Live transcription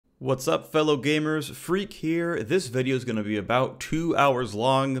What's up, fellow gamers? Phreak here. This video is going to be about 2 hours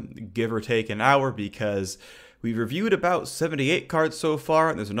long, give or take an hour, because we've reviewed about 78 cards so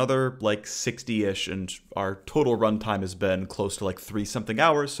far, and there's another like 60-ish, and our total runtime has been close to like 3-something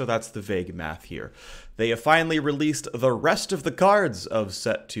hours, so that's the vague math here. They have finally released the rest of the cards of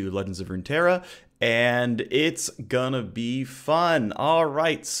Set 2 Legends of Runeterra, and it's gonna be fun.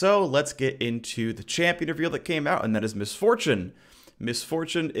 Alright, so let's get into the champion reveal that came out, and that is Misfortune.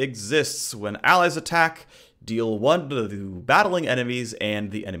 Misfortune exists when allies attack, deal 1 to the battling enemies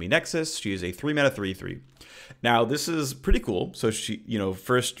and the enemy nexus. She is a 3-mana 3/3. Now, this is pretty cool. So she,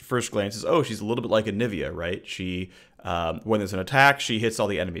 first glance is, oh, she's a little bit like a Nivea, right? She, when there's an attack, she hits all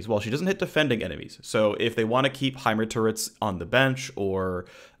the enemies. Well, she doesn't hit defending enemies. So if they want to keep Heimer turrets on the bench, or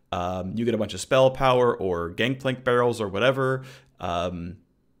you get a bunch of spell power or gangplank barrels or whatever,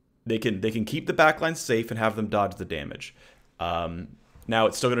 they can keep the backline safe and have them dodge the damage. Now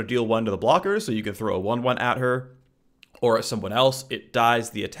it's still going to deal 1 to the blockers, so you can throw a 1/1 at her or at someone else. It dies,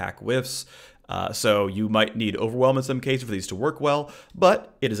 the attack whiffs. So you might need Overwhelm in some cases for these to work well,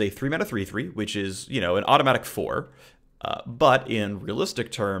 but it is a 3-mana 3/3, which is, an automatic 4. But in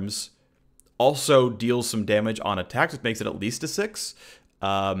realistic terms, also deals some damage on attacks, which makes it at least a 6.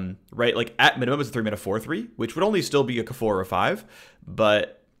 Right? Like at minimum, it's a 3-mana 4/3, which would only still be a 4 or 5,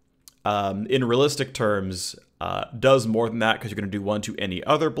 but in realistic terms, does more than that because you're going to do 1 to any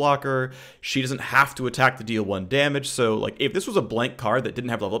other blocker. She doesn't have to attack to deal 1 damage. So, like, if this was a blank card that didn't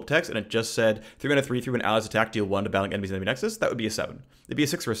have level up text and it just said 3-mana 3/3 when allies attack, deal 1 to battling enemies in enemy nexus, that would be a 7. It'd be a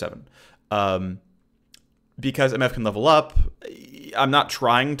 6 or a 7. Because MF can level up. I'm not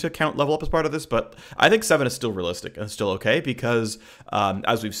trying to count level up as part of this, but I think 7 is still realistic and still okay because,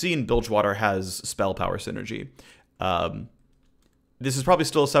 as we've seen, Bilgewater has spell power synergy. This is probably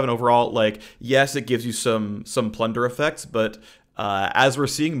still a 7 overall. Like, yes, it gives you some plunder effects, but as we're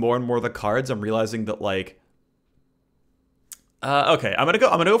seeing more and more of the cards, I'm realizing that, like, okay, I'm gonna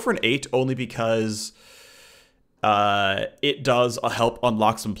go for an 8 only because it does help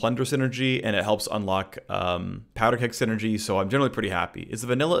unlock some plunder synergy and it helps unlock powder keg synergy. So I'm generally pretty happy. Is the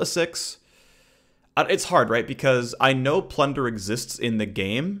vanilla a 6? It's hard, right? Because I know plunder exists in the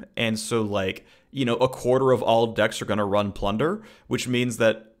game, and so, like, a quarter of all decks are going to run plunder, which means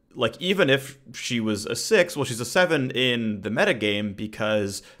that, like, even if she was a 6, well, she's a 7 in the metagame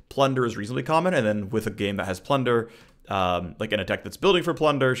because plunder is reasonably common, and then with a game that has plunder, like in a deck that's building for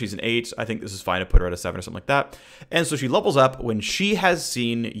plunder, she's an 8. I think this is fine to put her at a 7 or something like that. And so she levels up when she has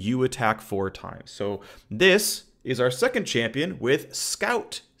seen you attack 4 times. So this is our second champion with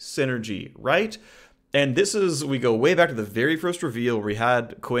Scout synergy, right? And this is, we go way back to the very first reveal where we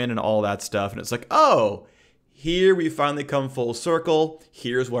had Quinn and all that stuff, and it's like, oh, here we finally come full circle.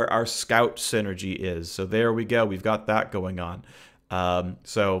 Here's where our Scout synergy is. So there we go. We've got that going on.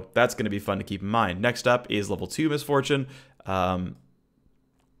 So that's going to be fun to keep in mind. Next up is level 2 Misfortune,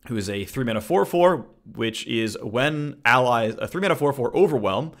 who is a 3-mana 4/4, which is when allies, a 3-mana 4/4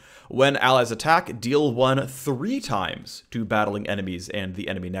 Overwhelm. When allies attack, deal 1 3 times to battling enemies and the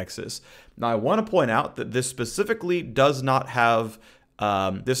enemy nexus. Now, I want to point out that this specifically does not have,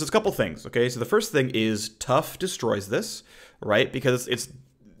 this is a couple things, okay? So the first thing is Tough destroys this, right? Because it's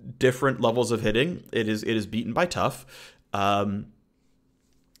different levels of hitting. It is beaten by Tough.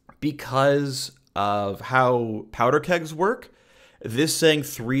 Because of how powder kegs work, this saying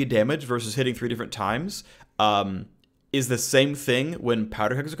 3 damage versus hitting 3 different times is the same thing when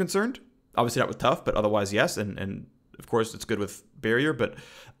powder kegs are concerned. Obviously not with Tough, but otherwise yes, and of course it's good with Barrier, but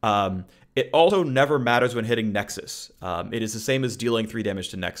it also never matters when hitting Nexus. It is the same as dealing 3 damage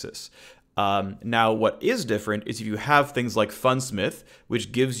to Nexus. Now, what is different is if you have things like Funsmith,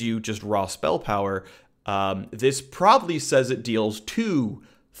 which gives you just raw spell power, this probably says it deals 2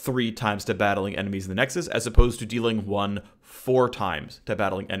 3 times to battling enemies in the Nexus, as opposed to dealing 1 4 times to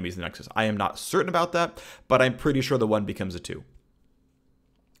battling enemies in the Nexus. I am not certain about that, but I'm pretty sure the 1 becomes a 2.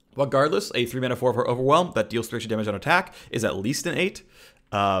 Regardless, a 3-mana 4/4 Overwhelm that deals 3 extra damage on attack is at least an 8.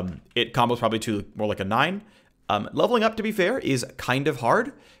 It combos probably to more like a 9. Leveling up, to be fair, is kind of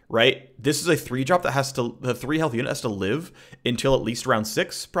hard, right? This is a 3-drop that has to, the 3 health unit has to live until at least round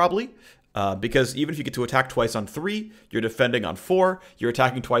 6, probably. Because even if you get to attack twice on 3, you're defending on 4, you're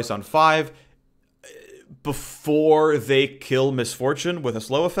attacking twice on 5, before they kill Misfortune with a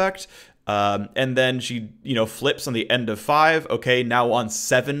slow effect, and then she, flips on the end of 5. Okay, now on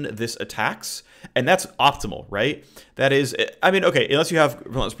 7, this attacks, and that's optimal, right? That is, I mean, okay, unless you have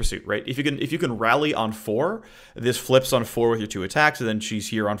Relentless Pursuit, right? If you can rally on 4, this flips on 4 with your 2 attacks, and then she's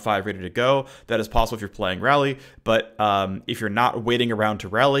here on 5 ready to go. That is possible if you're playing Rally, but if you're not waiting around to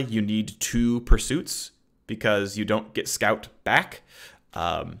rally, you need 2 pursuits because you don't get Scout back.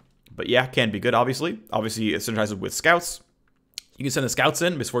 But yeah, can be good, obviously. Obviously, it synergizes with scouts. You can send the scouts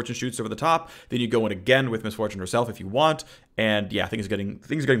in, Misfortune shoots over the top, then you go in again with Misfortune herself if you want, and yeah, things are getting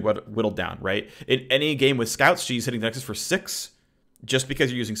whittled down, right? In any game with scouts, she's hitting the Nexus for 6, just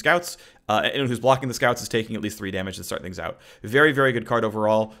because you're using scouts. Anyone who's blocking the scouts is taking at least 3 damage to start things out. Very, very good card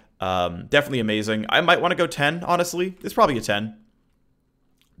overall. Definitely amazing. I might want to go 10, honestly. It's probably a 10.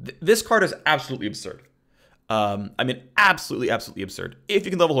 This card is absolutely absurd. I mean, absolutely, absolutely absurd. If you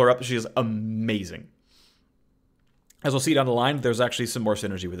can level her up, she is amazing. As we'll see down the line, there's actually some more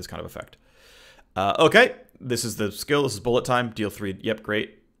synergy with this kind of effect. Okay, this is the skill. This is bullet time. Deal 3. Yep,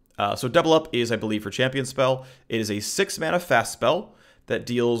 great. So double up is, I believe, for champion spell. It is a 6 mana fast spell that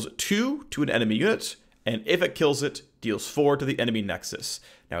deals 2 to an enemy unit, and if it kills it, deals 4 to the enemy nexus.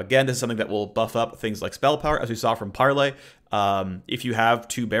 Now, again, this is something that will buff up things like spell power, as we saw from Parlay. If you have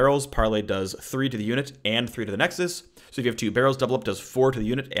 2 barrels, Parlay does 3 to the unit and 3 to the nexus. So if you have 2 barrels, double up does 4 to the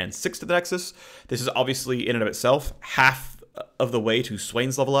unit and 6 to the nexus. This is obviously, in and of itself, half of the way to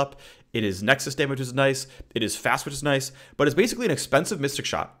Swain's level up. It is nexus damage, which is nice. It is fast, which is nice. But it's basically an expensive Mystic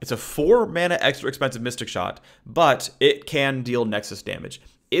Shot. It's a 4 mana extra expensive Mystic Shot, but it can deal nexus damage.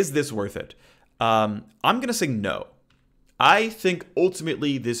 Is this worth it? I'm going to say no. I think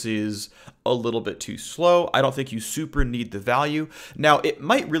ultimately this is a little bit too slow. I don't think you super need the value. Now, it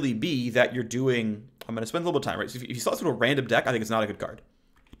might really be that you're doing... I'm going to spend a little bit of time, right? So if you saw this with a random deck, I think it's not a good card.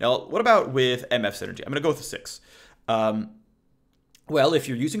 Now, what about with MF Synergy? I'm going to go with a 6. Well, if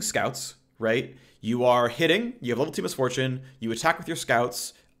you're using scouts, right, you are hitting, you have level 2 Misfortune, you attack with your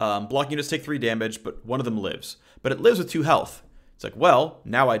scouts, blocking units take 3 damage, but one of them lives. But it lives with 2 health. It's like, well,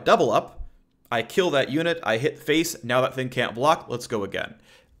 now I double up, I kill that unit, I hit face, now that thing can't block, let's go again.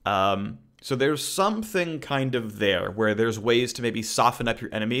 So there's something kind of there where there's ways to maybe soften up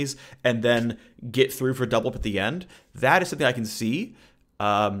your enemies and then get through for double up at the end. That is something I can see.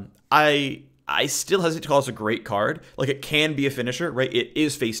 I still hesitate to call this a great card. Like, it can be a finisher, right? It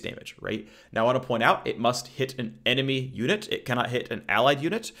is face damage, right? Now, I want to point out, it must hit an enemy unit. It cannot hit an allied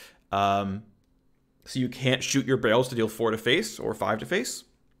unit. So you can't shoot your barrels to deal 4 to face or 5 to face.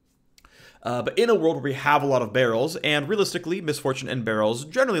 But in a world where we have a lot of barrels, and realistically, Misfortune and barrels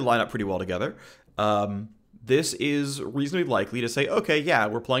generally line up pretty well together, this is reasonably likely to say, okay, yeah,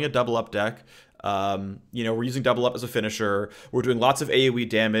 we're playing a double up deck. You know, we're using double up as a finisher. We're doing lots of AoE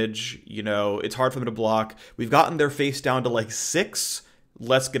damage. You know, it's hard for them to block. We've gotten their face down to like 6.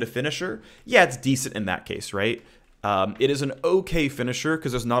 Let's get a finisher. Yeah, it's decent in that case, right? It is an okay finisher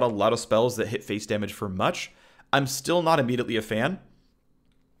because there's not a lot of spells that hit face damage for much. I'm still not immediately a fan.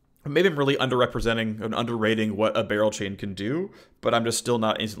 Maybe I'm really underrepresenting and underrating what a barrel chain can do, but I'm just still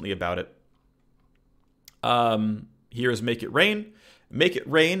not instantly about it. Here is Make It Rain. Make It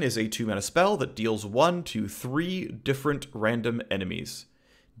Rain is a 2-mana spell that deals 1 to 3 different random enemies.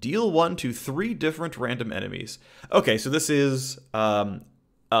 Deal 1 to 3 different random enemies. Okay, so this is... oh,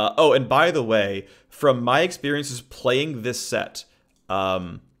 and by the way, from my experiences playing this set,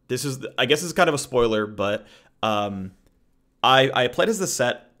 this is... I guess this is kind of a spoiler, but I played as this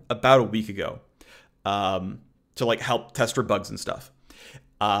set about a week ago to like help test for bugs and stuff.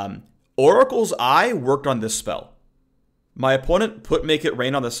 Oracle's Eye worked on this spell. My opponent put Make It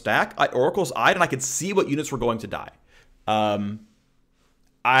Rain on the stack. I Oracle's Eyed, and I could see what units were going to die.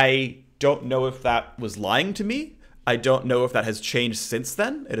 I don't know if that was lying to me. I don't know if that has changed since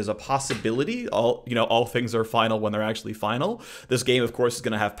then. It is a possibility. All things are final when they're actually final. This game, of course, is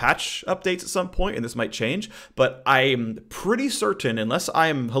going to have patch updates at some point, and this might change. But I'm pretty certain, unless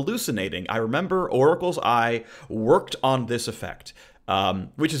I'm hallucinating, I remember Oracle's Eye worked on this effect.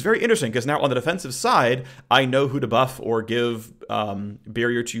 Which is very interesting, because now on the defensive side, I know who to buff or give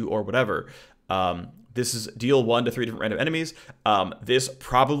barrier to or whatever. This is deal 1 to 3 different random enemies. This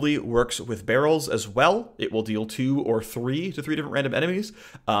probably works with barrels as well. It will deal 2 or 3 to 3 different random enemies.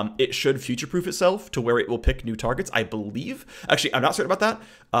 It should future-proof itself to where it will pick new targets, I believe. Actually, I'm not certain about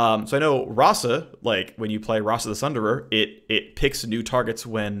that. So I know Rasa, like when you play Rasa the Sunderer, it picks new targets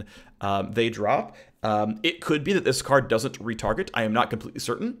when they drop. It could be that this card doesn't retarget. I am not completely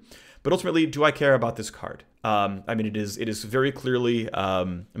certain. But ultimately, do I care about this card? I mean, it is very clearly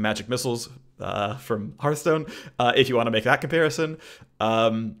magic missiles from Hearthstone, if you want to make that comparison.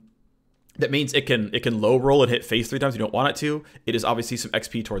 That means it can low roll and hit face 3 times you don't want it to. It is obviously some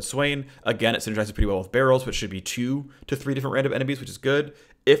XP towards Swain. Again, it synergizes pretty well with barrels, but should be 2 to 3 different random enemies, which is good.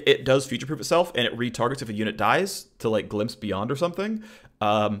 If it does future-proof itself and it retargets if a unit dies to like Glimpse Beyond or something,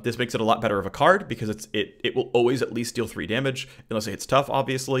 this makes it a lot better of a card because it will always at least deal 3 damage unless it hits tough,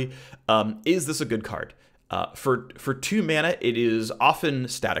 obviously. Is this a good card? For 2 mana, it is often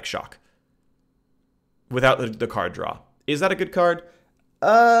Static Shock without the card draw. Is that a good card?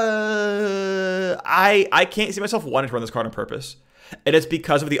 I can't see myself wanting to run this card on purpose, and it's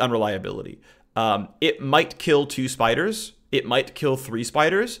because of the unreliability. It might kill 2 spiders. It might kill 3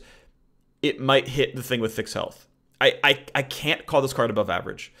 spiders. It might hit the thing with 6 health. I can't call this card above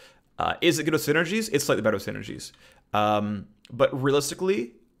average. Is it good with synergies? It's slightly better with synergies. But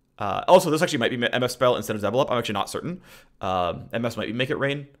realistically, also this actually might be MF spell instead of Double Up. I'm actually not certain. MS might be Make It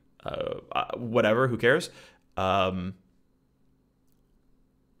Rain. Whatever, who cares?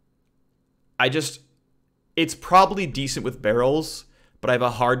 It's probably decent with barrels, but I have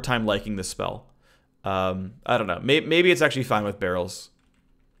a hard time liking this spell. I don't know. Maybe it's actually fine with barrels.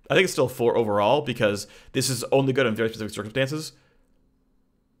 I think it's still 4 overall because this is only good in very specific circumstances.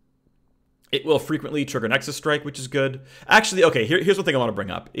 It will frequently trigger Nexus Strike, which is good. Actually, okay, here's one thing I want to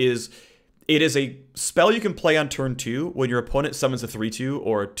bring up. It is a spell you can play on turn 2 when your opponent summons a 3/2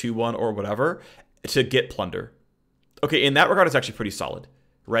 or a 2/1 or whatever to get Plunder. Okay, in that regard, it's actually pretty solid,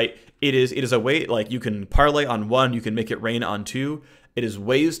 right? It is a way, like, you can parlay on 1, you can make it rain on 2. It is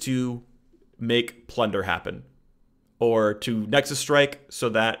ways to make Plunder happen. Or to Nexus Strike so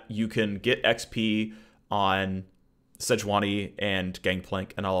that you can get XP on Sejuani and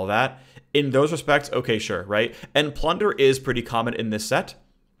Gangplank and all of that. In those respects, okay, sure, right? And Plunder is pretty common in this set.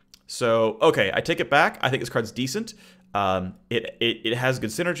 So, okay, I take it back. I think this card's decent. It has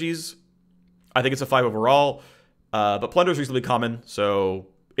good synergies. I think it's a 5 overall. But Plunder is reasonably common, so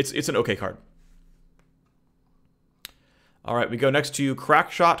it's an okay card. All right, we go next to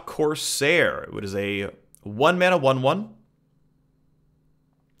Crackshot Corsair. It is a 1-mana 1/1.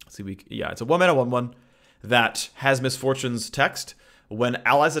 Let's see, it's a 1-mana 1/1 that has Misfortune's text. When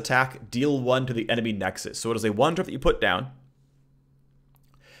allies attack, deal 1 to the enemy nexus. So it is a 1-drop that you put down.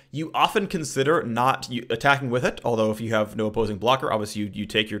 You often consider not attacking with it, although if you have no opposing blocker, obviously you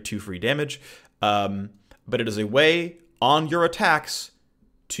take your 2 free damage. But it is a way on your attacks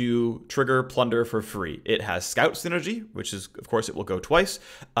to trigger Plunder for free. It has Scout synergy, which is, of course, it will go twice.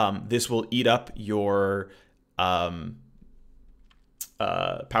 This will eat up your powder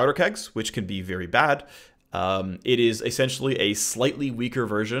kegs, which can be very bad. It is essentially a slightly weaker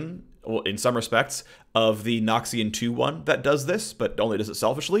version, well, in some respects, of the Noxian 2/1 that does this, but only does it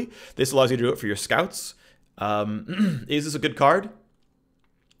selfishly. This allows you to do it for your scouts. Is this a good card?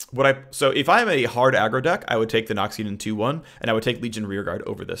 So if I'm a hard aggro deck, I would take the Noxian in 2/1, and I would take Legion Rearguard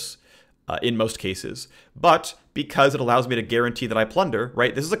over this in most cases. But because it allows me to guarantee that I plunder,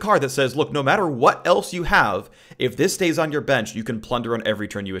 right? This is a card that says, look, no matter what else you have, if this stays on your bench, you can plunder on every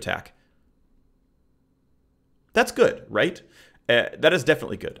turn you attack. That's good, right? That is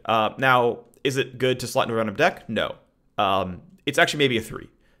definitely good. Now, is it good to slot into a random deck? No. It's actually maybe a 3.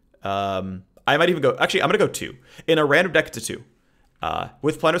 I might even go, actually, I'm going to go 2. In a random deck, it's a 2.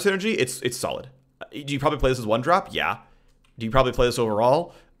 With Plunder Synergy, it's solid. Do you probably play this as 1-drop? Yeah. Do you probably play this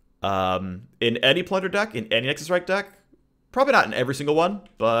overall? In any Plunder deck, in any Nexus Strike deck? Probably not in every single one,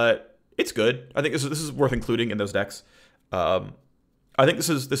 but it's good. I think this is worth including in those decks. I think this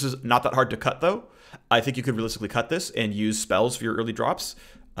is not that hard to cut, though. I think you could realistically cut this and use spells for your early drops.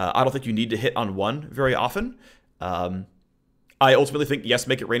 I don't think you need to hit on 1 very often. I ultimately think, yes,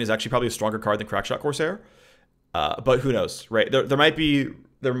 Make It Rain is actually probably a stronger card than Crackshot Corsair. But who knows, right? There might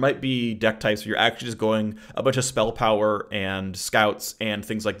be deck types where you're actually just going a bunch of spell power and scouts and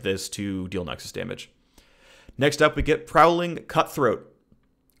things like this to deal Nexus damage. Next up, we get Prowling Cutthroat.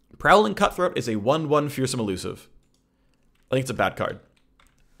 Prowling Cutthroat is a 1/1 Fearsome Elusive. I think it's a bad card.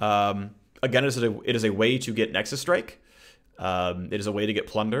 Again, it is a way to get Nexus Strike. It is a way to get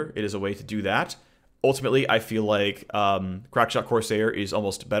Plunder. It is a way to do that. Ultimately, I feel like Crackshot Corsair is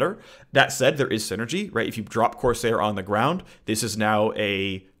almost better. That said, there is synergy, right? If you drop Corsair on the ground, this is now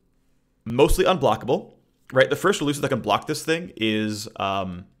a mostly unblockable, right? The first elusive that can block this thing is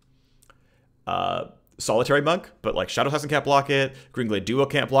Solitary Monk, but like Shadow Assassin can't block it. Greenglade Duo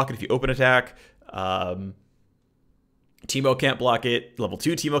can't block it if you open attack. Teemo can't block it. Level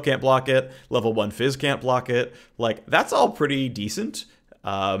 2 Teemo can't block it. Level 1 Fizz can't block it. Like, that's all pretty decent.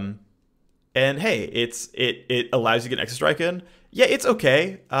 And hey, it allows you to get Nexus Strike in. Yeah, it's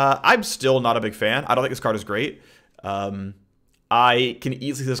okay. I'm still not a big fan. I don't think this card is great. I can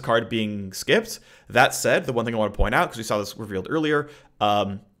easily see this card being skipped. That said, the one thing I want to point out, because we saw this revealed earlier,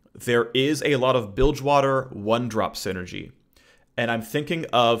 there is a lot of Bilgewater 1-drop synergy. And I'm thinking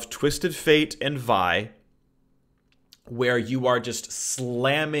of Twisted Fate and Vi, where you are just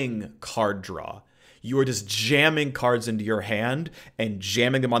slamming card draw. You are just jamming cards into your hand and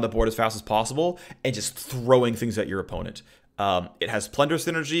jamming them on the board as fast as possible and just throwing things at your opponent. It has Plunder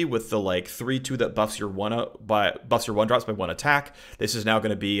synergy with the like 3/2 that buffs your one drops by 1 attack. This is now going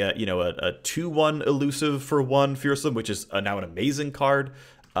to be a 2/1 elusive for 1 fearsome, which is now an amazing card.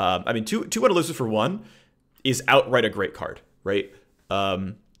 I mean, 2/1 elusive for 1 is outright a great card, right?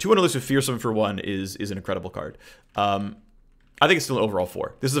 2/1 elusive fearsome for 1 is an incredible card. I think it's still an overall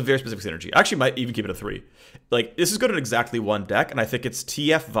 4. This is a very specific synergy. I actually might even keep it a 3. Like, this is good in exactly 1 deck, and I think it's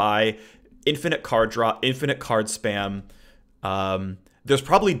TF Vi, infinite card draw, infinite card spam. There's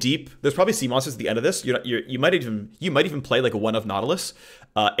probably sea monsters at the end of this. You might even play like a 1 of Nautilus,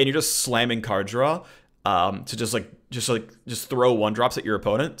 and you're just slamming card draw to just throw 1-drops at your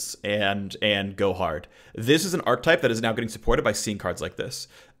opponents and go hard. This is an archetype that is now getting supported by seeing cards like this.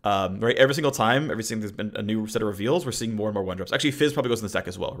 Right, every single time there's been a new set of reveals, we're seeing more and more 1-drops. Actually, Fizz probably goes in this deck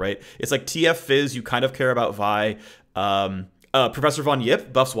as well, right? It's like TF Fizz, you kind of care about Vi. Professor Von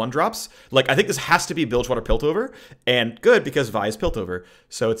Yip buffs 1-drops. Like, I think this has to be Bilgewater Piltover, and good because Vi is Piltover.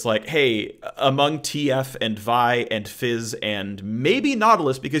 So it's like, hey, among TF and Vi and Fizz and maybe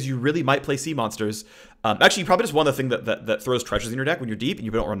Nautilus, because you really might play sea monsters. Actually, you probably just want the thing that throws treasures in your deck when you're deep and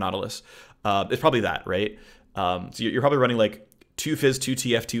you don't run Nautilus. It's probably that, right? So you're probably running like 2 Fizz, 2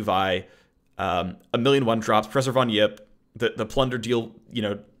 TF, 2 Vi, a million 1-drops, Professor Von Yip, the Plunder deal,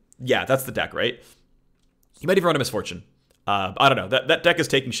 yeah, that's the deck, right? You might even run a Misfortune. I don't know. That deck is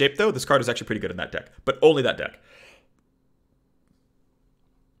taking shape, though. This card is actually pretty good in that deck, but only that deck.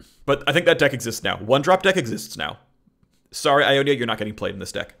 But I think that deck exists now. 1-drop deck exists now. Sorry, Ionia, you're not getting played in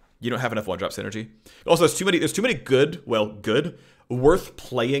this deck. You don't have enough 1-drop synergy. Also, there's too many good, worth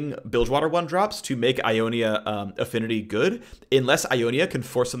playing Bilgewater 1-drops to make Ionia Affinity good, unless Ionia can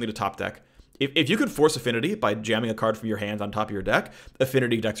force something to top deck. If you could force Affinity by jamming a card from your hand on top of your deck,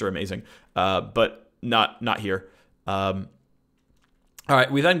 Affinity decks are amazing, but not here. All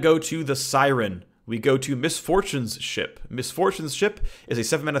right, we then go to the Siren. We go to Misfortune's Ship. Misfortune's Ship is a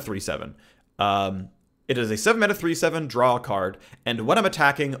 7-mana 3/7. It is a 7-mana 3/7 draw card, and when I'm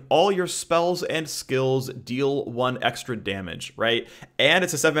attacking, all your spells and skills deal 1 extra damage, right? And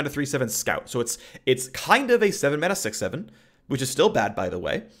it's a 7-mana 3/7 Scout, so it's kind of a 7-mana 6/7, which is still bad, by the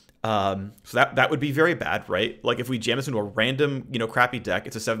way. So that would be very bad, right? Like if we jam this into a random, crappy deck,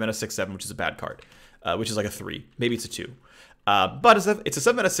 it's a 7-mana 6/7, which is a bad card, which is like a 3, maybe it's a 2. But it's a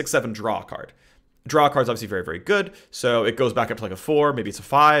 7-mana 6/7 draw card. Draw card's obviously very, very good, so it goes back up to like a 4, maybe it's a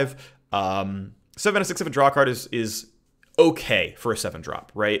 5. 7-mana 6/7 draw card is okay for a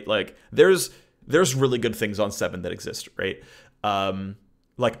 7-drop, right? Like there's really good things on 7 that exist, right?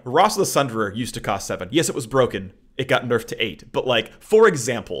 Like Ross the Sunderer used to cost 7. Yes, it was broken. It got nerfed to 8. But like, for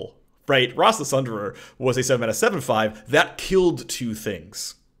example, right, Ross the Sunderer was a 7-mana 7/5 that killed 2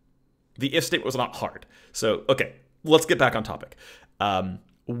 things. The if state was not hard. So, okay, let's get back on topic.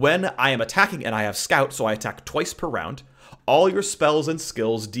 When I am attacking and I have Scout, so I attack twice per round, all your spells and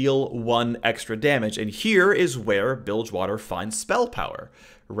skills deal 1 extra damage. And here is where Bilgewater finds spell power,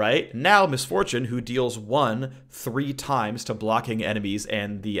 right? Now Misfortune, who deals 1 3 times to blocking enemies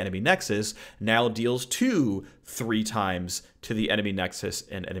and the enemy nexus, now deals 2 3 times to the enemy nexus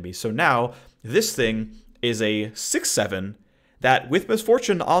and enemies. So now this thing is a 6/7 that, with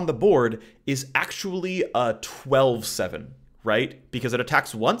Misfortune on the board, is actually a 12/7, right? Because it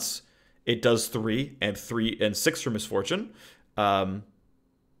attacks once, it does 3 and 6 for Misfortune, and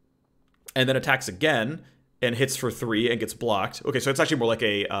then attacks again and hits for 3 and gets blocked. Okay, so it's actually more like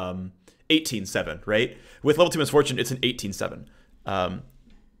a 18/7, right? With level 2 Misfortune, it's an 18/7.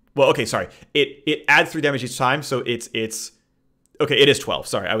 Well, okay, sorry. It adds 3 damage each time, so it's okay, it is 12.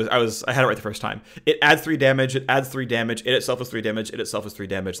 Sorry, I had it right the first time. It adds 3 damage, it adds 3 damage, it itself is 3 damage, it itself is 3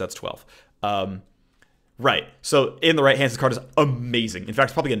 damage, that's 12. Right, so in the right hands, this card is amazing. In fact,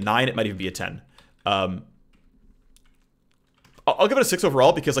 it's probably a 9, it might even be a 10. I'll give it a 6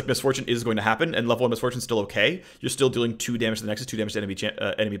 overall because like Misfortune is going to happen, and level 1 Misfortune is still okay. You're still dealing 2 damage to the Nexus, 2 damage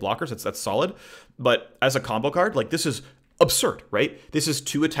to enemy blockers. That's solid. But as a combo card, like this is absurd, right? This is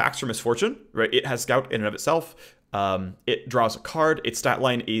 2 attacks for Misfortune, right? It has Scout in and of itself. It draws a card. Its stat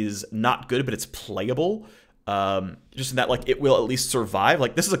line is not good, but it's playable. Just in that, like, it will at least survive.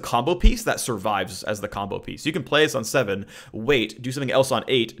 Like, this is a combo piece that survives as the combo piece. You can play this on 7, wait, do something else on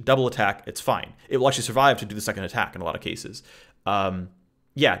 8, double attack, it's fine. It will actually survive to do the second attack in a lot of cases.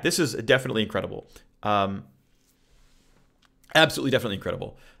 Yeah, this is definitely incredible. Absolutely, definitely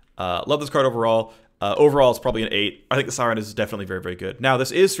incredible. Love this card overall. Overall, it's probably an 8. I think the Siren is definitely very, very good. Now,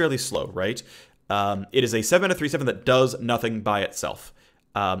 this is fairly slow, right? It is a 7/3/7 that does nothing by itself.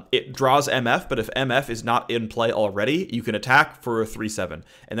 It draws MF, but if MF is not in play already, you can attack for a 3/7,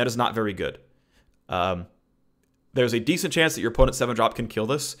 and that is not very good. There's a decent chance that your opponent's 7-drop can kill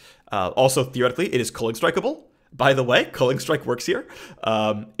this. Also, theoretically, it is culling strikeable. By the way, Culling Strike works here.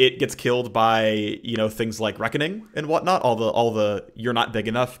 It gets killed by, you know, things like Reckoning and whatnot. All the you're not big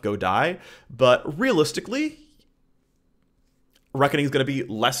enough, go die. But realistically, Reckoning is going to be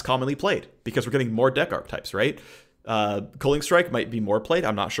less commonly played because we're getting more deck archetypes, right? Culling Strike might be more played.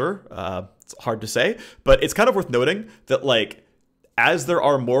 I'm not sure. It's hard to say, but it's kind of worth noting that, like, as there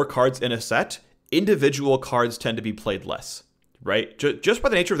are more cards in a set, individual cards tend to be played less. Right? Just by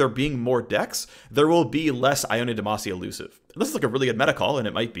the nature of there being more decks, there will be less Ionia Demacia elusive. This is like a really good meta call, and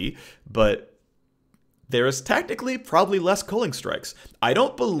it might be, but there is technically probably less Culling Strikes. I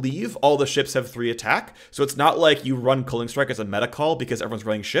don't believe all the ships have 3 attack, so it's not like you run Culling Strike as a meta call because everyone's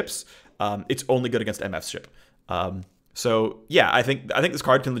running ships. It's only good against MF's ship. So yeah, I think this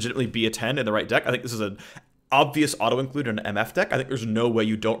card can legitimately be a 10 in the right deck. I think this is an obvious auto-include in an MF deck. I think there's no way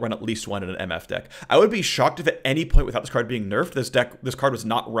you don't run at least one in an MF deck. I would be shocked if at any point without this card being nerfed, this card was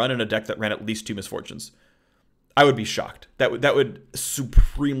not run in a deck that ran at least 2 Misfortunes. I would be shocked. That would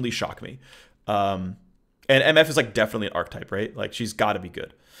supremely shock me. And MF is like definitely an archetype, right? Like she's got to be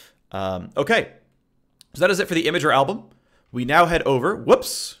good. Okay, so that is it for the Imager album. We now head over.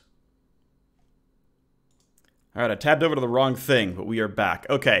 Whoops. All right, I tabbed over to the wrong thing, but we are back.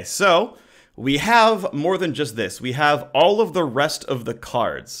 Okay, so we have more than just this. We have all of the rest of the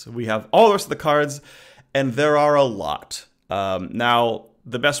cards. We have all the rest of the cards, and there are a lot. Now,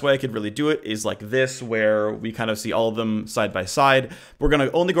 the best way I could really do it is like this, where we kind of see all of them side by side. We're going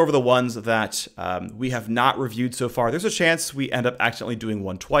to only go over the ones that we have not reviewed so far. There's a chance we end up accidentally doing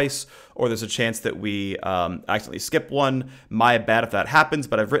one twice, or there's a chance that we accidentally skip one. My bad if that happens,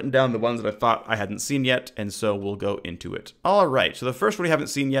 but I've written down the ones that I thought I hadn't seen yet, and so we'll go into it. All right, so the first one we haven't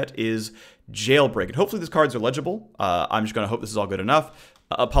seen yet is Jailbreak, and hopefully these cards are legible. I'm just going to hope this is all good enough.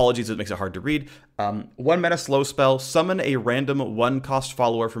 Apologies, it makes it hard to read. 1 mana slow spell, summon a random 1-cost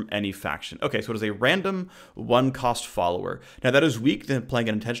follower from any faction. Okay, so it is a random 1-cost follower. Now that is weak than playing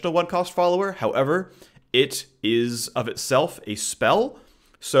an intentional 1-cost follower. However, it is of itself a spell.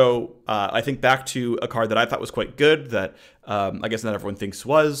 So I think back to a card that I thought was quite good that I guess not everyone thinks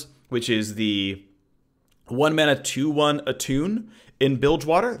was, which is the 1 mana 2/1 Attune in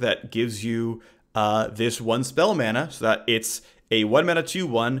Bilgewater that gives you this 1 spell mana, so that it's a 1 mana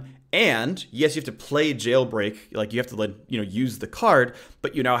 2/1, and yes, you have to play Jailbreak, like you have to use the card,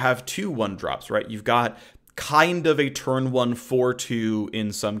 but you now have 2 1-drops, right? You've got kind of a turn 1 4/2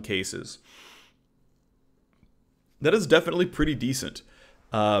 in some cases. That is definitely pretty decent.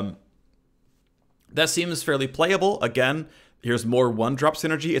 That seems fairly playable. Again, here's more 1-drop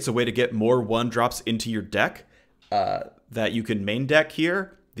synergy. It's a way to get more 1-drops into your deck that you can main deck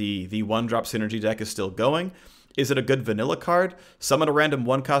here. The 1-drop synergy deck is still going. Is it a good vanilla card? Summon a random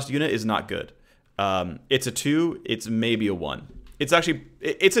 1-cost unit is not good. It's a 2. It's maybe a 1. It's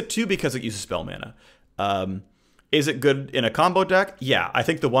a 2 because it uses spell mana. Is it good in a combo deck? Yeah, I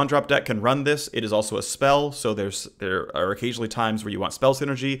think the 1-drop deck can run this. It is also a spell, so there are occasionally times where you want spell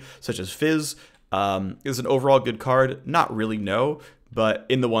synergy, such as Fizz. Is it an overall good card? Not really, no. But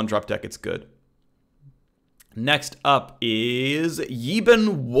in the 1-drop deck, it's good. Next up is Ye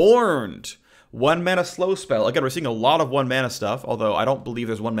Been Warned. 1 mana slow spell. Again, we're seeing a lot of 1 mana stuff, although I don't believe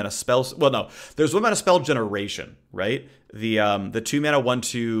there's 1 mana spell. Well, no, there's 1 mana spell generation, right? The 2 mana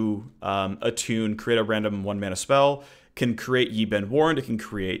 1/2 Attune, create a random 1 mana spell, can create Ye Been Warned. It can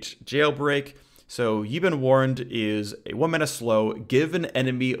create Jailbreak. So Ye Been Warned is a 1 mana slow. Give an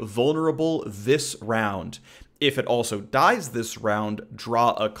enemy vulnerable this round. If it also dies this round,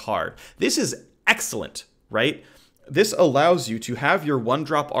 draw a card. This is excellent, right? This allows you to have your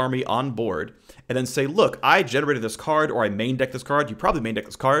 1-drop army on board and then say, look, I generated this card, or I main deck this card. You probably main deck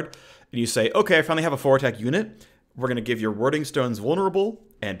this card. And you say, okay, I finally have a 4-attack unit. We're going to give your Wording Stones vulnerable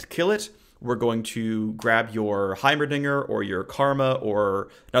and kill it. We're going to grab your Heimerdinger or your Karma, or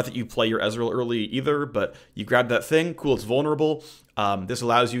not that you play your Ezreal early either, but you grab that thing. Cool, it's vulnerable. This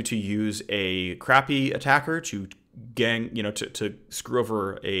allows you to use a crappy attacker to gang, to screw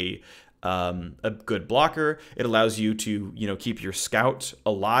over a good blocker. It allows you to, keep your scout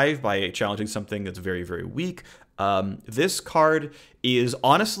alive by challenging something that's very, very weak. This card is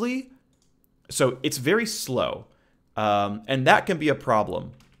honestly, so it's very slow, and that can be a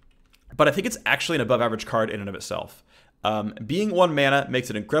problem. But I think it's actually an above average card in and of itself. Being 1 mana makes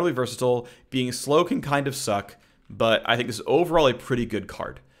it incredibly versatile. Being slow can kind of suck, but I think this is overall a pretty good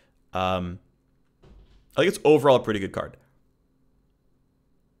card. I think it's overall a pretty good card.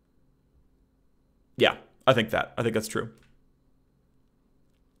 Yeah, I think that's true.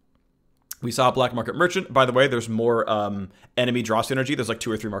 We saw Black Market Merchant. By the way, there's more enemy draw synergy. There's like 2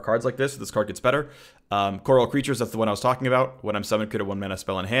 or 3 more cards like this. This card gets better. Coral Creatures, that's the one I was talking about. When I'm summoned, create a 1 mana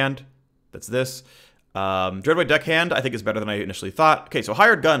spell in hand. That's this. Dreadway Deckhand, I think, is better than I initially thought. Okay, so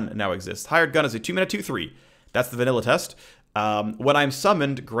Hired Gun now exists. Hired Gun is a 2-mana 2/3. That's the vanilla test. When I'm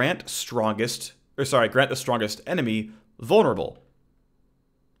summoned, grant the strongest enemy vulnerable.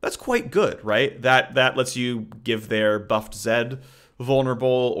 That's quite good, right? That lets you give their buffed Zed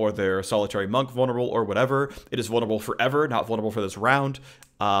vulnerable or their solitary monk vulnerable or whatever. It is vulnerable forever, not vulnerable for this round.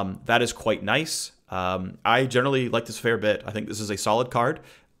 That is quite nice. I generally like this a fair bit. I think this is a solid card.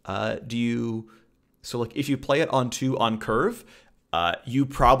 So like if you play it on 2 on curve, you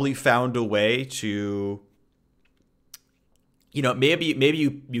probably found a way to, you know, maybe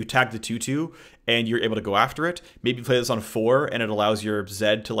you tag the 2/2 and you're able to go after it. Maybe you play this on 4 and it allows your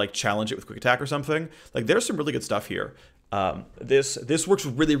Zed to like challenge it with quick attack or something. Like there's some really good stuff here. This works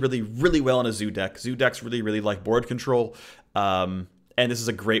really well in a Zoo deck. Zoo decks really like board control. And this is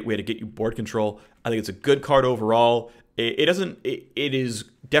a great way to get you board control. I think it's a good card overall. It is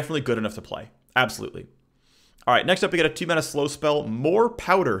definitely good enough to play. Absolutely. All right, next up we get a 2-mana slow spell, More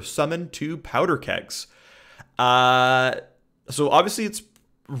Powder. Summon 2 powder kegs. So obviously it's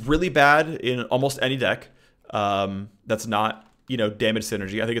really bad in almost any deck that's not, you know, damage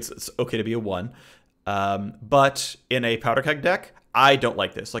synergy. I think it's okay to be a 1. But in a powder keg deck, I don't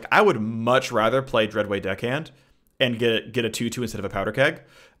like this. Like I would much rather play Dreadway Deckhand and get a 2/2 instead of a powder keg.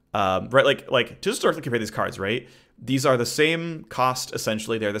 Right, like to just start to compare these cards, right? These are the same cost,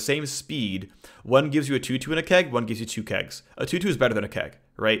 essentially. They're the same speed. One gives you a 2/2 in a keg, one gives you 2 kegs. A 2/2 is better than a keg,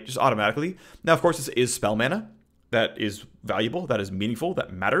 right? Just automatically. Now, of course, this is spell mana. That is valuable, that is meaningful,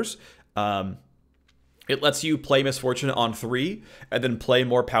 that matters. It lets you play Misfortune on 3, and then play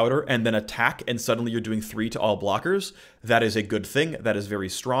More Powder, and then attack, and suddenly you're doing 3 to all blockers. That is a good thing. That is very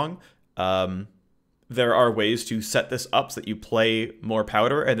strong. There are ways to set this up so that you play More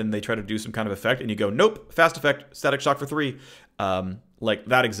Powder, and then they try to do some kind of effect, and you go, nope, fast effect, Static Shock for 3. Like,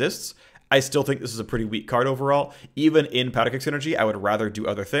 that exists. I still think this is a pretty weak card overall. Even in Powder Keg Synergy, I would rather do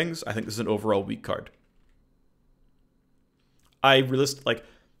other things. I think this is an overall weak card.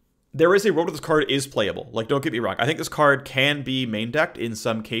 There is a world where this card is playable. Like, don't get me wrong. I think this card can be main decked in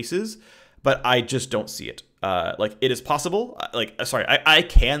some cases, but I just don't see it. Like, it is possible. I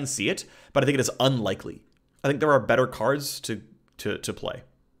can see it, but I think it is unlikely. I think there are better cards to play.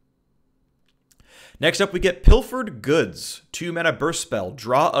 Next up, we get Pilfered Goods. 2-mana burst spell.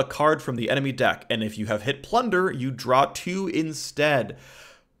 Draw a card from the enemy deck, and if you have hit Plunder, you draw 2 instead.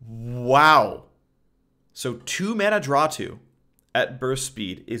 Wow. So 2-mana draw 2 at burst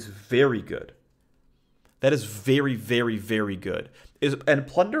speed is very good. That is very good. And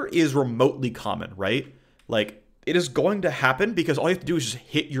Plunder is remotely common, right? Like, it is going to happen because all you have to do is just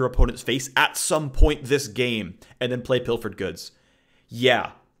hit your opponent's face at some point this game and then play Pilfered Goods.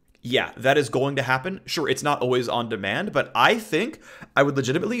 Yeah, that is going to happen. Sure, it's not always on demand, but I think I would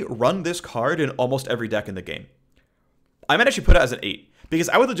legitimately run this card in almost every deck in the game. I might actually put it as an 8 because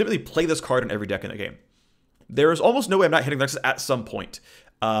I would legitimately play this card in every deck in the game. There is almost no way I'm not hitting Nexus at some point.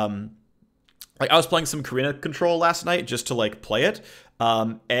 Like, I was playing some Karina Control last night just to, like, play it,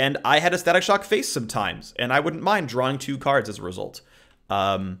 and I had a Static Shock face sometimes, and I wouldn't mind drawing 2 cards as a result.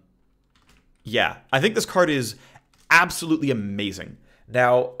 Yeah, I think this card is absolutely amazing.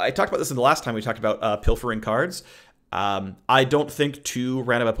 Now, I talked about this in the last time we talked about pilfering cards. I don't think 2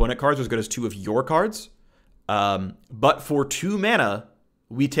 random opponent cards are as good as 2 of your cards, but for 2 mana,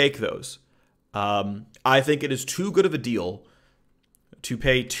 we take those. I think it is too good of a deal to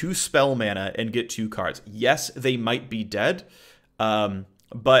pay 2 spell mana and get 2 cards. Yes, they might be dead,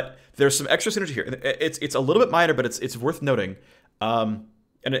 but there's some extra synergy here. It's a little bit minor, but it's worth noting. And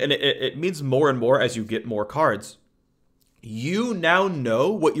it means more and more as you get more cards. You now know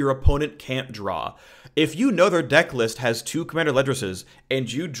what your opponent can't draw. If you know their deck list has 2 Commander Ledroses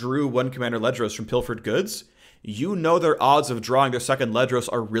and you drew 1 Commander Ledros from Pilfered Goods, you know their odds of drawing their second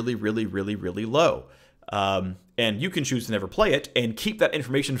Ledros are really low. And you can choose to never play it and keep that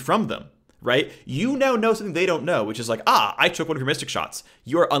information from them, right? You now know something they don't know, which is like, I took one of your Mystic Shots.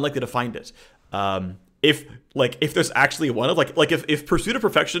 You are unlikely to find it. If there's actually one of, if Pursuit of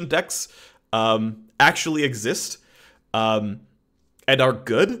Perfection decks actually exist and are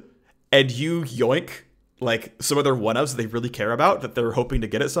good, and you yoink like some of their one-ups they really care about that they're hoping to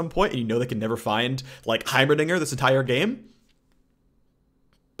get at some point, and you know they can never find, like Heimerdinger this entire game,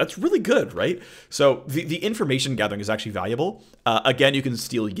 that's really good, right? So the information gathering is actually valuable. Again, you can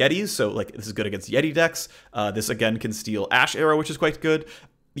steal Yetis, so like this is good against Yeti decks. This again can steal Ash Arrow, which is quite good.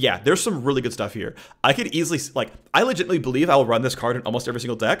 Yeah, there's some really good stuff here. I could easily, like, I legitimately believe I will run this card in almost every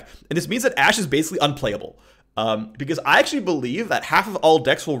single deck, and this means that Ash is basically unplayable. Because I actually believe that half of all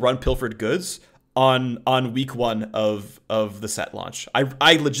decks will run Pilfered Goods on week 1 of the set launch.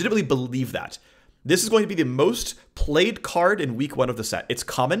 I legitimately believe that. This is going to be the most played card in week 1 of the set. It's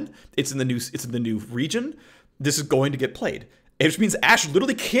common. It's in the new region. This is going to get played. Which means Ash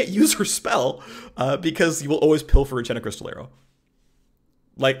literally can't use her spell because he will always pilfer Enchanted Crystal Arrow.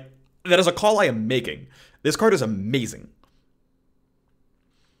 Like, that is a call I am making. This card is amazing.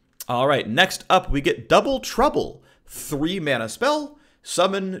 All right, next up we get Double Trouble. 3 mana spell.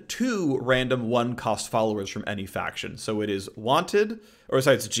 Summon 2 random 1-cost followers from any faction. So it is wanted, or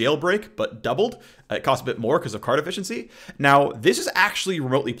sorry, it's jailbreak, but doubled. It costs a bit more because of card efficiency. Now, this is actually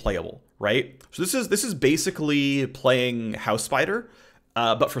remotely playable, right? So this is basically playing House Spider,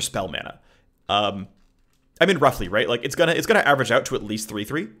 but for spell mana. I mean, roughly, right? Like it's gonna average out to at least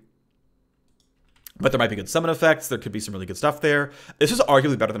 3/3. But there might be good summon effects. There could be some really good stuff there. This is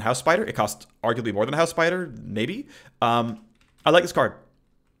arguably better than House Spider. It costs arguably more than House Spider, maybe. I like this card.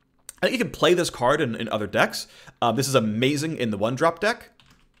 I think you can play this card in other decks. This is amazing in the 1-drop deck.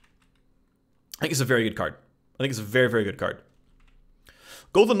 I think it's a very good card. I think it's a very, very good card.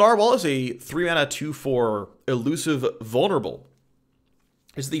 Golden Narwhal is a 3-mana 2/4 elusive vulnerable.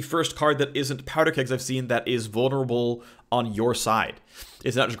 It's the first card that isn't Powder Kegs I've seen that is vulnerable on your side.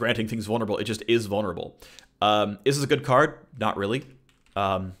 It's not just granting things vulnerable, it just is vulnerable. Is this a good card? Not really.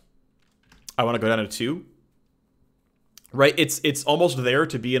 I want to go down to 2. Right, it's almost there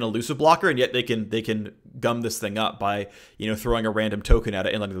to be an elusive blocker, and yet they can gum this thing up by, you know, throwing a random token at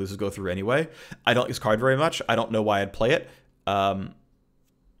it and letting the elusive go through anyway. I don't like this card very much. I don't know why I'd play it.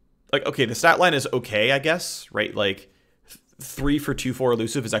 Like, okay, the stat line is okay, I guess, right? Like 3 for 2/4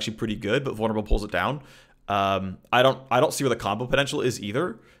 elusive is actually pretty good, but vulnerable pulls it down. I don't see where the combo potential is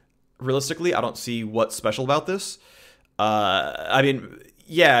either. Realistically, I don't see what's special about this. I mean,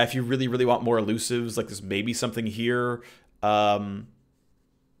 yeah, if you really, really want more elusives, like there's maybe something here. But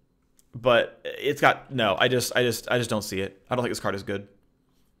it's got no. I just don't see it. I don't think this card is good.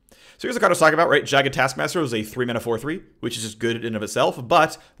 So here's the card I was talking about, right? Jagged Taskmaster is a 3-mana 4/3, which is just good in and of itself,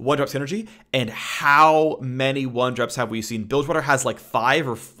 but 1-drop synergy. And how many 1-drops have we seen? Bilgewater has like 4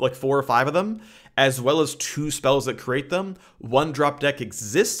 or 5 of them, as well as 2 spells that create them. 1-drop deck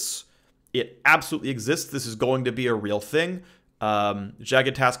exists. It absolutely exists. This is going to be a real thing.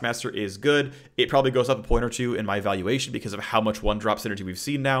 Jagged Taskmaster is good. It probably goes up a point or 2 in my evaluation because of how much 1-drop synergy we've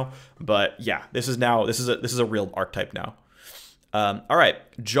seen now. But yeah, this is a real archetype now. All right,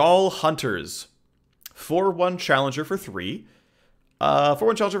 Jawl Hunters, 4/1 challenger for 3.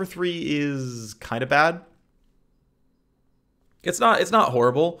 4/1 challenger for 3 is kind of bad. It's not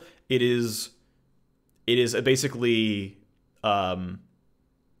horrible. It is basically a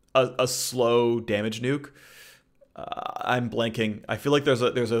slow damage nuke. I'm blanking. I feel like there's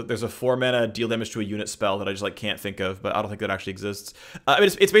a 4-mana deal damage to a unit spell that I just like can't think of, but I don't think that actually exists. I mean,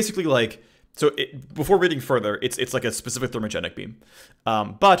 it's basically like, so before reading further, it's like a specific thermogenic beam.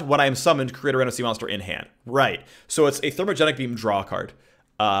 But when I am summoned, create a random sea monster in hand. Right. So it's a thermogenic beam draw card,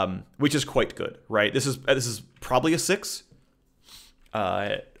 which is quite good. Right. This is probably a 6.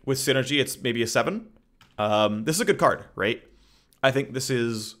 With synergy, it's maybe a 7. This is a good card, right? I think this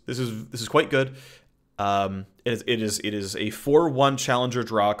is quite good. It is a 4/1 challenger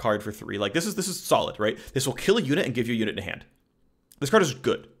draw card for 3. Like this is solid, right? This will kill a unit and give you a unit in hand. This card is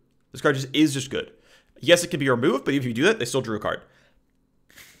good. This card is just good. Yes, it can be removed, but if you do that, they still drew a card.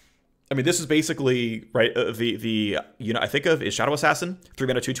 I mean, this is basically right. The unit I think of is Shadow Assassin,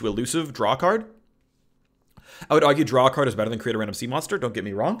 3-mana 2/2 elusive draw card. I would argue draw a card is better than create a random sea monster. Don't get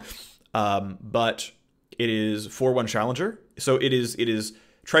me wrong, but it is 4/1 challenger, so it is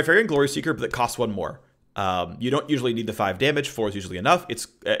Trifarian Glory Seeker, but it costs 1 more. You don't usually need the 5 damage. 4 is usually enough.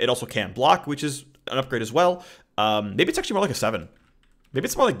 It also can block, which is an upgrade as well. Maybe it's actually more like a 7. Maybe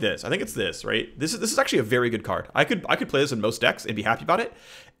it's more like this. I think it's this, right? This is actually a very good card. I could play this in most decks and be happy about it.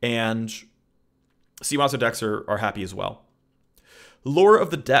 And Sea Monster decks are happy as well. Lure of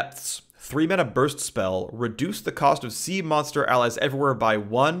the Depths. 3-mana burst spell. Reduce the cost of sea monster allies everywhere by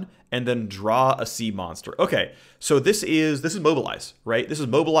 1, and then draw a sea monster. Okay, so this is Mobilize, right? This is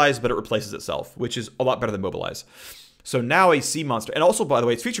Mobilize, but it replaces itself, which is a lot better than Mobilize. So now a sea monster, and also, by the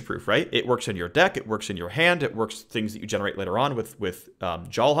way, it's feature-proof, right? It works in your deck, it works in your hand, it works things that you generate later on with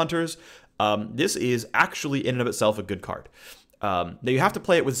Jawl Hunters. This is actually in and of itself a good card. Now you have to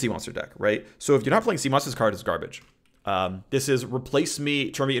play it with a sea monster deck, right? So if you're not playing sea monsters, card is garbage. This is replace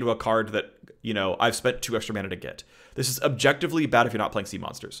me, turn me into a card that, you know, I've spent 2 extra mana to get. This is objectively bad if you're not playing sea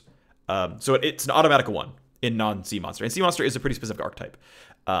monsters. So it's an automatic 1 in non-sea monster. And sea monster is a pretty specific archetype.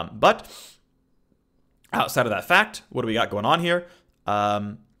 But outside of that fact, what do we got going on here?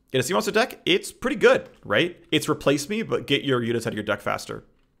 In a sea monster deck, it's pretty good, right? It's replace me, but get your units out of your deck faster.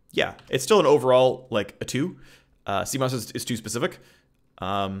 Yeah, it's still an overall, like, a 2. Sea monster is too specific.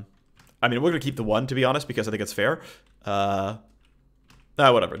 I mean, we're going to keep the 1, to be honest, because I think it's fair.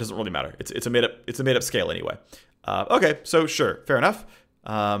 Whatever. It doesn't really matter. It's a made-up scale anyway. Okay, so sure. Fair enough.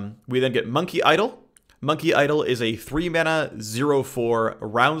 We then get Monkey Idol. Monkey Idol is a 3-mana 0/4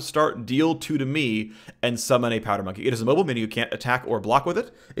 round start, deal 2 to me, and summon a Powder Monkey. It is a mobile minion. You can't attack or block with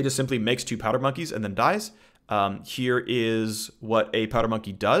it. It just simply makes 2 Powder Monkeys and then dies. Here is what a Powder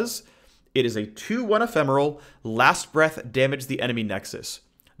Monkey does. It is a 2/1 ephemeral, last breath, damage the enemy nexus.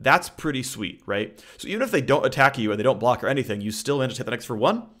 That's pretty sweet, right? So even if they don't attack you and they don't block or anything, you still manage to hit the next for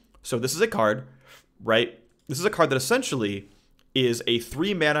 1. So this is a card, right? This is a card that essentially is a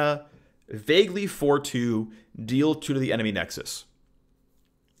 3-mana, vaguely 4/2, deal 2 to the enemy nexus.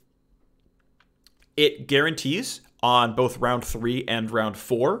 It guarantees on both round 3 and round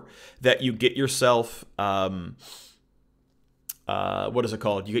 4 that you get yourself, what is it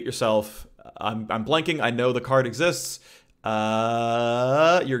called? You get yourself, I'm blanking, I know the card exists.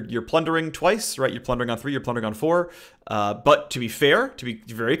 You're plundering twice, right? You're plundering on 3, you're plundering on 4. But to be fair, to be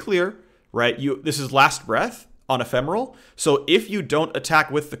very clear, right? This is last breath on ephemeral. So if you don't attack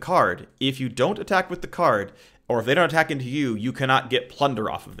with the card, or if they don't attack into you, you cannot get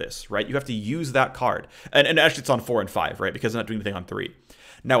plunder off of this, right? You have to use that card. And actually it's on 4 and 5, right? Because it's not doing anything on 3.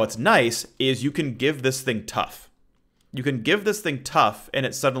 Now what's nice is you can give this thing tough. You can give this thing tough and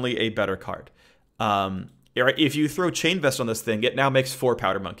it's suddenly a better card. If you throw Chain Vest on this thing, it now makes 4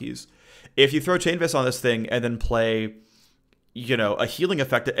 Powder Monkeys. If you throw Chain Vest on this thing and then play, you know, a healing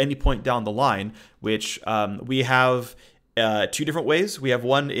effect at any point down the line, which we have 2 different ways. We have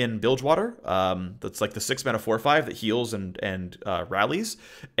one in Bilgewater, that's like the 6-mana 4/5 that heals and rallies.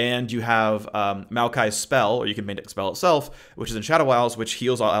 And you have Maokai's Spell, or you can main deck Spell itself, which is in Shadow Isles, which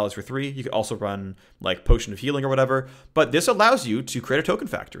heals all allies for 3. You can also run like Potion of Healing or whatever. But this allows you to create a token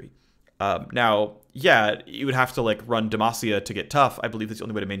factory. Now, yeah, you would have to like run Demacia to get tough. I believe that's the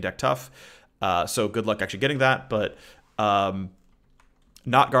only way to main deck tough. So good luck actually getting that. But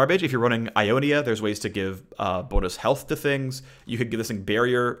not garbage. If you're running Ionia, there's ways to give bonus health to things. You could give this thing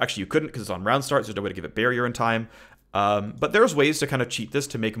barrier. Actually, you couldn't because it's on round start, so there's no way to give it barrier in time. But there's ways to kind of cheat this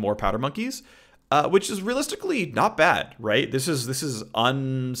to make more Powder Monkeys, which is realistically not bad, right? This is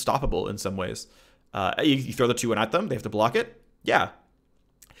unstoppable in some ways. You throw the 2 at them, they have to block it. Yeah.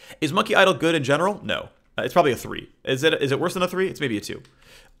 Is Monkey Idol good in general? No. It's probably a 3. Is it worse than a 3? It's maybe a 2.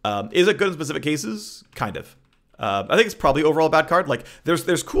 Is it good in specific cases? Kind of. I think it's probably overall a bad card. Like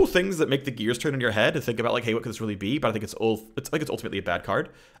there's cool things that make the gears turn in your head to think about like, hey, what could this really be? But I think it's ultimately a bad card.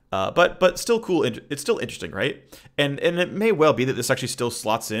 But still cool. It's still interesting, right? And it may well be that this actually still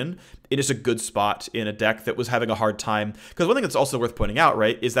slots in just a good spot in a deck that was having a hard time. Because one thing that's also worth pointing out,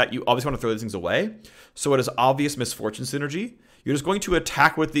 right, is that you obviously want to throw these things away. So it is obvious Misfortune synergy. You're just going to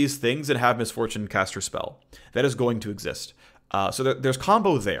attack with these things and have Misfortune cast your spell. That is going to exist. So there's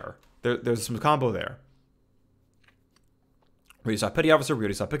combo there. There's some combo there. We already saw Petty Officer. We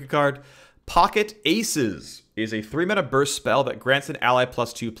already saw pick a card. Pocket Aces is a 3-mana burst spell that grants an ally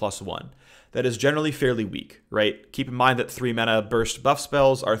 +2/+1. That is generally fairly weak, right? Keep in mind that 3-mana burst buff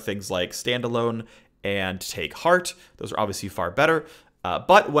spells are things like Standalone and Take Heart. Those are obviously far better.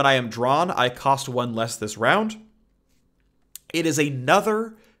 But when I am drawn, I cost 1 less this round. It is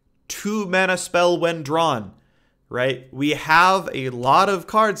another 2-mana spell when drawn, right? We have a lot of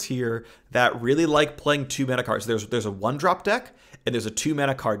cards here that really like playing 2-mana cards. There's a 1-drop deck and there's a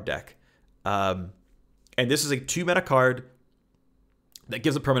 2-mana card deck. And this is a 2-mana card that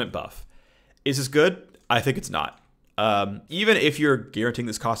gives a permanent buff. Is this good? I think it's not. Even if you're guaranteeing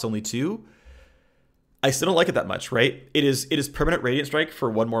this costs only 2, I still don't like it that much, right? It is permanent Radiant Strike for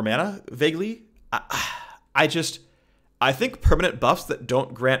 1 more mana, vaguely. I think permanent buffs that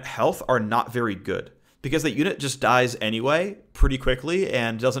don't grant health are not very good because the unit just dies anyway pretty quickly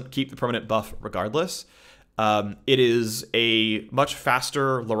and doesn't keep the permanent buff regardless. It is a much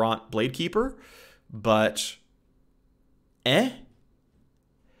faster Laurent Bladekeeper, but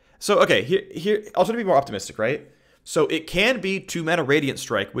So, okay, here I'll try to be more optimistic, right? So it can be 2-mana Radiant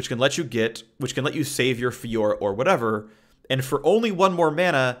Strike, which can let you save your Fiora or whatever, and for only 1 more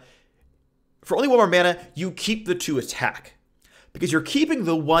mana, you keep the 2 attack. Because you're keeping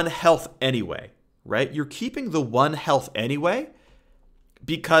the 1 health anyway, right? You're keeping the 1 health anyway,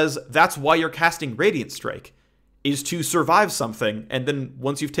 because that's why you're casting Radiant Strike, is to survive something, and then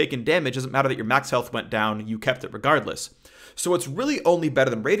once you've taken damage, it doesn't matter that your max health went down, you kept it regardless. So it's really only better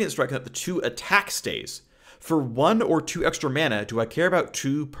than Radiant Strike that the 2 attack stays. For 1 or 2 extra mana, do I care about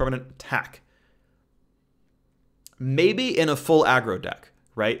 2 permanent attack? Maybe in a full aggro deck,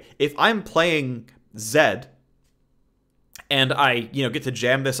 right? If I'm playing Zed and I, get to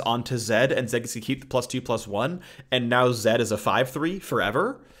jam this onto Zed, and Zed gets to keep the +2/+1, and now Zed is a 5/3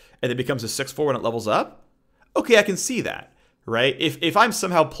 forever, and it becomes a 6/4 when it levels up. Okay, I can see that, right? If I'm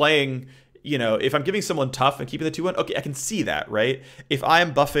somehow playing, if I'm giving someone tough and keeping the 2/1, okay, I can see that, right? If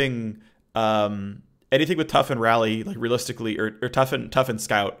I'm buffing anything with tough and rally, like realistically, or tough and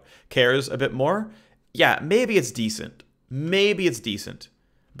scout cares a bit more, yeah, maybe it's decent. Maybe it's decent.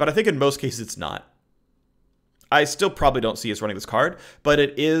 But I think in most cases it's not. I still probably don't see us running this card, but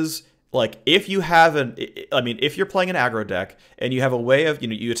it is like if you have if you're playing an aggro deck and you have a way of,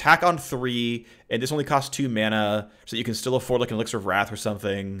 you attack on 3 and this only costs 2 mana so you can still afford like an Elixir of Wrath or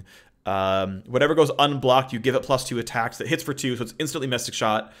something. Whatever goes unblocked, you give it +2 attacks that hits for 2, so it's instantly Mystic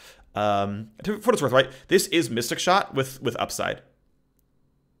Shot. For what it's worth, right? This is Mystic Shot with upside.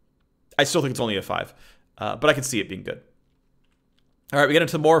 I still think it's only a 5, but I can see it being good. All right, we get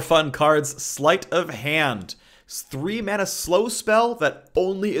into more fun cards. Sleight of Hand. 3 mana slow spell that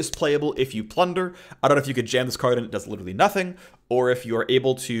only is playable if you plunder. I don't know if you could jam this card and it does literally nothing, or if you are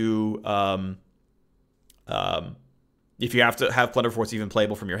able to, if you have to have plunder before it's even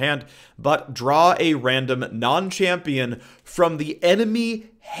playable from your hand. But draw a random non-champion from the enemy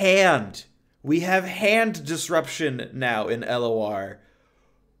hand. We have hand disruption now in LOR.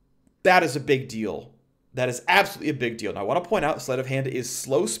 That is a big deal. That is absolutely a big deal. Now, I want to point out, Sleight of Hand is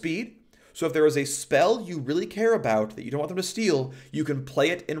slow speed. So if there is a spell you really care about that you don't want them to steal, you can play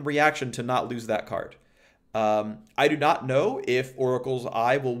it in reaction to not lose that card. I do not know if Oracle's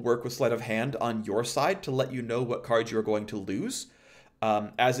Eye will work with Sleight of Hand on your side to let you know what cards you're going to lose,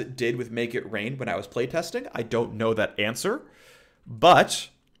 as it did with Make It Rain when I was playtesting. I don't know that answer. But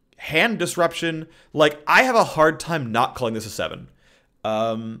hand disruption, like, I have a hard time not calling this a 7.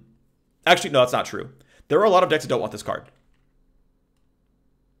 Actually, no, that's not true. There are a lot of decks that don't want this card.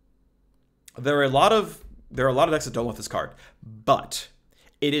 There are a lot of decks that don't want this card, but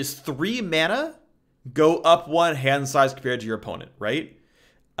it is 3 mana, go up 1 hand size compared to your opponent, right?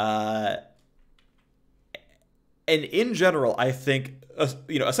 And in general, I think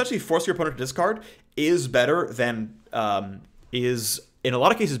essentially force your opponent to discard is better than is in a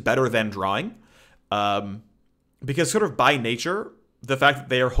lot of cases better than drawing, because sort of by nature, the fact that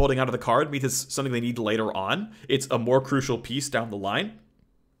they are holding onto the card means it's something they need later on. It's a more crucial piece down the line.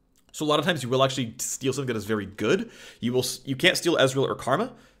 So a lot of times you will actually steal something that is very good. You can't steal Ezreal or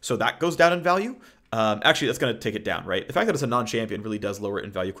Karma, so that goes down in value. Actually, that's going to take it down, right? The fact that it's a non-champion really does lower it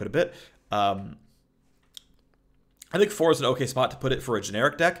in value quite a bit. I think 4 is an okay spot to put it for a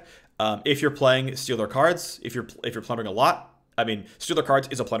generic deck. If you're playing Steal Their Cards, if you're plundering a lot, I mean, Steal Their Cards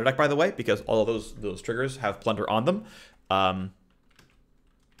is a plunder deck, by the way, because all of those triggers have plunder on them.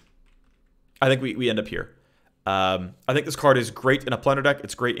 I think we end up here. I think this card is great in a plunder deck.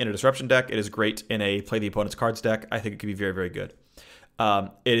 It's great in a disruption deck. It is great in a play the opponent's cards deck. I think it could be very, very good.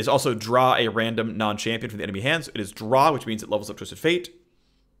 It is also draw a random non-champion from the enemy hands. It is draw, which means it levels up Twisted Fate.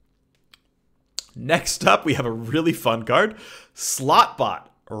 Next up, we have a really fun card. Slotbot.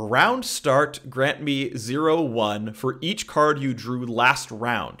 Round start, grant me 0/1 for each card you drew last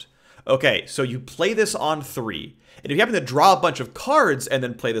round. Okay, so you play this on 3. And if you happen to draw a bunch of cards and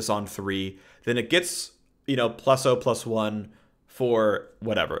then play this on 3, then it gets, +0/+1 for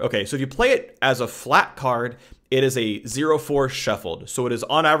whatever. Okay, so if you play it as a flat card, it is a 0/4 shuffled. So it is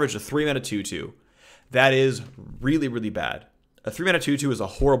on average a 3 mana 2/2. That is really, really bad. A 3 mana 2/2 is a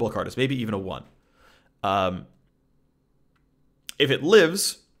horrible card. It's maybe even a 1. If it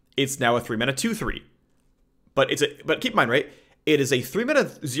lives, it's now a 3 mana 2/3. But keep in mind, right? It is a 3 mana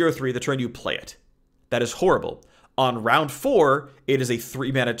 0/3 the turn you play it. That is horrible. On round 4, it is a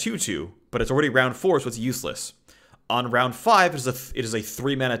 3 mana 2/2, but it's already round 4, so it's useless. On round 5, it is a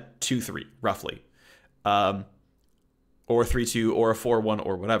 3 mana 2/3, roughly. Or 3/2, or a 4/1,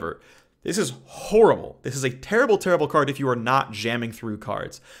 or whatever. This is horrible. This is a terrible, terrible card if you are not jamming through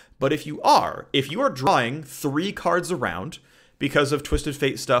cards. But if you are drawing 3 cards around because of Twisted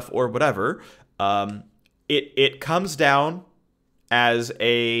Fate stuff or whatever, it comes down as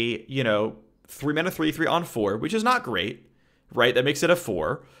a, 3 mana 3/3 on 4, which is not great, right? That makes it a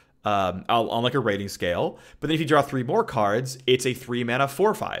 4 on like a rating scale. But then if you draw 3 more cards, it's a 3 mana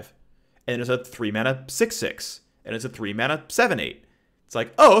 4/5, and it's a 3 mana 6/6, and it's a 3 mana 7/8. It's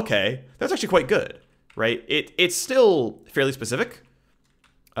like, oh, okay, that's actually quite good, right? It's still fairly specific.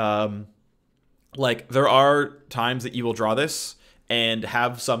 Like, there are times that you will draw this and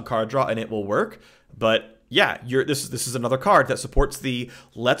have some card draw and it will work, but yeah, this is another card that supports the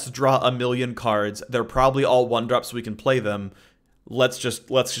let's draw a million cards. They're probably all 1-drops so we can play them. Let's just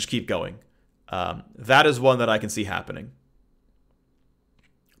keep going. That is one that I can see happening.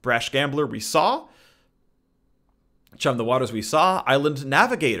 Brash Gambler we saw. Chum the Waters we saw. Island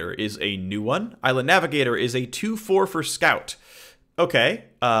Navigator is a new one. Island Navigator is a 2/4 for Scout. Okay.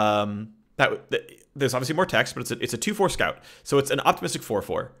 There's obviously more text, but it's a 2/4 Scout. So it's an optimistic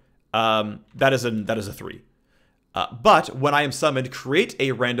 4/4. That is a 3. But when I am summoned, create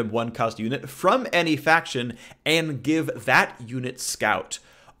a random 1-cost unit from any faction and give that unit Scout.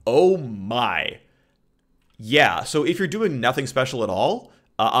 Oh my. Yeah, so if you're doing nothing special at all,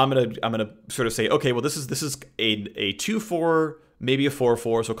 I'm gonna sort of say, okay, well this is a 2/4, maybe a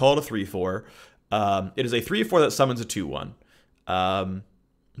 4/4, so call it a 3/4. It is a 3/4 that summons a 2/1.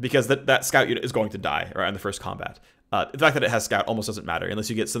 Because that Scout unit is going to die right in the first combat. The fact that it has Scout almost doesn't matter unless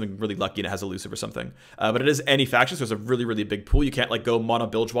you get something really lucky and it has Elusive or something. But it is any faction, so there's a really, really big pool. You can't like go mono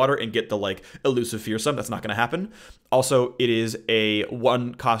Bilgewater and get the like Elusive Fearsome. That's not going to happen. Also, it is a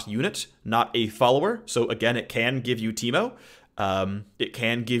 1-cost unit, not a follower. So again, it can give you Teemo. It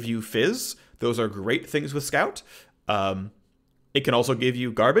can give you Fizz. Those are great things with Scout. It can also give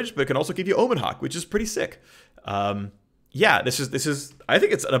you garbage, but it can also give you Omen Hawk, which is pretty sick. Yeah, this is. I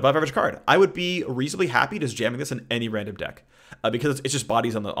think it's an above average card. I would be reasonably happy just jamming this in any random deck because it's just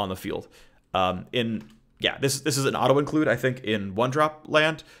bodies on the field. This is an auto include. I think in 1-drop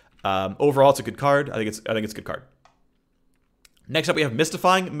land. Overall, it's a good card. I think it's a good card. Next up, we have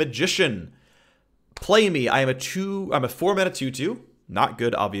Mystifying Magician. Play me. I'm a 4-mana 2/2. Not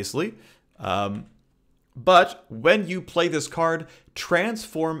good, obviously. But when you play this card,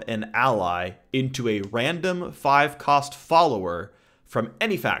 transform an ally into a random 5-cost follower from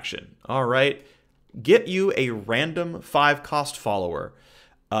any faction. All right. Get you a random 5-cost follower.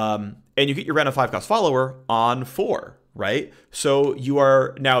 And you get your random 5-cost follower on 4, right? So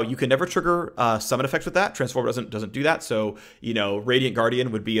you can never trigger summon effects with that. Transform doesn't do that. So, Radiant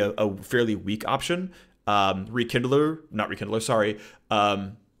Guardian would be a fairly weak option. Rekindler, sorry.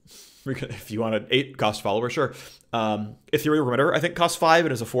 If you want an 8-cost follower, sure. Ethereal Remitter, I think, costs 5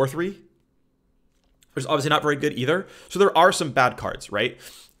 and is a 4/3. Which is obviously not very good either. So there are some bad cards, right?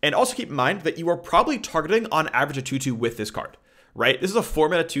 And also keep in mind that you are probably targeting on average a 2/2 with this card, right? This is a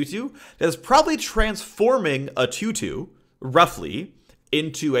 4-mana 2/2 that is probably transforming a 2/2, roughly,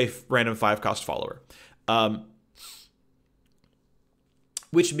 into a random 5-cost follower.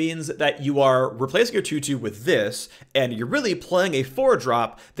 Which means that you are replacing your 2/2 with this, and you're really playing a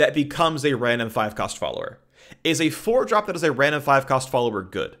 4-drop that becomes a random 5-cost follower. Is a 4-drop that is a random 5-cost follower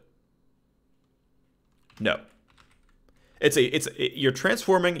good? No. You're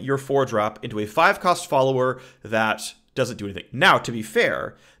transforming your 4-drop into a 5-cost follower that doesn't do anything. Now, to be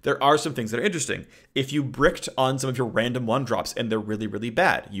fair, there are some things that are interesting. If you bricked on some of your random 1-drops and they're really, really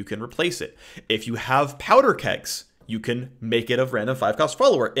bad, you can replace it. If you have powder kegs, you can make it a random 5-cost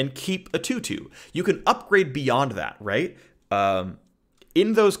follower and keep a 2/2. You can upgrade beyond that, right?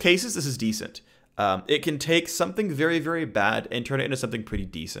 In those cases, this is decent. It can take something very, very bad and turn it into something pretty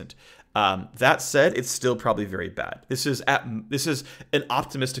decent. That said, it's still probably very bad. This is an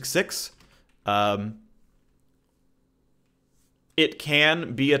optimistic 6. It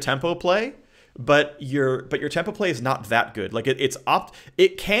can be a tempo play, but your tempo play is not that good. Like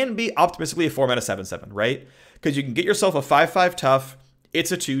it can be optimistically a 4-mana 7/7, right? Because you can get yourself a 5/5 tough,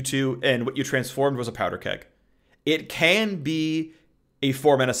 it's a 2/2, and what you transformed was a powder keg. It can be a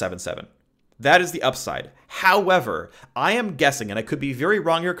 4-mana 7/7. That is the upside. However, I am guessing, and I could be very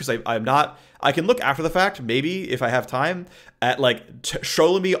wrong here because I'm not. I can look after the fact, maybe if I have time, at like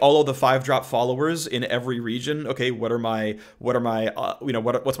showing me all of the 5-drop followers in every region. Okay, what's my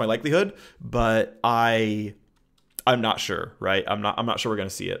likelihood? But I'm not sure, right? I'm not sure we're gonna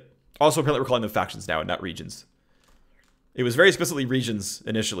see it. Also, apparently we're calling them factions now and not regions. It was very explicitly regions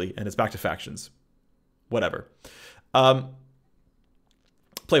initially, and it's back to factions. Whatever.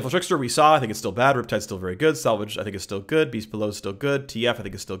 Playful Trickster we saw, I think it's still bad. Riptide's still very good. Salvage, I think is still good. Beast Below is still good. TF, I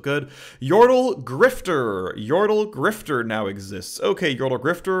think is still good. Yordle Grifter. Yordle Grifter now exists. Okay, Yordle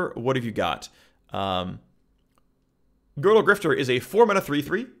Grifter, what have you got? Yordle Grifter is a 4-mana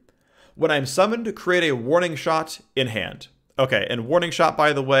 3/3. When I'm summoned, create a Warning Shot in hand. Okay, and Warning Shot,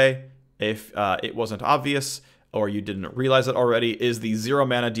 by the way, if it wasn't obvious or you didn't realize it already, is the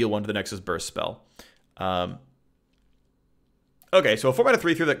 0-mana deal 1 to the Nexus Burst spell. Okay, so a 4-mana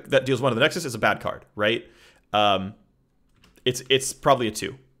 3/3 that deals 1 to the Nexus is a bad card, right? It's probably a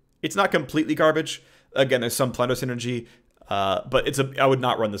 2. It's not completely garbage. Again, there's some Plunder synergy, but I would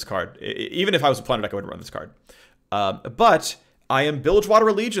not run this card. Even if I was a Plunder deck, I wouldn't run this card. But I am Bilgewater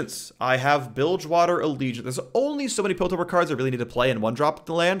Allegiance. I have Bilgewater Allegiance. There's only so many Piltover cards I really need to play in 1-drop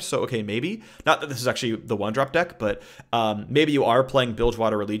the land, so okay, maybe. Not that this is actually the 1-drop deck, but maybe you are playing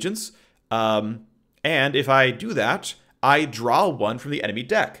Bilgewater Allegiance. And if I do that, I draw 1 from the enemy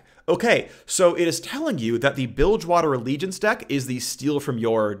deck. Okay, so it is telling you that the Bilgewater Allegiance deck is the steal from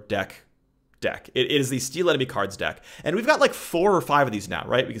your deck. It is the steal enemy cards deck. And we've got like 4 or 5 of these now,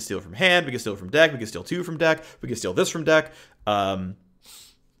 right? We can steal from hand, we can steal from deck, we can steal 2 from deck, we can steal this from deck.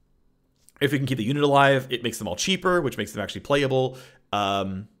 If we can keep the unit alive, it makes them all cheaper, which makes them actually playable.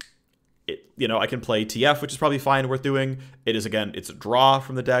 I can play TF, which is probably fine, worth doing. It is, again, it's a draw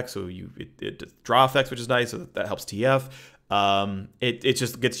from the deck, so it draw effects, which is nice, so that helps TF. It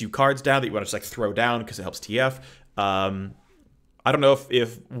just gets you cards down that you want to just like throw down because it helps TF. I don't know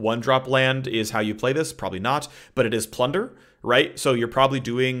if 1-drop land is how you play this, probably not, but it is plunder, right? So you're probably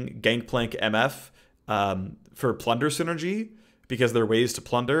doing Gangplank MF for plunder synergy, because there are ways to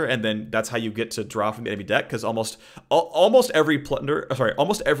plunder, and then that's how you get to draw from the enemy deck, because almost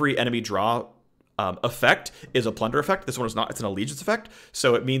every enemy draw effect is a plunder effect. This one is not, it's an allegiance effect.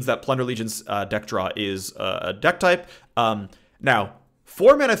 So it means that Plunder Allegiance deck draw is a deck type. Now,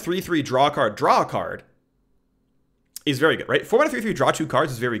 4 mana 3/3 draw a card is very good, right? 4 mana 3/3 draw 2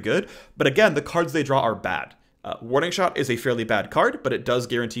 cards is very good, but again, the cards they draw are bad. Warning Shot is a fairly bad card, but it does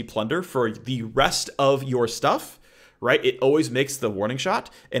guarantee plunder for the rest of your stuff. Right, it always makes the Warning Shot,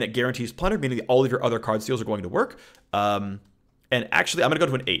 and it guarantees plunder, meaning that all of your other card steals are going to work. And actually, I'm going to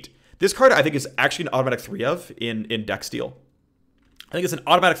go to an 8. This card, I think, is actually an automatic 3 of in deck steal. I think it's an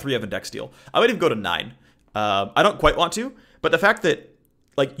automatic 3 of in deck steal. I might even go to 9. I don't quite want to, but the fact that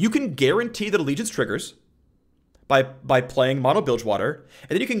like you can guarantee that Allegiance triggers by playing Mono Bilgewater, and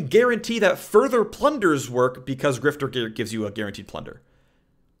then you can guarantee that further plunders work because Grifter gives you a guaranteed plunder.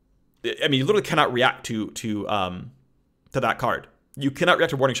 I mean, you literally cannot react to that card. You cannot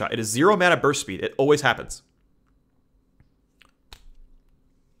react to Warning Shot. It is 0 mana burst speed. It always happens.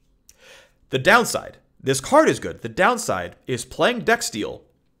 The downside, this card is good. The downside is playing deck steal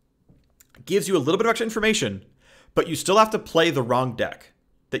gives you a little bit of extra information, but you still have to play the wrong deck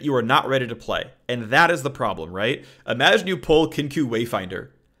that you are not ready to play. And that is the problem, right? Imagine you pull Kinku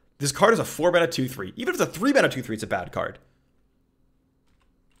Wayfinder. This card is a 4 mana 2/3. Even if it's a 3 mana 2/3, it's a bad card.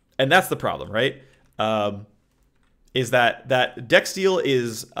 And that's the problem, right? Is that deck steal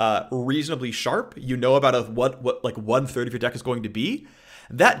is reasonably sharp. You know about what like 1/3 of your deck is going to be.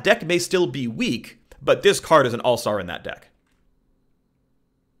 That deck may still be weak, but this card is an all-star in that deck.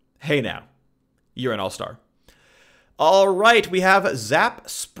 Hey now, you're an all-star. All right, we have Zap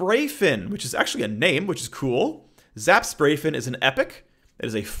Sprayfin, which is actually a name, which is cool. Zap Sprayfin is an epic. It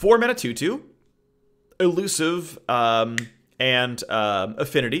is a 4 mana 2/2, elusive, and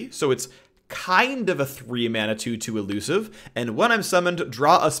affinity. So it's kind of a 3 mana 2/2 elusive. And when I'm summoned,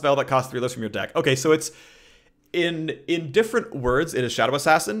 draw a spell that costs 3 less from your deck. Okay, so it's in different words, it is Shadow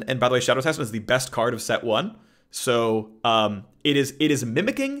Assassin. And by the way, Shadow Assassin is the best card of set 1. So it is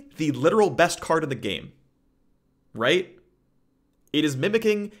mimicking the literal best card in the game, right? It is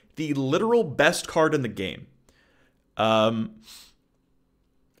mimicking the literal best card in the game. But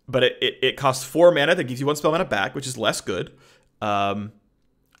it costs 4 mana that gives you 1 spell mana back, which is less good.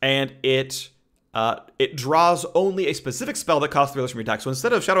 And it draws only a specific spell that costs 3 less from your deck. So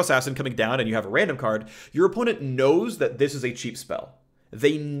instead of Shadow Assassin coming down and you have a random card, your opponent knows that this is a cheap spell.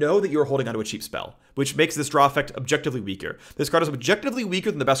 They know that you're holding onto a cheap spell, which makes this draw effect objectively weaker. This card is objectively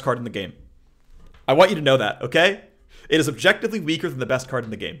weaker than the best card in the game. I want you to know that, okay? It is objectively weaker than the best card in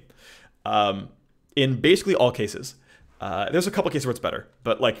the game. In basically all cases. There's a couple cases where it's better,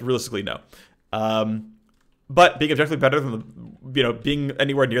 but like realistically, no. But being objectively better than being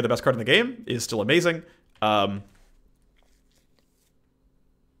anywhere near the best card in the game is still amazing. Yeah,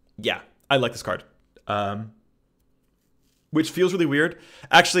 I like this card. Which feels really weird.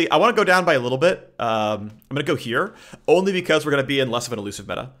 Actually, I want to go down by a little bit. I'm going to go here, only because we're going to be in less of an elusive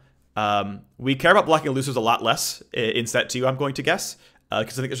meta. We care about blocking elusives a lot less in set 2, I'm going to guess.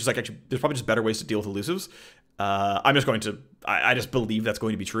 Because I think it's just like, actually, there's probably just better ways to deal with elusives. I'm just going to, I just believe that's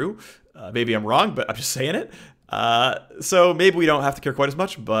going to be true. Maybe I'm wrong, but I'm just saying it. So maybe we don't have to care quite as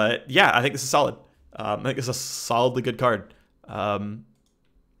much, but yeah, I think this is solid. I think it's a solidly good card. And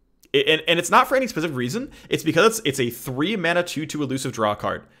it's not for any specific reason. It's because it's a 3 mana 2/2 elusive draw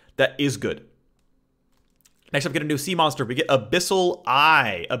card that is good. Next up, we get a new sea monster. We get Abyssal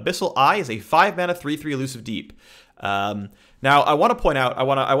Eye. Abyssal Eye is a 5 mana 3/3 elusive deep. Now, I want to point out, I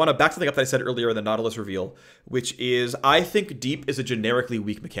want to back something up that I said earlier in the Nautilus reveal, which is I think deep is a generically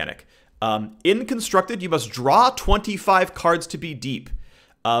weak mechanic. In Constructed, you must draw 25 cards to be deep.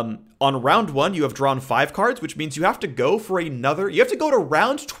 On round 1, you have drawn 5 cards, which means you have to go for another. You have to go to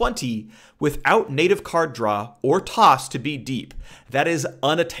round 20 without native card draw or toss to be deep. That is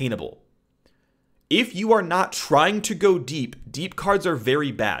unattainable. If you are not trying to go deep, deep cards are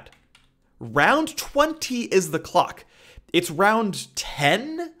very bad. Round 20 is the clock. It's round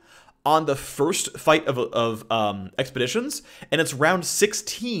 10 on the first fight of expeditions, and it's round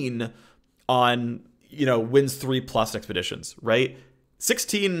 16 on, you know, wins 3+ expeditions, right?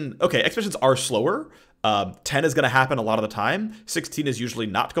 16, okay, expeditions are slower. 10 is going to happen a lot of the time. 16 is usually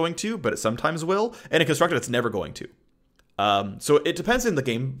not going to, but it sometimes will. And in Constructed, it's never going to. So it depends on the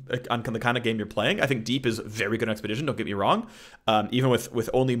game, on the kind of game you're playing. I think Deep is very good in Expedition, don't get me wrong, even with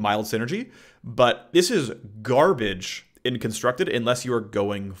only mild synergy. But this is garbage in Constructed unless you are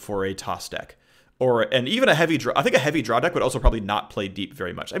going for a toss deck. And even a heavy draw. I think a heavy draw deck would also probably not play Deep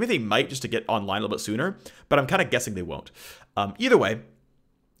very much. I mean, they might just to get online a little bit sooner, but I'm kind of guessing they won't. Either way,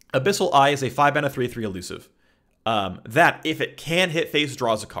 Abyssal Eye is a 5-mana 3/3 elusive. That, if it can hit face,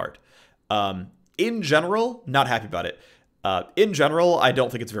 draws a card. In general, not happy about it. In general, I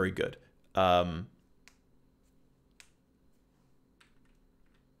don't think it's very good. I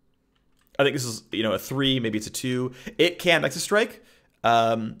think this is, you know, a 3, maybe it's a 2. It can Nexus Strike,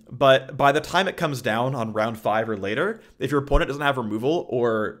 but by the time it comes down on round 5 or later, if your opponent doesn't have removal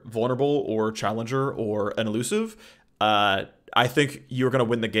or vulnerable or challenger or an elusive, I think you're going to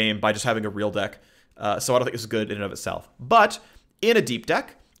win the game by just having a real deck. So I don't think this is good in and of itself. But in a Deep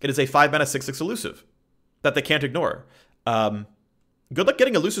deck, it is a 5-mana 6/6 elusive that they can't ignore. Good luck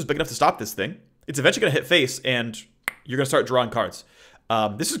getting elusives big enough to stop this thing. It's eventually going to hit face, and you're going to start drawing cards.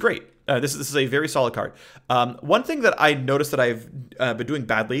 This is great. This is a very solid card. One thing that I noticed that I've been doing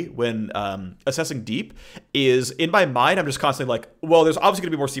badly when assessing Deep is, in my mind, I'm just constantly like, well, there's obviously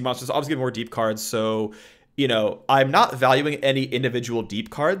going to be more sea monsters, obviously going to be more Deep cards, so, you know, I'm not valuing any individual Deep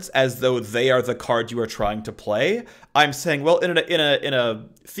cards as though they are the card you are trying to play. I'm saying, well, in a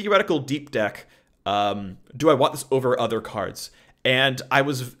theoretical Deep deck, do I want this over other cards? And I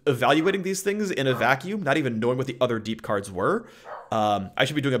was evaluating these things in a vacuum, not even knowing what the other Deep cards were. I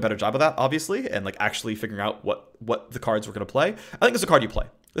should be doing a better job of that, obviously, and like actually figuring out what the cards we're going to play. I think this is a card you play.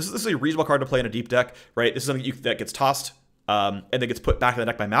 This is a reasonable card to play in a Deep deck, right? This is something that gets tossed and then gets put back in the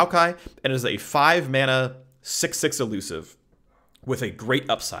deck by Maokai, and it is a 5-mana 6/6 elusive with a great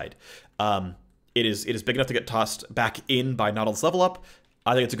upside. It is big enough to get tossed back in by Nautilus Level Up.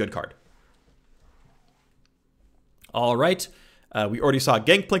 I think it's a good card. All right. We already saw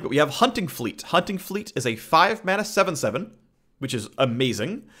Gangplank, but we have Hunting Fleet. Hunting Fleet is a 5-mana 7/7, which is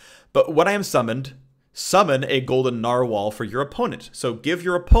amazing. But when I am summoned, summon a Golden Narwhal for your opponent. So give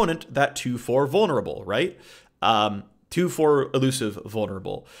your opponent that 2/4 vulnerable, right? 2/4 elusive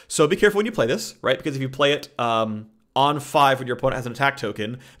vulnerable. So be careful when you play this, right? Because if you play it on 5 when your opponent has an attack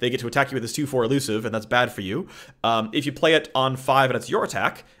token, they get to attack you with this 2/4 elusive, and that's bad for you. If you play it on 5 and it's your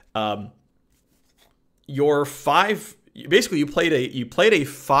attack, your 5... Basically, you played a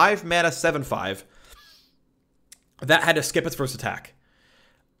 5-mana 7/5 that had to skip its first attack.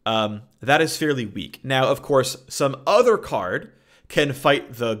 That is fairly weak. Now, of course, some other card can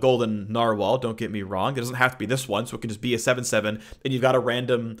fight the Golden Narwhal. Don't get me wrong. It doesn't have to be this one, so it can just be a 7/7, and you've got a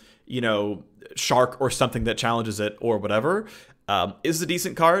random, you know, shark or something that challenges it or whatever. Is it a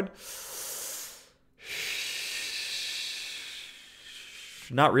decent card?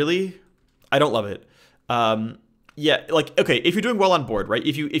 Not really. I don't love it. Yeah, like, okay, if you're doing well on board, right?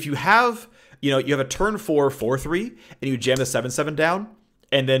 If you have, you know, you have a turn 4 4/3 and you jam the 7/7 down,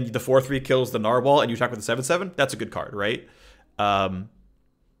 and then the 4/3 kills the Narwhal and you attack with the 7/7, that's a good card, right? But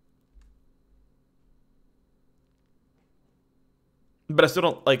I still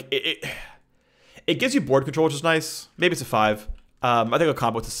don't like it. It gives you board control, which is nice. Maybe it's a 5. I think I'll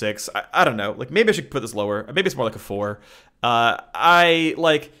combo it to 6. I don't know. Like, maybe I should put this lower. Maybe it's more like a 4.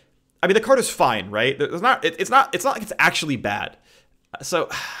 I mean, the card is fine, right? It's not like it's actually bad. So,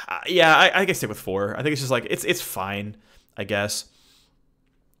 yeah, I guess stick with 4. I think it's just like, it's fine, I guess.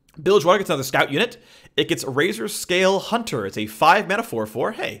 Bilge Water gets another scout unit. It gets Razor Scale Hunter. It's a 5-mana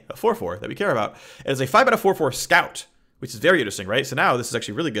 4/4. Hey, a 4/4 that we care about. It is a 5-mana 4/4 scout, which is very interesting, right? So now this is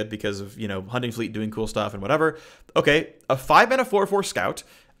actually really good because of, you know, Hunting Fleet doing cool stuff and whatever. Okay, a 5-mana 4/4 scout.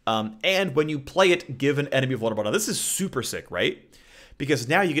 And when you play it, give an enemy vulnerable. Now, this is super sick, right? Because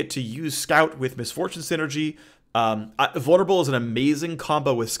now you get to use Scout with Misfortune synergy. Vulnerable is an amazing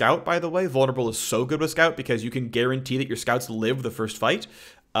combo with Scout, by the way. Vulnerable is so good with Scout because you can guarantee that your Scouts live the first fight.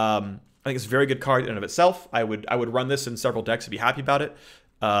 I think it's a very good card in and of itself. I would run this in several decks and be happy about it.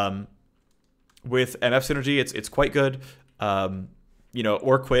 With MF synergy, it's quite good. You know,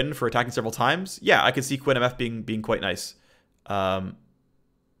 or Quinn for attacking several times. Yeah, I could see Quinn MF being quite nice. I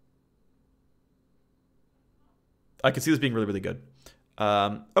could see this being really, really good.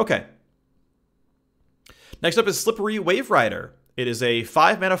 Okay. Next up is Slippery Wave Rider. It is a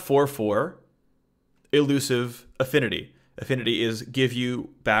 5-mana 4/4 elusive affinity. Affinity is give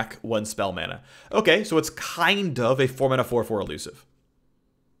you back 1 spell mana. Okay, so it's kind of a 4-mana 4/4 elusive.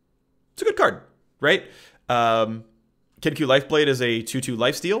 it's a good card, right? Q Lifeblade is a 2/2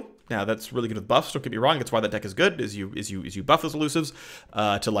 lifesteal. Now that's really good with buffs. Don't get me wrong. That's why that deck is good. Is you buff those elusives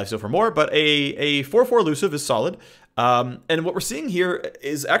to lifesteal for more. But a 4/4 elusive is solid. And what we're seeing here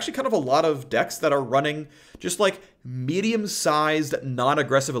is actually kind of a lot of decks that are running just like medium-sized,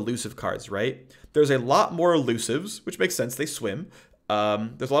 non-aggressive elusive cards, right? There's a lot more elusives, which makes sense. They swim.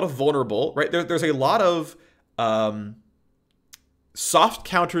 There's a lot of vulnerable, right? There's a lot of soft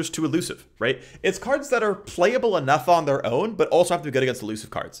counters to elusive, right? It's cards that are playable enough on their own, but also have to be good against elusive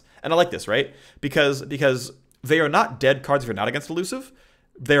cards. And I like this, right? Because they are not dead cards if you're not against elusive.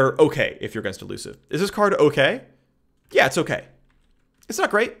 They're okay if you're against elusive. Is this card okay? Yeah, it's okay. It's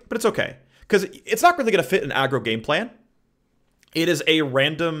not great, but it's okay. Because it's not really going to fit an aggro game plan. It is a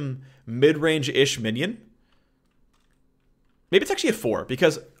random mid-range-ish minion. Maybe it's actually a 4,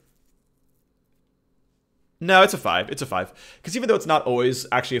 because... No, it's a 5. It's a 5. Because even though it's not always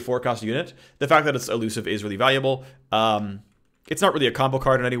actually a 4-cost unit, the fact that it's elusive is really valuable. It's not really a combo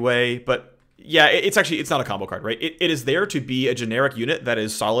card in any way, but yeah, it's not a combo card, right? It is there to be a generic unit that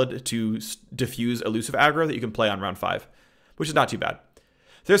is solid to diffuse elusive aggro that you can play on round 5, which is not too bad.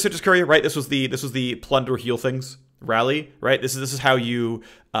 There's Citrus Courier, right? This was the plunder heal things rally, right? This is how you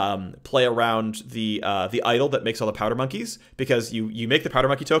play around the idol that makes all the powder monkeys, because you make the powder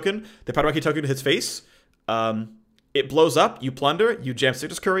monkey token hits face. It blows up, you plunder, you jam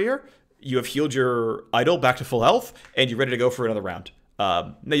Citrus Courier, you have healed your idol back to full health, and you're ready to go for another round.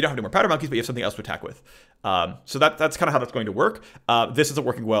 Now, you don't have any more powder monkeys, but you have something else to attack with. So that's kind of how that's going to work. This isn't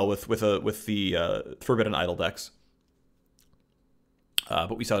working well with the Forbidden Idol decks.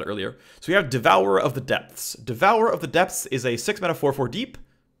 But we saw it earlier. So we have Devourer of the Depths. Devourer of the Depths is a 6-mana 4/4 deep.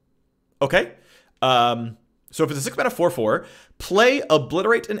 Okay. So if it's a 6-mana 4/4, play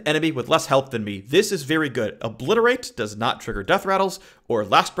Obliterate an enemy with less health than me. This is very good. Obliterate does not trigger Death Rattles or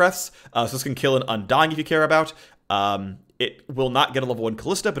Last Breaths, so this can kill an Undying if you care about. It will not get a level 1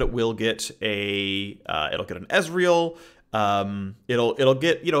 Callista, but it will get it'll get an Ezreal. It'll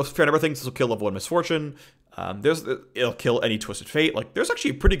get, a fair number of things. This will kill level 1 Misfortune. It'll kill any Twisted Fate. Like, there's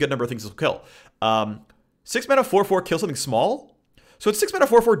actually a pretty good number of things this will kill. 6-mana 4/4 kill something small. So it's 6-mana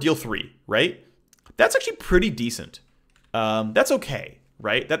 4/4 deal 3, right? That's actually pretty decent. That's okay,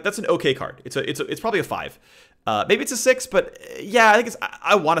 right? That's an okay card. It's probably a 5. Maybe it's a 6, but yeah, I think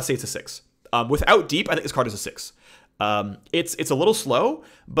I want to say it's a 6. Without deep, I think this card is a 6. It's a little slow,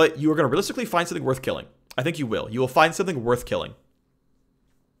 but you are going to realistically find something worth killing. I think you will. You will find something worth killing.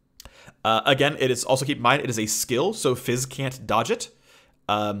 Again, it is also, keep in mind, it is a skill, so Fizz can't dodge it.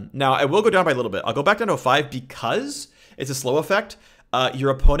 Now, I will go down by a little bit. I'll go back down to a 5 because it's a slow effect. Your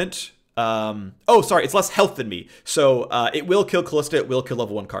opponent... it's less health than me. So it will kill Callista, it will kill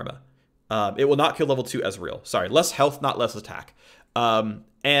level 1 Karma. It will not kill level 2 Ezreal. Sorry, less health, not less attack.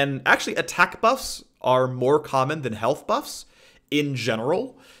 And actually, attack buffs are more common than health buffs in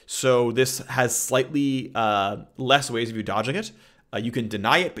general. So this has slightly less ways of you dodging it. You can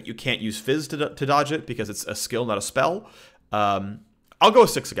deny it, but you can't use Fizz to dodge it because it's a skill, not a spell. I'll go with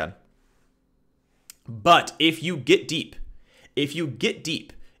 6 again. But if you get deep, if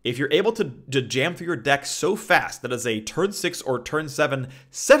you're able to jam through your deck so fast that it's a turn 6 or turn 7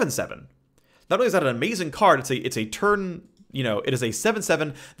 7/7, not only is that an amazing card, it's a turn, it is a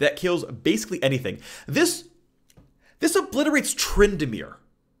 7/7 that kills basically anything. This obliterates Tryndamere.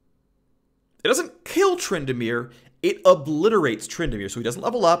 It doesn't kill Tryndamere, it obliterates Tryndamere. So he doesn't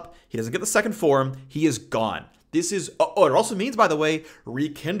level up, he doesn't get the second form, he is gone. This is, it also means, by the way,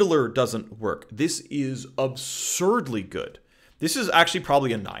 Rekindler doesn't work. This is absurdly good. This is actually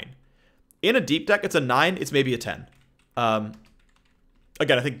probably a 9. In a deep deck, it's a 9. It's maybe a 10. Again,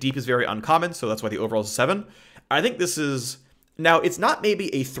 I think deep is very uncommon, so that's why the overall is a 7. I think this is... Now, it's not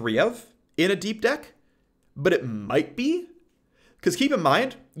maybe a 3 of in a deep deck, but it might be. Because keep in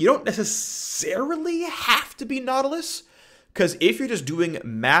mind, you don't necessarily have to be Nautilus. Because if you're just doing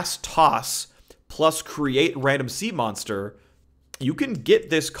mass toss plus create random sea monster, you can get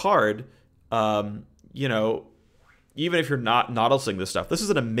this card, even if you're not Nautilusing this stuff. This is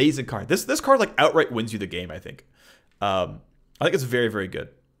an amazing card. This card like outright wins you the game, I think. I think it's very, very good.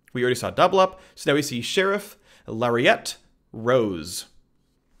 We already saw double up. So now we see Sheriff, Lariat, Rose.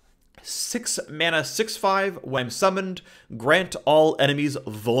 6 mana, 6/5. When summoned, grant all enemies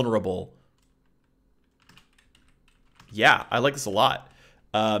vulnerable. Yeah, I like this a lot.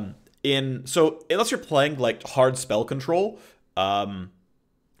 So unless you're playing like hard spell control,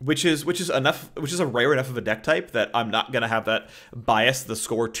 which is a rare enough of a deck type that I'm not gonna have that bias the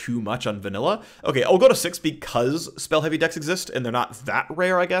score too much on vanilla. Okay, I'll go to 6 because spell heavy decks exist and they're not that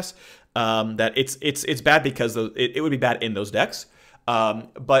rare, I guess. That it's bad because it would be bad in those decks.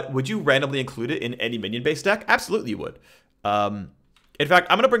 But would you randomly include it in any minion-based deck? Absolutely you would. In fact,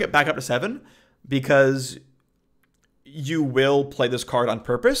 I'm going to bring it back up to 7 because you will play this card on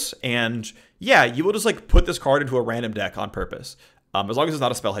purpose. And yeah, you will just like put this card into a random deck on purpose. As long as it's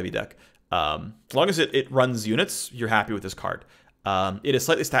not a spell-heavy deck. As long as it runs units, you're happy with this card. It is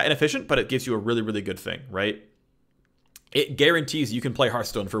slightly stat inefficient, but it gives you a really, really good thing, right? It guarantees you can play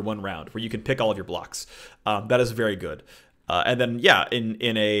Hearthstone for 1 round, where you can pick all of your blocks. That is very good. And then, yeah,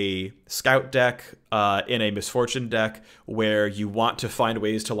 in a Scout deck, in a Misfortune deck, where you want to find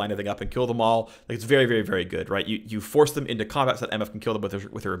ways to line everything up and kill them all, like it's very, very, very good, right? You force them into combat so that MF can kill them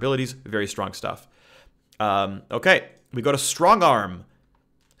with their abilities. Very strong stuff. Okay, we go to Strong Arm.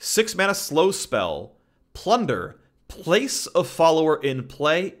 6 mana slow spell. Plunder. Place a follower in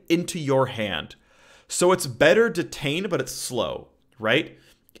play into your hand. So it's better detained, but it's slow, right?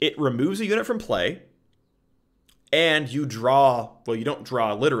 It removes a unit from play, and you draw, well, you don't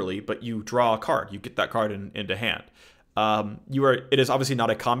draw literally, but you draw a card. You get that card into hand. It is obviously not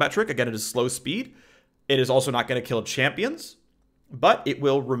a combat trick. Again, it is slow speed. It is also not going to kill champions, but it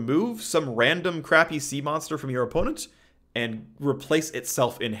will remove some random crappy sea monster from your opponent and replace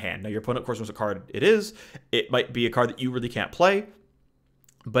itself in hand. Now, your opponent, of course, knows what card it is. It might be a card that you really can't play,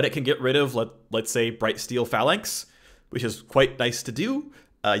 but it can get rid of, let's say, Bright Steel Phalanx, which is quite nice to do.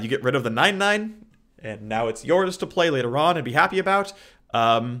 You get rid of the 9/9, and now it's yours to play later on and be happy about.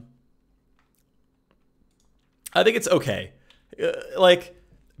 I think it's okay.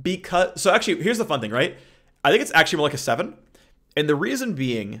 So actually, here's the fun thing, right? I think it's actually more like a 7. And the reason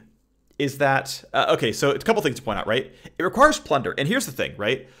being is that, okay, so it's a couple things to point out, right? It requires plunder. And here's the thing,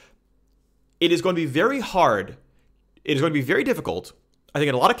 right? It is going to be very hard. It is going to be very difficult, I think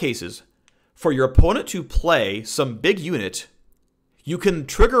in a lot of cases, for your opponent to play some big unit. You can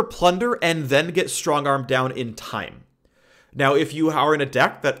trigger plunder and then get Strong Arm down in time. Now, if you are in a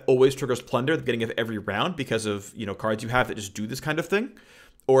deck that always triggers plunder at the beginning of every round because of, you know, cards you have that just do this kind of thing,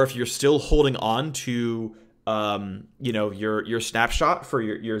 or if you're still holding on to, you know, your snapshot for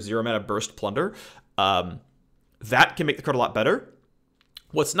your 0 mana burst plunder, that can make the card a lot better.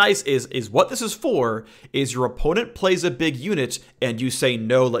 What's nice is what this is for is your opponent plays a big unit and you say,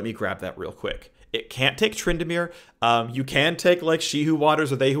 no, let me grab that real quick. It can't take Tryndamere. You can take like She Who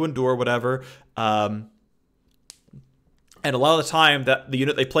Waters or They Who Endure, whatever. And a lot of the time that the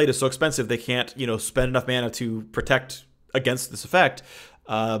unit they played is so expensive they can't, you know, spend enough mana to protect against this effect.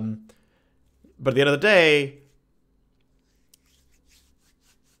 But at the end of the day,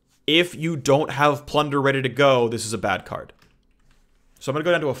 if you don't have Plunder ready to go, this is a bad card. So I'm going to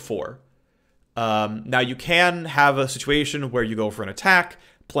go down to a 4. Now you can have a situation where you go for an attack,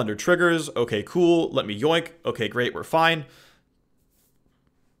 Plunder triggers, okay, cool, let me yoink, okay, great, we're fine.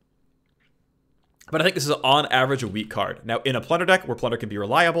 But I think this is on average a weak card. Now in a Plunder deck where Plunder can be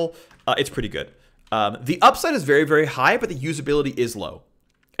reliable, it's pretty good. The upside is very, very high, but the usability is low.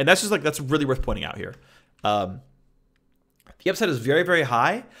 And that's just like, that's really worth pointing out here. The upside is very, very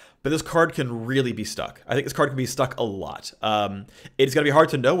high, but this card can really be stuck. I think this card can be stuck a lot. It's going to be hard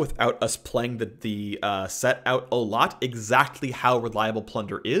to know without us playing the set out a lot exactly how reliable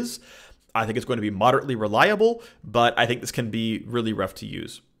Plunder is. I think it's going to be moderately reliable, but I think this can be really rough to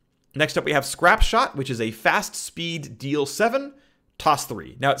use. Next up, we have Scrap Shot, which is a fast speed deal 7, toss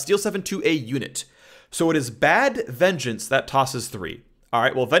 3. Now, it's deal 7 to a unit. So it is bad Vengeance that tosses 3. All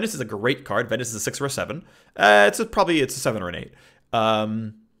right, well, Vengeance is a great card. Vengeance is a 6 or a 7. Probably it's a 7 or an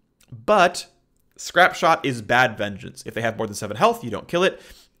 8. But Scrap Shot is bad Vengeance. If they have more than 7 health, you don't kill it.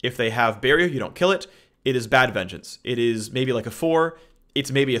 If they have Barrier, you don't kill it. It is bad Vengeance. It is maybe like a 4.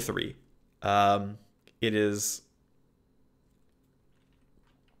 It's maybe a 3. It is.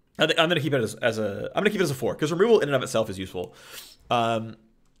 I'm gonna keep it as a 4 because removal in and of itself is useful.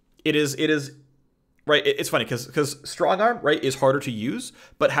 It is. Right, it's funny because Strong Arm, right, is harder to use,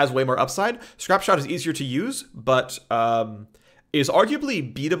 but has way more upside. Scrap Shot is easier to use, but is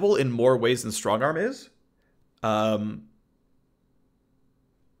arguably beatable in more ways than Strong Arm is. So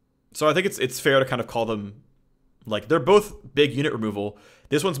I think it's fair to kind of call them, like, they're both big unit removal.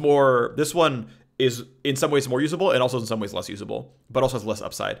 This one is in some ways more usable and also in some ways less usable, but also has less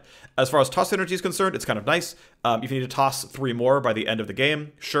upside. As far as toss synergy is concerned, it's kind of nice. If you need to toss 3 more by the end of the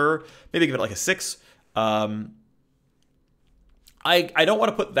game, sure. Maybe give it like a 6. I don't want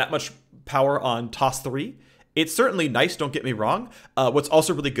to put that much power on toss 3. It's certainly nice, don't get me wrong. What's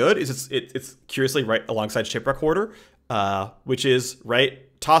also really good is it's curiously right alongside Shipwreck Hoarder, which is, right,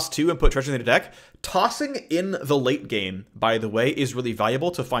 toss 2 and put treasures in the deck. Tossing in the late game, by the way, is really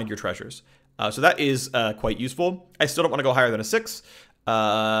valuable to find your treasures. So that is quite useful. I still don't want to go higher than a 6.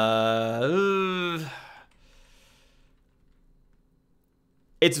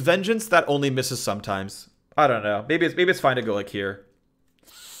 It's Vengeance that only misses sometimes. I don't know. Maybe it's fine to go like here.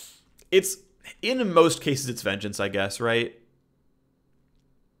 It's, in most cases, it's Vengeance, I guess, right?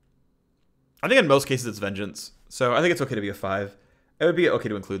 I think in most cases it's Vengeance. So I think it's okay to be a 5. It would be okay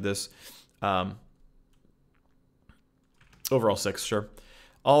to include this. Overall 6, sure.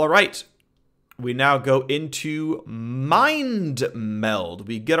 All right. We now go into Mind Meld.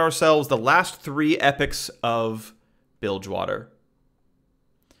 We get ourselves the last 3 epics of Bilgewater.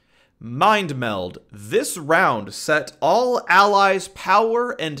 Mind Meld. This round, set all allies'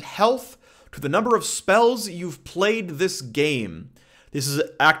 power and health to the number of spells you've played this game. This is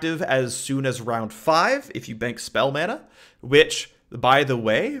active as soon as round 5 if you bank spell mana, which, by the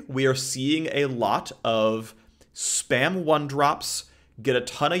way, we are seeing a lot of spam 1-drops, get a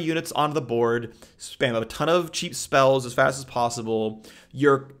ton of units on the board, spam a ton of cheap spells as fast as possible.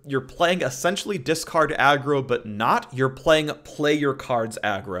 You're playing essentially discard aggro, but not. You're playing play your cards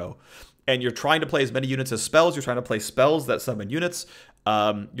aggro. And you're trying to play as many units as spells. You're trying to play spells that summon units.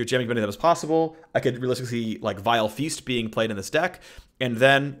 You're jamming as many of them as possible. I could realistically see like Vile Feast being played in this deck. And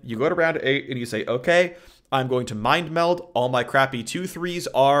then you go to round 8 and you say, okay, I'm going to Mind Meld. All my crappy 2/3s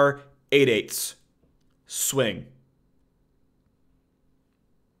are 8/8s. Swing.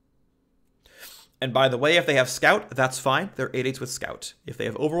 And by the way, if they have Scout, that's fine. They're 8/8s with Scout. If they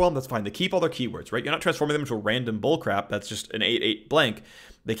have Overwhelm, that's fine. They keep all their keywords, right? You're not transforming them into a random bullcrap. That's just an 8/8 blank.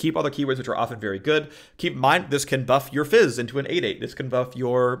 They keep all their keywords, which are often very good. Keep in mind, this can buff your Fizz into an 8/8. This can buff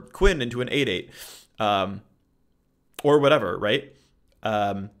your Quinn into an 8/8. Or whatever, right?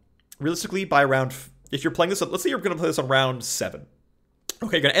 Realistically, by round... If you're playing this... Let's say you're going to play this on round 7.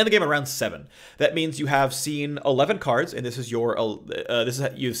 Okay, you're going to end the game on round 7. That means you have seen 11 cards, and this is your...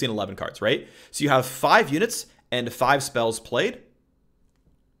 you've seen 11 cards, right? So you have 5 units and 5 spells played.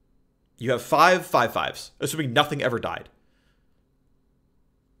 You have 5 5/5s, assuming nothing ever died.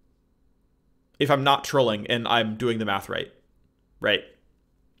 If I'm not trolling and I'm doing the math right. Right.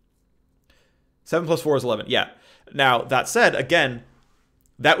 7 plus 4 is 11. Yeah. Now, that said, again,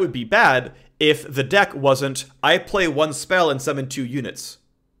 that would be bad if the deck wasn't, I play 1 spell and summon 2 units.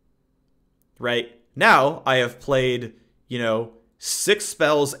 Right? Now, I have played, 6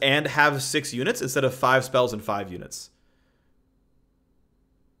 spells and have 6 units instead of 5 spells and 5 units.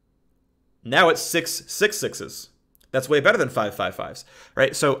 Now it's 6 6/6s. That's way better than 5 5/5s,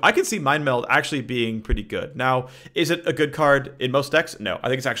 right? So I can see Mind Meld actually being pretty good. Now, is it a good card in most decks? No, I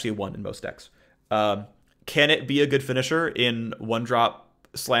think it's actually a 1 in most decks. Can it be a good finisher in 1-drop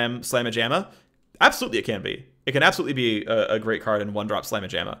Slamma-Jamma? Absolutely it can be. It can absolutely be a great card in 1-drop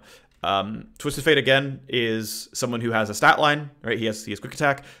Slamma-Jamma. Twisted Fate, again, is someone who has a stat line, right? He has quick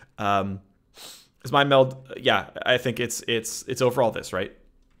attack. Is Mind Meld, yeah, I think it's overall this, right?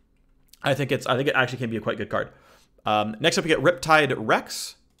 I think it actually can be a quite good card. Next up, we get Riptide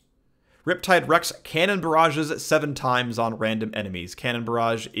Rex. Riptide Rex cannon barrages 7 times on random enemies. Cannon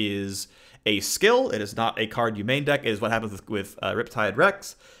barrage is a skill. It is not a card you main deck. It is what happens with Riptide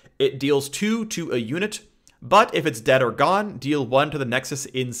Rex. It deals 2 to a unit, but if it's dead or gone, deal 1 to the Nexus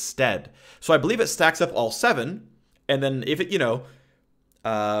instead. So I believe it stacks up all 7, and then if it,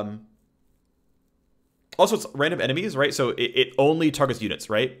 also it's random enemies, right? So it only targets units,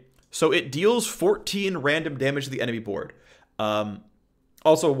 right? So it deals 14 random damage to the enemy board.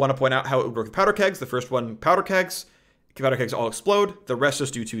 Also want to point out how it would work with powder kegs. The first one, powder kegs all explode. The rest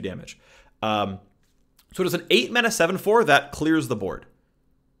just do 2 damage. So it is an 8 mana 7/4 that clears the board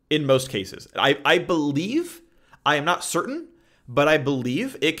in most cases. I believe, I am not certain, but I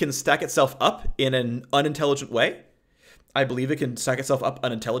believe it can stack itself up in an unintelligent way. I believe it can stack itself up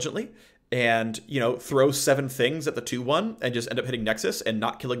unintelligently and, throw 7 things at the 2/1 and just end up hitting Nexus and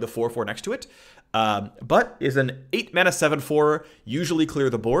not killing the 4/4 next to it. But is an 8 mana 7/4 usually clear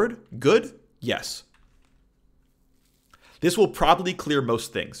the board? Good? Yes. This will probably clear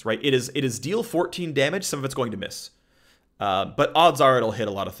most things, right? It is deal 14 damage. Some of it's going to miss. But odds are it'll hit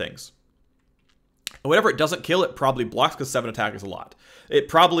a lot of things. And whatever it doesn't kill, it probably blocks because 7 attack is a lot. It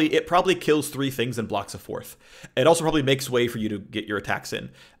probably kills 3 things and blocks a 4th. It also probably makes way for you to get your attacks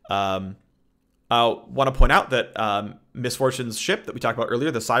in. I want to point out that Misfortune's ship that we talked about earlier,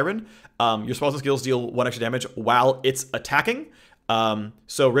 the Siren, your spells and skills deal 1 extra damage while it's attacking.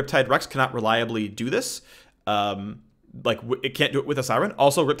 So Riptide Rex cannot reliably do this. It can't do it with a Siren.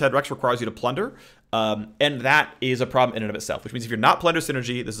 Also, Riptide Rex requires you to plunder, and that is a problem in and of itself, which means if you're not plunder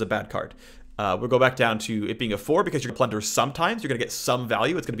synergy, this is a bad card. We'll go back down to it being a 4 because you're going to plunder sometimes. You're going to get some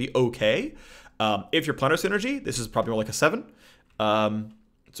value. It's going to be okay. If you're plunder synergy, this is probably more like a 7.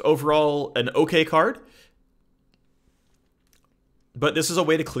 It's overall an okay card. But this is a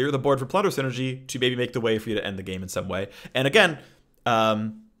way to clear the board for plunder synergy to maybe make the way for you to end the game in some way. And again,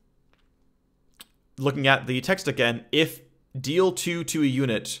 Looking at the text again, if deal 2 to a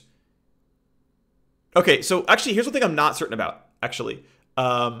unit. Okay, so actually, here's one thing I'm not certain about, actually.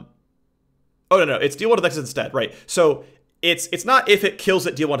 Oh, no, it's deal 1 to the Nexus instead, right? So it's not if it kills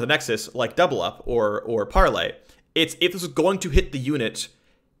it, deal 1 to the Nexus, like Double Up or Parlay. It's if this is going to hit the unit,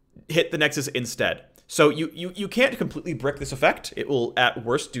 hit the Nexus instead. So you can't completely brick this effect. It will, at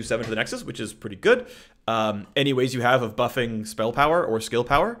worst, do 7 to the Nexus, which is pretty good. Any ways you have of buffing spell power or skill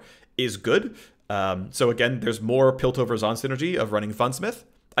power is good. So again, there's more Piltover Zon synergy of running Funsmith.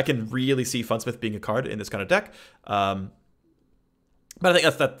 I can really see Funsmith being a card in this kind of deck. But I think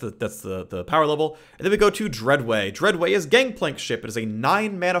that's the power level. And then we go to Dreadway. Dreadway is Gangplank's ship. It is a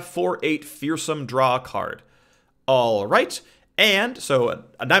 9-mana 4/8 fearsome draw card. All right. And so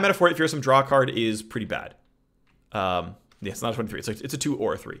a 9-mana 4/8 fearsome draw card is pretty bad. Yeah, it's not a 23. It's a 2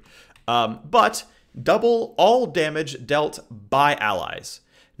 or a 3. But double all damage dealt by allies.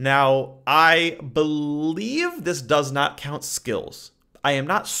 Now, I believe this does not count skills. I am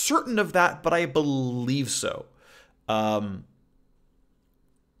not certain of that, but I believe so. I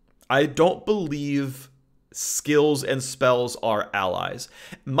don't believe skills and spells are allies.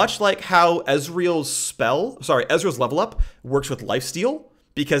 Much like how Ezreal's level up works with lifesteal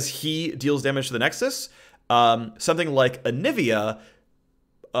because he deals damage to the Nexus. Something like Anivia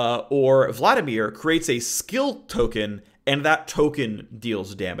or Vladimir creates a skill token, and that token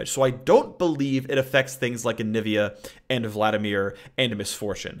deals damage. So I don't believe it affects things like Anivia and Vladimir and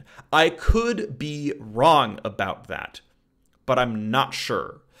Misfortune. I could be wrong about that, but I'm not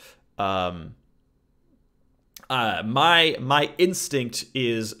sure. My instinct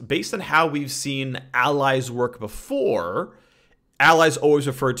is, based on how we've seen allies work before, allies always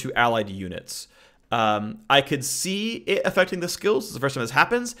refer to allied units. I could see it affecting the skills. This is the first time this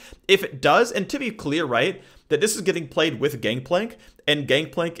happens. If it does, and to be clear, right, that this is getting played with Gangplank, and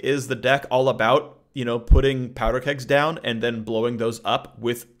Gangplank is the deck all about, you know, putting powder kegs down and then blowing those up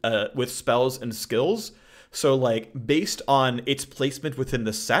with spells and skills. So, like, based on its placement within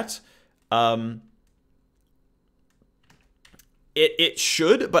the set, it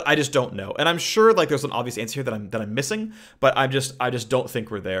should, but I just don't know. And I'm sure, like, there's an obvious answer here that I'm missing, but I just don't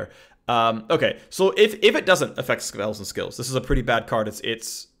think we're there. Okay, so if it doesn't affect spells and skills, this is a pretty bad card.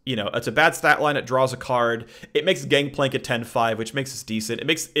 It's you know, it's a bad stat line. It draws a card. It makes Gangplank a 10/5, which makes it decent. It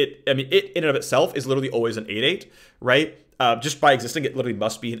makes it, I mean, it in and of itself is literally always an 8/8, right? Just by existing, it literally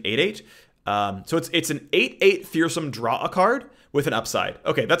must be an 8/8. So it's an 8/8 fearsome draw a card with an upside.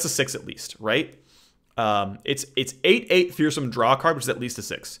 Okay, that's a 6 at least, right? It's 8/8 fearsome draw a card, which is at least a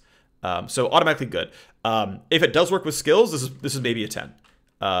 6. So automatically good. If it does work with skills, this is maybe a 10.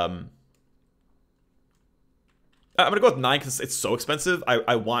 I'm gonna go with 9 because it's so expensive.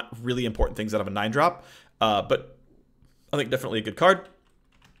 I want really important things out of a 9 drop, but I think definitely a good card.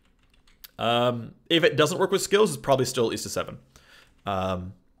 If it doesn't work with skills, it's probably still at least a 7.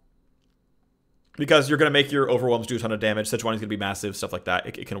 Because you're gonna make your overwhelms do a ton of damage. Sejuani's gonna be massive, stuff like that.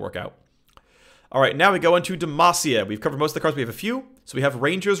 It can work out. All right, now we go into Demacia. We've covered most of the cards. We have a few. So we have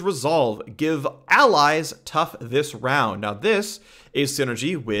Ranger's Resolve. Give allies tough this round. Now this is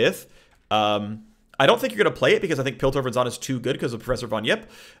synergy with... I don't think you're going to play it because I think Piltover and Zon is too good because of Professor Von Yip.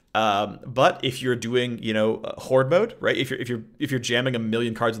 But if you're doing, you know, horde mode, right? If you're jamming a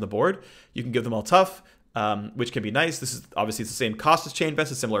million cards on the board, you can give them all tough, which can be nice. This is obviously it's the same cost as Chain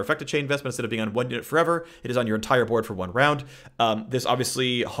Vest, a similar effect to Chain Vest, but instead of being on 1 unit forever, it is on your entire board for 1 round. This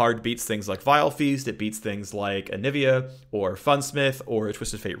obviously hard beats things like Vile Feast. It beats things like Anivia or Funsmith or a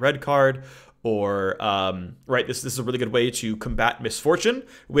Twisted Fate red card, or right. This is a really good way to combat Misfortune,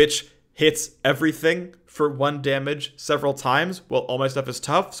 which hits everything for 1 damage several times. Well, all my stuff is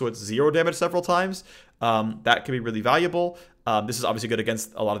tough, so it's 0 damage several times. That can be really valuable. This is obviously good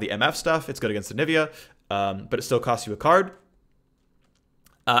against a lot of the MF stuff. It's good against Anivia, but it still costs you a card.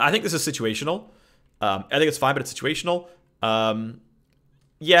 I think this is situational. I think it's fine, but it's situational.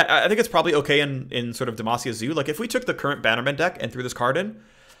 Yeah, I think it's probably okay in sort of Demacia Zoo. Like, if we took the current Bannerman deck and threw this card in,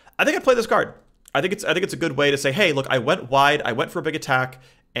 I think I'd play this card. I think it's a good way to say, hey, look, I went wide, I went for a big attack,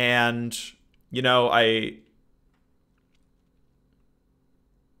 and, you know, I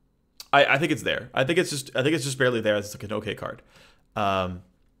think it's there. I think it's just barely there. It's like an okay card.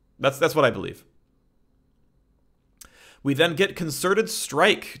 That's what I believe. We then get Concerted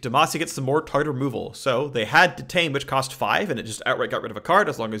Strike. Demacia gets some more target removal. So they had Detain, which cost 5, and it just outright got rid of a card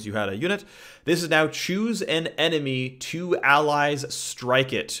as long as you had a unit. This is now choose an enemy, 2 allies,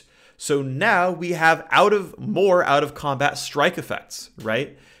 strike it. So now we have more out of combat strike effects,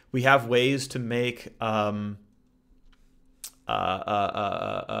 right? We have ways to make Garen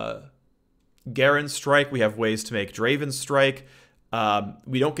strike. We have ways to make Draven strike.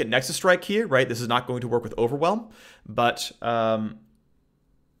 We don't get Nexus Strike here, right? This is not going to work with Overwhelm, but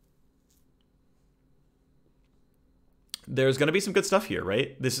there's going to be some good stuff here,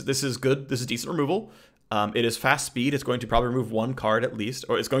 right? This is good. This is decent removal. It is fast speed. It's going to probably remove one card at least,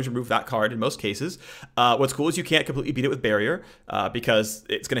 or it's going to remove that card in most cases. What's cool is you can't completely beat it with Barrier because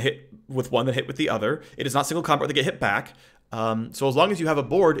it's going to hit with one that hit with the other. It is not single combat where they get hit back. So as long as you have a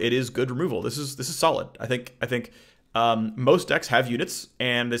board, it is good removal. This is solid. I think most decks have units,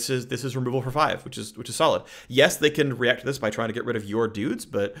 and this is removal for 5, which is solid. Yes, they can react to this by trying to get rid of your dudes,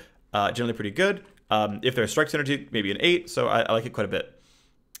 but generally pretty good. If there's strike synergy, maybe an 8. So I like it quite a bit.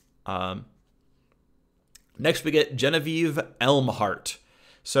 Next, we get Genevieve Elmhart.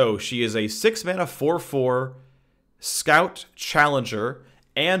 So she is a 6-mana 4/4 Scout Challenger,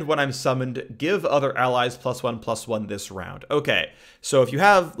 and when I'm summoned, give other allies +1/+1 this round. Okay, so if you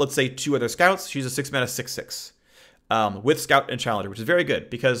have, let's say, 2 other Scouts, she's a 6-mana 6/6 with Scout and Challenger, which is very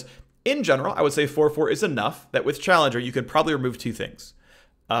good because in general, I would say 4/4 is enough that with Challenger, you could probably remove 2 things.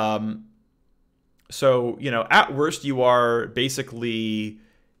 So, you know, at worst, you are basically,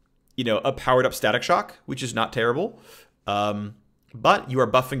 you know, a powered up Static Shock, which is not terrible. But you are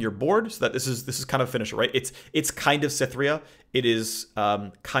buffing your board, so that this is kind of a finisher, right? It's kind of Cythria. It is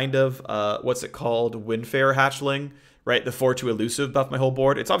kind of what's it called? Windfare Hatchling, right? The 4/2 elusive buff my whole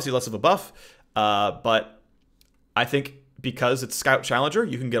board. It's obviously less of a buff, but I think because it's Scout Challenger,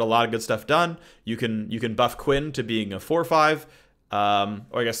 you can get a lot of good stuff done. You can buff Quinn to being a 4/5.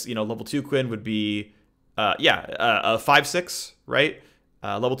 Or I guess, you know, level 2 Quinn would be a 5/6, right?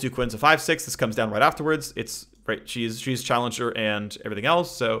 Level 2 Quinn's a 5/6. This comes down right afterwards. It's right. She's Challenger and everything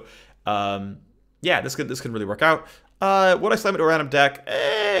else. So yeah, this can really work out. Would I slam it to a random deck?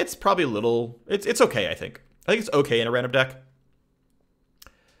 It's probably a little. It's okay. I think it's okay in a random deck.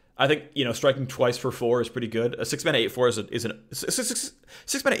 I think, you know, striking twice for 4 is pretty good. A 6-mana 8/4 is a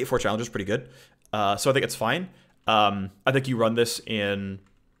 6-mana 8/4 Challenger is pretty good. So I think it's fine. I think you run this in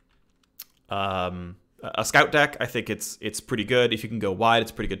a Scout deck. I think it's pretty good. If you can go wide,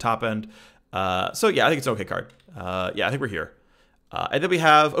 it's pretty good top end. So yeah, I think it's an okay card. Yeah, I think we're here. And then we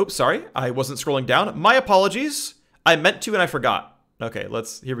have, oops, sorry, I wasn't scrolling down. My apologies. I meant to and I forgot. Okay,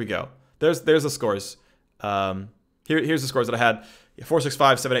 here we go. There's the scores. Here's the scores that I had.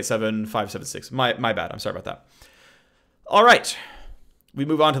 465, 787, 576. My bad. I'm sorry about that. All right. We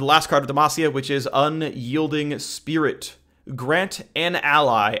move on to the last card of Demacia, which is Unyielding Spirit. Grant an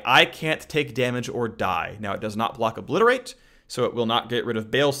ally, I can't take damage or die. Now, it does not block Obliterate, so it will not get rid of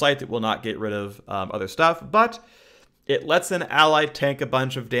Bale Sight. It will not get rid of other stuff, but it lets an ally tank a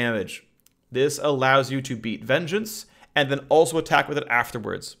bunch of damage. This allows you to beat Vengeance and then also attack with it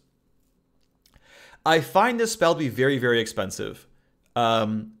afterwards. I find this spell to be very, very expensive.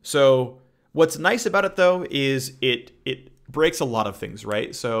 So what's nice about it, though, is it breaks a lot of things,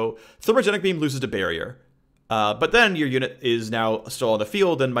 right? So Thermogenic Beam loses to Barrier. But then your unit is now still on the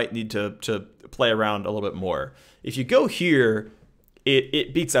field and might need to play around a little bit more. If you go here,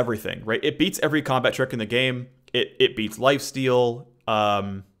 it beats everything, right? It beats every combat trick in the game. It beats Lifesteal.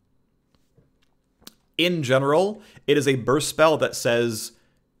 In general, it is a burst spell that says,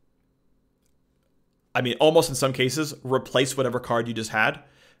 I mean, almost in some cases, replace whatever card you just had.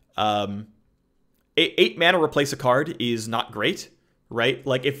 8 mana replace a card is not great, right?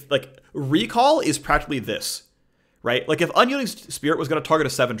 Like Recall is practically this, right? Like if Unyielding Spirit was going to target a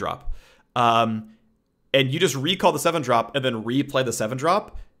 7-drop, and you just recall the 7-drop and then replay the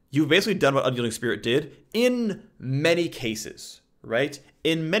 7-drop, you've basically done what Unyielding Spirit did in many cases, right?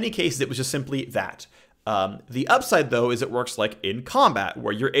 In many cases, it was just simply that. The upside, though, is it works like in combat,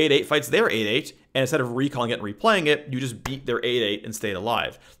 where your 8/8 fights their 8/8, and instead of recalling it and replaying it, you just beat their 8/8 and stayed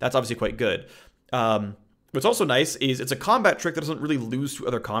alive. That's obviously quite good. What's also nice is it's a combat trick that doesn't really lose to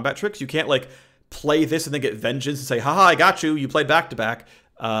other combat tricks. You can't, like, play this and then get Vengeance and say, haha, I got you, you played back-to-back.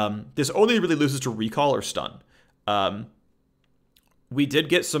 This only really loses to recall or stun. We did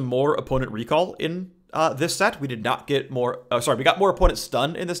get some more opponent recall in this set. We did not get more... we got more opponent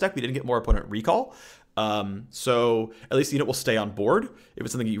stun in this deck. We didn't get more opponent recall. So at least the unit will stay on board if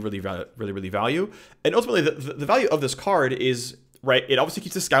it's something you really value. And ultimately, the value of this card is, right, it obviously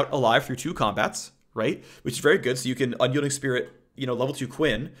keeps the Scout alive through 2 combats, right? Which is very good. So you can Unyielding Spirit, you know, level 2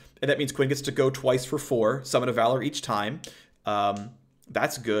 Quinn, and that means Quinn gets to go twice for 4, summon a Valor each time.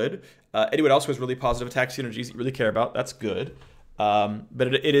 That's good. Anyone else who has really positive attack synergies that you really care about, that's good.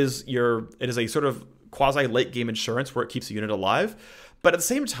 But it is a sort of quasi late game insurance where it keeps the unit alive. But at the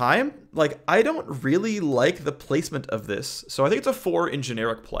same time, like, I don't really like the placement of this. So I think it's a 4 in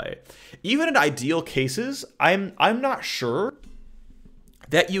generic play. Even in ideal cases, I'm not sure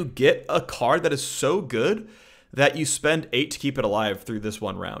that you get a card that is so good that you spend 8 to keep it alive through this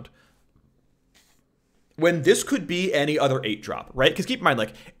one round. When this could be any other 8 drop, right? Because keep in mind,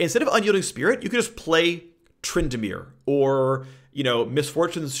 like, instead of Unyielding Spirit, you could just play Tryndamere or, you know,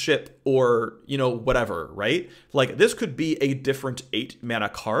 Misfortune's Ship or, you know, whatever, right? Like, this could be a different 8 mana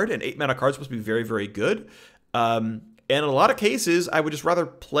card, and 8 mana cards supposed to be very, very good. And in a lot of cases, I would just rather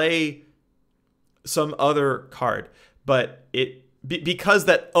play some other card. But because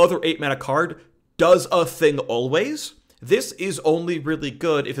that other 8 mana card does a thing always, this is only really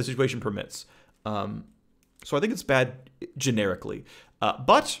good if the situation permits. So I think it's bad generically.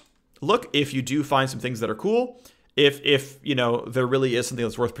 But look, if you do find some things that are cool, if you know there really is something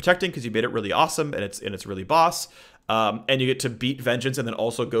that's worth protecting because you made it really awesome and it's really boss, and you get to beat Vengeance and then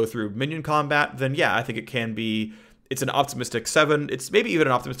also go through minion combat, then yeah, I think it can be. It's an optimistic 7. It's maybe even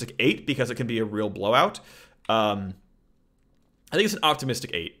an optimistic 8 because it can be a real blowout. I think it's an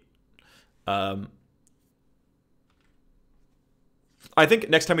optimistic 8. I think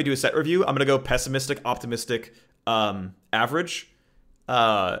next time we do a set review, I'm going to go pessimistic, optimistic, average.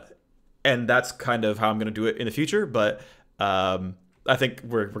 And that's kind of how I'm going to do it in the future. But I think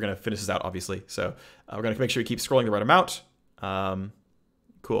we're going to finish this out, obviously. So we're going to make sure we keep scrolling the right amount.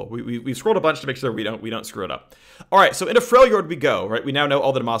 Cool. We've scrolled a bunch to make sure we don't screw it up. All right, so into Freljord we go, right? We now know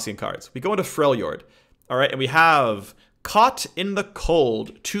all the Demacian cards. We go into Freljord, all right? And we have Caught in the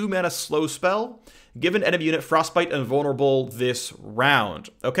Cold, 2 mana slow spell. Give an enemy unit Frostbite and Vulnerable this round.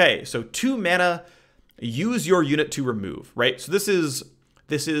 Okay, so 2 mana, use your unit to remove, right? So this is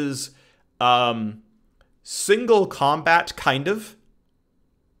single combat, kind of.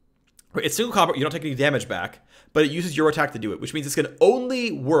 It's single combat, you don't take any damage back, but it uses your attack to do it, which means it's going to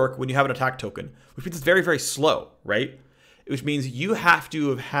only work when you have an attack token, which means it's very, very slow, right? Which means you have to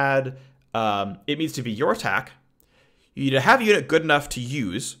have had, it needs to be your attack. You need to have a unit good enough to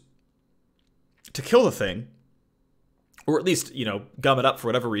use to kill the thing, or at least, you know, gum it up for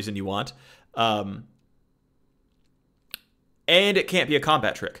whatever reason you want. And it can't be a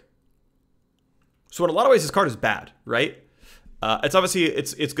combat trick. So in a lot of ways, this card is bad, right? It's obviously,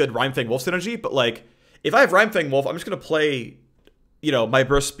 it's good Rhyme Fang Wolf synergy, but like, if I have Rhyme Fang Wolf, I'm just going to play, you know, my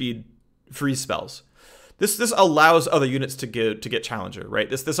burst speed freeze spells. This allows other units to get Challenger, right?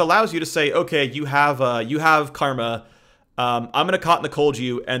 This allows you to say, okay, you have Karma, I'm going to Caught in the Cold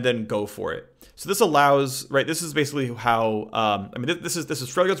you, and then go for it. So this allows, right, this is basically how, I mean, this is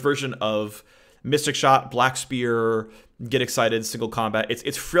Freljord's version of Mystic Shot, Black Spear, Get Excited, Single Combat.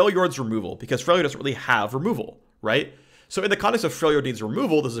 It's Freljord's removal, because Freljord doesn't really have removal, right? So in the context of Freljord needs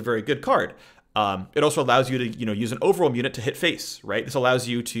removal, this is a very good card. It also allows you to, you know, use an overwhelm unit to hit face, right? This allows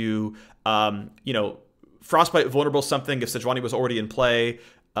you to, you know, Frostbite vulnerable something if Sejuani was already in play,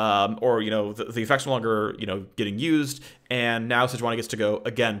 or, you know, the effect's no longer, you know, getting used, and now Sejuani gets to go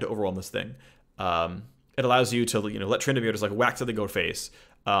again to overwhelm this thing. It allows you to, you know, let Tryndamere just like whack something go face.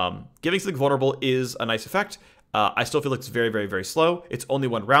 Giving something vulnerable is a nice effect. I still feel like it's very, very, very slow. It's only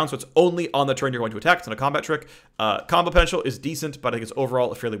 1 round, so it's only on the turn you're going to attack. It's not a combat trick. Combo potential is decent, but I think it's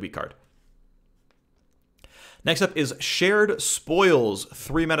overall a fairly weak card. Next up is Shared Spoils,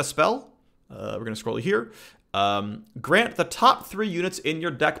 3 mana spell. We're going to scroll here. Grant the top 3 units in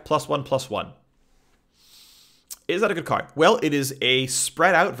your deck +1/+1. Is that a good card? Well, it is a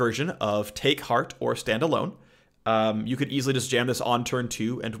spread out version of Take Heart or Stand Alone. You could easily just jam this on turn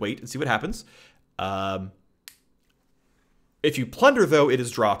 2 and wait and see what happens. If you Plunder, though, it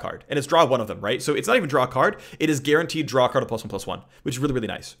is draw a card. And it's draw one of them, right? So it's not even draw a card. It is guaranteed draw a card of +1/+1, which is really, really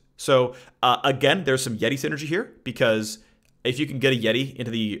nice. So, again, there's some Yeti synergy here, because if you can get a Yeti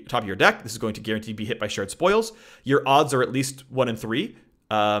into the top of your deck, this is going to guarantee be hit by Shared Spoils. Your odds are at least 1 in 3,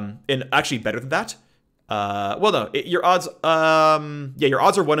 and actually better than that. Well, no, your odds, yeah, your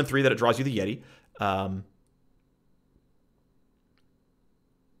odds are 1 in 3 that it draws you the Yeti.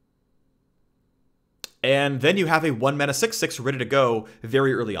 And then you have a 1 mana 6/6 ready to go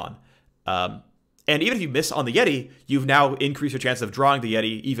very early on. And even if you miss on the Yeti, you've now increased your chance of drawing the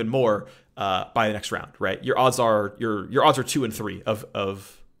Yeti even more by the next round, right? Your odds are 2 in 3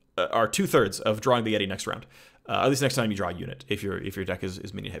 are 2/3 of drawing the Yeti next round. At least next time you draw a unit, if your deck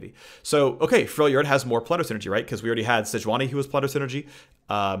is minion heavy. So, okay, Freljord has more Plunder synergy, right? Because we already had Sejuani, who was Plunder synergy.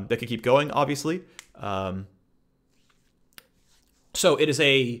 That could keep going, obviously. So it is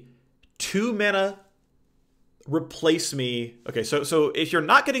a 2 mana replace me. Okay, so if you're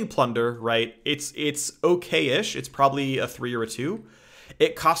not getting Plunder, right, it's okay-ish. It's probably a 3 or a 2.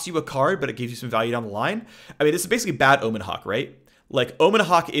 It costs you a card, but it gives you some value down the line. I mean, this is basically bad Omen Hawk, right? Like, Omen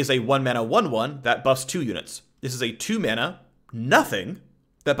Hawk is a 1 mana 1/1 that buffs 2 units. This is a 2 mana nothing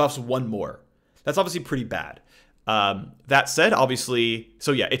that buffs 1 more. That's obviously pretty bad. That said, obviously,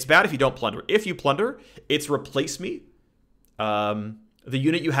 so yeah, it's bad if you don't plunder. If you plunder, it's replace me. The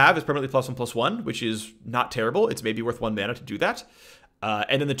unit you have is permanently +1/+1, which is not terrible. It's maybe worth 1 mana to do that.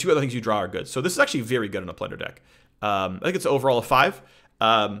 And then the 2 other things you draw are good. So this is actually very good in a plunder deck. I think it's overall a 5,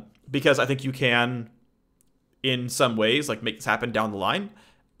 because I think you can, in some ways, like make this happen down the line.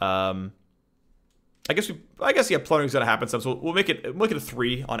 I guess yeah, plundering is gonna happen some. So we'll make it a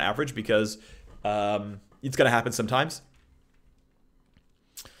 3 on average because it's gonna happen sometimes.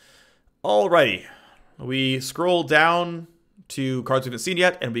 Alrighty, we scroll down to cards we haven't seen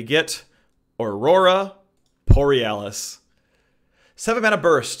yet, and we get Aurora Borealis. 7 mana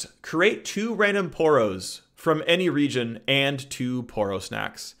burst. Create 2 random Poros from any region and 2 Poro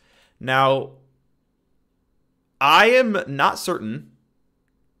snacks. Now, I am not certain.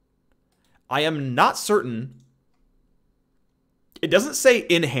 It doesn't say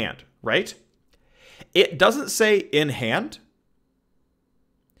in hand, right? It doesn't say in hand.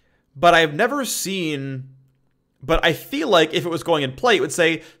 But I've never seen... But I feel like if it was going in play, it would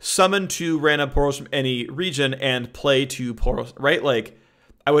say summon 2 random Poros from any region and play 2 Poros, right? Like,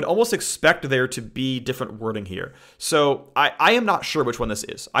 I would almost expect there to be different wording here. So I am not sure which one this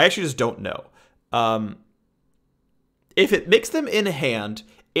is. I actually just don't know. If it makes them in hand,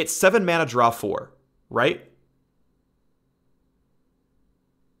 it's 7 mana, draw 4, right?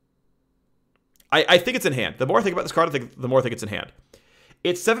 I think it's in hand. The more I think about this card, the more I think it's in hand.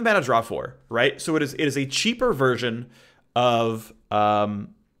 It's 7 mana, draw 4, right? So it is a cheaper version of...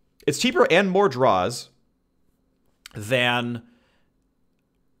 it's cheaper and more draws than...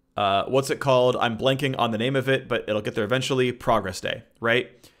 what's it called? I'm blanking on the name of it, but it'll get there eventually. Progress Day,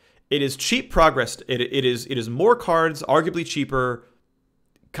 right? It is cheap Progress. It is more cards, arguably cheaper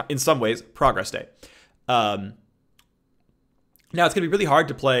in some ways. Progress Day. Now, it's going to be really hard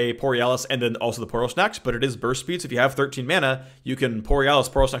to play Borealis and then also the Poro Snacks, but it is burst speed. So if you have 13 mana, you can Borealis,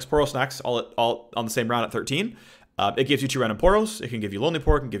 Poro Snacks all on the same round at 13. It gives you 2 random Poros. It can give you Lonely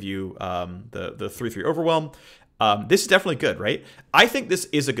Poro. It can give you the 3/3 Overwhelm. This is definitely good, right? I think this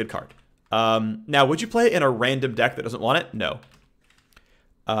is a good card. Now, would you play it in a random deck that doesn't want it? No.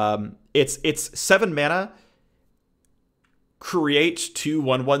 It's 7 mana. Create 2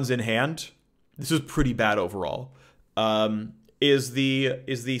 1/1s in hand. This is pretty bad overall. Is the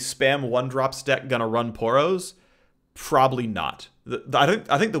spam 1-drops deck gonna run Poros? Probably not.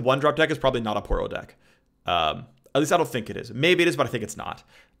 I think the 1-drop deck is probably not a Poro deck. At least I don't think it is. Maybe it is, but I think it's not.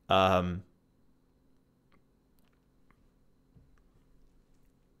 But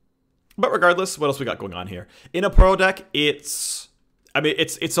regardless, what else we got going on here? In a Poro deck, it's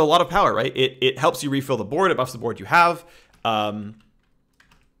a lot of power, right? It helps you refill the board. It buffs the board you have.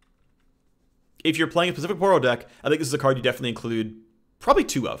 If you're playing a specific Poro deck, I think this is a card you definitely include probably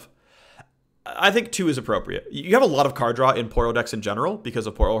 2 of. I think 2 is appropriate. You have a lot of card draw in Poro decks in general because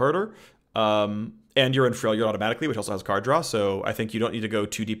of Poro Herder. And you're in Freljord automatically, which also has card draw, so I think you don't need to go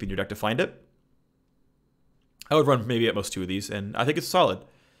too deep in your deck to find it. I would run maybe at most 2 of these, and I think it's solid.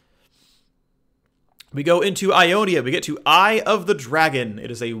 We go into Ionia. We get to Eye of the Dragon.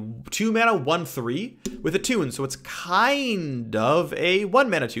 It is a 2 mana 1/3 with a tune, so it's kind of a 1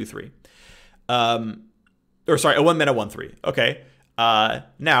 mana 2/3. Or sorry, a 1 mana 1/3. Okay.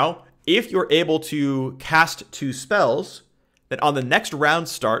 Now, if you're able to cast 2 spells, then on the next round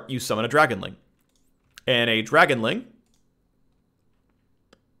start, you summon a Dragonling. And a Dragonling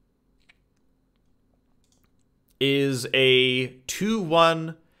is a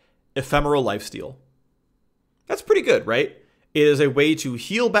 2/1 ephemeral lifesteal. That's pretty good, right? It is a way to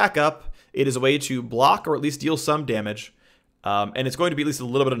heal back up. It is a way to block or at least deal some damage. And it's going to be at least a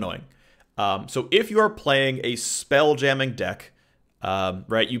little bit annoying. So if you are playing a spell jamming deck,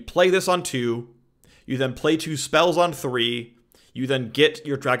 right, you play this on 2, you then play 2 spells on 3, you then get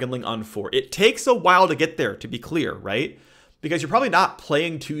your Dragonling on 4. It takes a while to get there, to be clear, right? Because you're probably not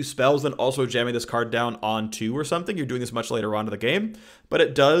playing 2 spells and also jamming this card down on 2 or something. You're doing this much later on in the game. But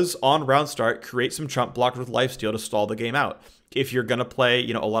it does, on round start, create some chump blockers with lifesteal to stall the game out. If you're going to play,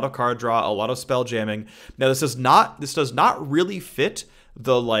 you know, a lot of card draw, a lot of spell jamming. Now, this does not really fit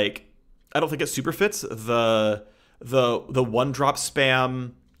the, like, I don't think it super fits the 1-drop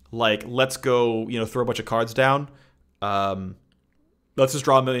spam, like, let's go, you know, throw a bunch of cards down. Let's just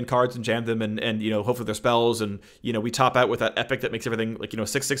draw a million cards and jam them and you know, hopefully they're spells, and, you know, we top out with that epic that makes everything, like, you know,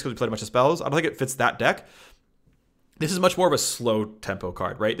 6/6 because we played a bunch of spells. I don't think it fits that deck. This is much more of a slow tempo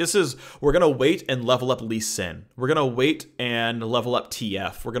card, right? This is, we're going to wait and level up Lee Sin. We're going to wait and level up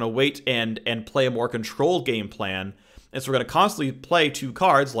TF. We're going to wait and play a more controlled game plan. And so we're going to constantly play 2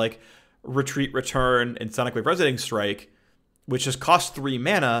 cards like Retreat, Return, and Sonic Wave Resonating Strike, which just costs 3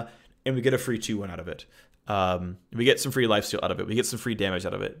 mana, and we get a free 2/1 out of it. We get some free lifesteal out of it. We get some free damage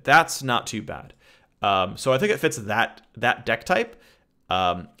out of it. That's not too bad. So I think it fits that deck type,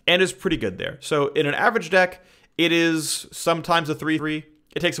 and is pretty good there. So in an average deck, it is sometimes a 3/3.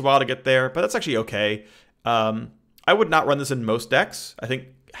 It takes a while to get there, but that's actually okay. I would not run this in most decks. I think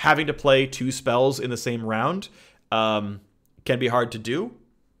having to play 2 spells in the same round can be hard to do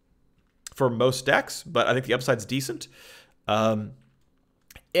for most decks, but I think the upside's decent.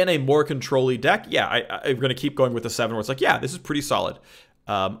 In a more control-y deck, yeah, I'm going to keep going with the 7 where it's like, yeah, this is pretty solid.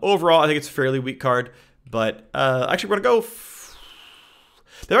 Overall, I think it's a fairly weak card, but actually we're going to go...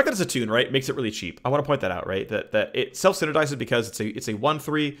 The fact that it's a tune, right, makes it really cheap. I want to point that out, right? That it self-synergizes because it's a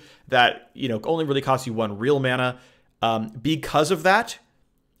 1/3 that, you know, only really costs you 1 real mana. Because of that,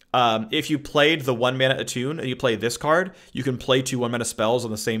 if you played the 1 mana attune and you play this card, you can play 2 1 mana spells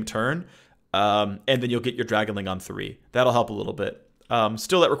on the same turn, and then you'll get your Dragonling on 3. That'll help a little bit.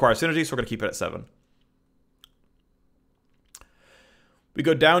 Still, that requires synergy, so we're going to keep it at 7. We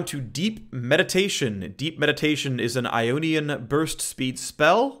go down to Deep Meditation. Deep Meditation is an Ionian burst speed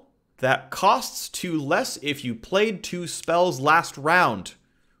spell that costs 2 less if you played 2 spells last round.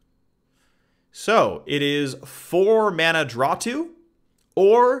 So it is 4 mana draw 2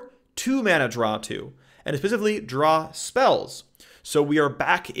 or 2 mana draw 2, and specifically draw spells. So we are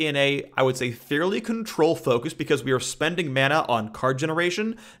back in a, I would say, fairly control focus because we are spending mana on card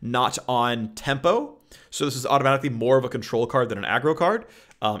generation, not on tempo. So this is automatically more of a control card than an aggro card.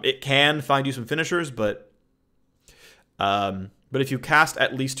 It can find you some finishers, but if you cast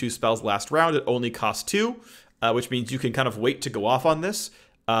at least 2 spells last round, it only costs 2, which means you can kind of wait to go off on this.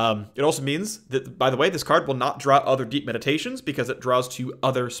 It also means that, by the way, this card will not draw other Deep Meditations because it draws 2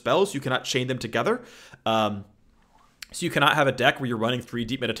 other spells. You cannot chain them together. So you cannot have a deck where you're running 3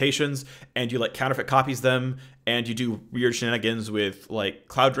 Deep Meditations and you like counterfeit copies them and you do weird shenanigans with like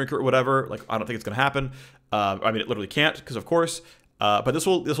Cloud Drinker or whatever. Like, I don't think it's going to happen. I mean, it literally can't because of course. But this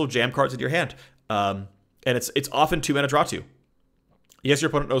will jam cards into your hand. And it's often 2 mana draw 2. Yes, your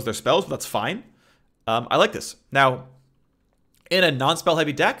opponent knows their spells, but that's fine. I like this. Now, in a non-spell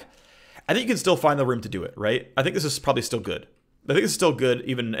heavy deck, I think you can still find the room to do it, right? I think this is probably still good. I think this is still good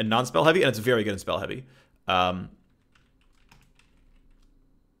even in non-spell heavy, and it's very good in spell heavy.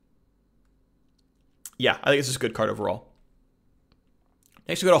 Yeah, I think it's just a good card overall.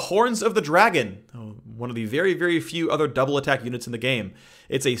 Next, we go to Horns of the Dragon, one of the very, very few other double attack units in the game.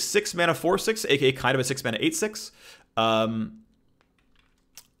 It's a 6 mana 4/6, aka kind of a 6 mana 8/6.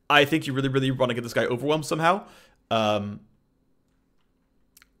 I think you really, really want to get this guy overwhelmed somehow.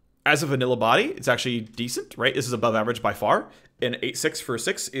 As a vanilla body, it's actually decent, right? This is above average by far. An 8/6 for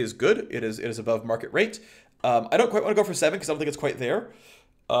 6 is good. It is above market rate. I don't quite want to go for 7 because I don't think it's quite there.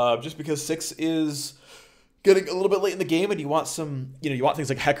 Just because 6 is getting a little bit late in the game, and you want some, you want things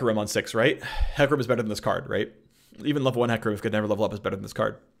like Hecarim on 6, right? Hecarim is better than this card, right? Even level 1 Hecarim, if it could never level up, is better than this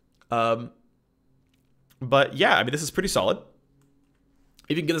card. But yeah, I mean, this is pretty solid.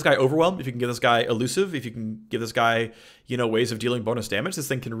 If you can get this guy overwhelmed, if you can get this guy elusive, if you can give this guy, ways of dealing bonus damage, this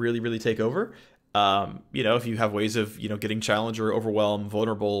thing can really, really take over. If you have ways of, getting challenger, overwhelm,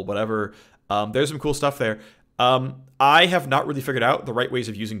 vulnerable, whatever, there's some cool stuff there. I have not really figured out the right ways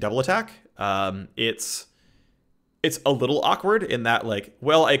of using double attack. It's a little awkward in that, like,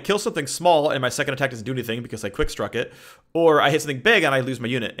 well, I kill something small and my second attack doesn't do anything because I quick struck it, or I hit something big and I lose my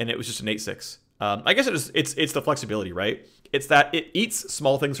unit and it was just an 8/6. I guess it's the flexibility, right? It's that it eats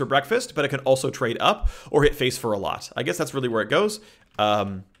small things for breakfast, but it can also trade up or hit face for a lot. I guess that's really where it goes.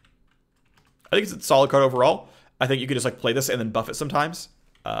 I think it's a solid card overall. I think you could just like play this and then buff it sometimes.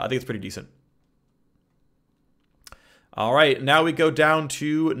 I think it's pretty decent. All right, now we go down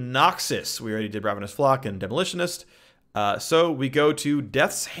to Noxus. We already did Ravenous Flock and Demolitionist. So we go to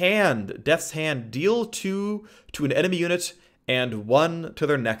Death's Hand. Death's Hand, deal 2 to an enemy unit and 1 to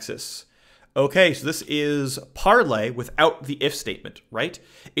their Nexus. Okay, so this is Parlay without the if statement, right?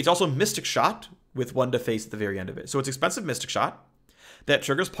 It's also Mystic Shot with 1 to face at the very end of it. So it's expensive Mystic Shot that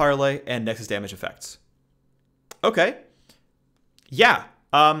triggers Parlay and Nexus damage effects. Okay. Yeah,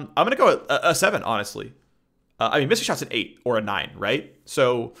 I'm going to go a 7, honestly. I mean, Mystic Shot's an 8 or a 9, right?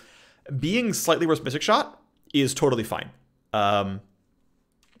 So being slightly worse Mystic Shot is totally fine.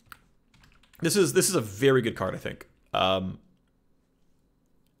 This is a very good card, I think.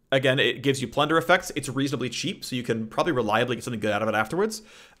 Again, it gives you plunder effects. It's reasonably cheap, so you can probably reliably get something good out of it afterwards.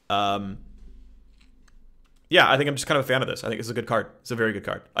 Yeah, I think I'm just kind of a fan of this. I think it's a good card. It's a very good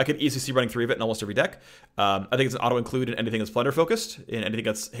card. I could easily see running 3 of it in almost every deck. I think it's an auto-include in anything that's plunder focused, in anything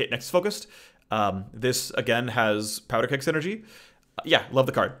that's hit next focused. This, again, has Powder Keg synergy. Yeah, love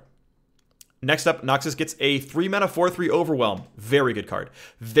the card. Next up, Noxus gets a 3 mana 4/3 Overwhelm. Very good card.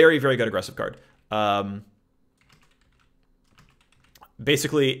 Very, very good aggressive card.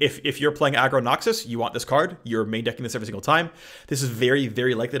 Basically, if you're playing aggro Noxus, you want this card. You're main decking this every single time. This is very,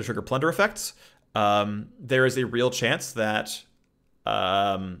 very likely to trigger plunder effects. There is a real chance that,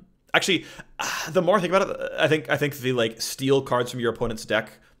 actually, the more I think about it, I think the like steal cards from your opponent's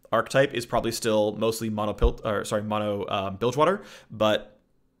deck archetype is probably still mostly mono Bilgewater, but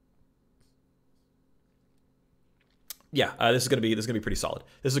yeah, this is gonna be pretty solid.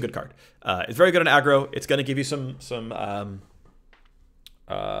 This is a good card. It's very good in aggro. It's gonna give you some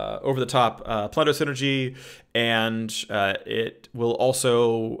over the top plunder synergy, and it will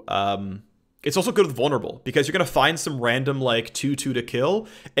also it's also good with vulnerable, because you're gonna find some random like 2/2 to kill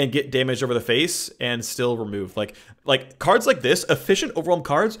and get damage over the face and still remove. Like cards like this, efficient overwhelm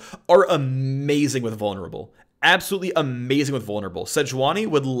cards are amazing with vulnerable. Absolutely amazing with vulnerable. Sejuani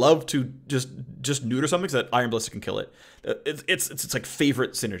would love to just neuter something so that Iron Ballista can kill it. It's like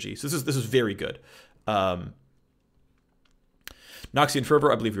favorite synergy. So this is very good. Noxian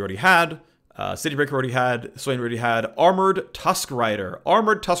Fervor, I believe we already had. City Breaker already had. Swain already had. Armored Tusk Rider.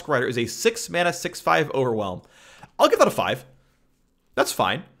 Armored Tusk Rider is a 6 mana 6/5 overwhelm. I'll give that a 5. That's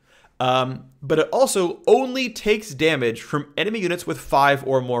fine. But it also only takes damage from enemy units with 5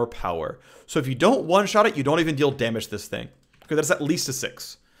 or more power. So if you don't one-shot it, you don't even deal damage to this thing, because that's at least a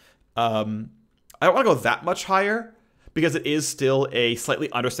 6. I don't want to go that much higher, because it is still a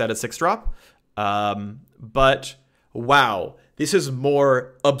slightly understated 6-drop. But wow, this is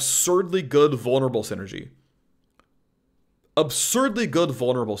more absurdly good vulnerable synergy. Absurdly good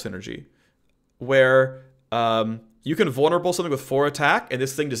vulnerable synergy, where you can vulnerable something with 4 attack, and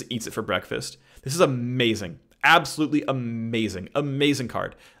this thing just eats it for breakfast. This is amazing. Absolutely amazing. Amazing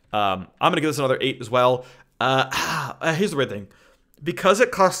card. I'm going to give this another 8 as well. Here's the weird thing. Because it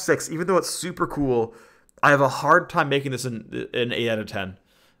costs 6, even though it's super cool, I have a hard time making this an 8 out of 10.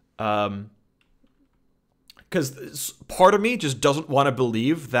 Because part of me just doesn't want to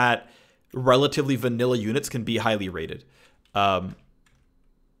believe that relatively vanilla units can be highly rated. I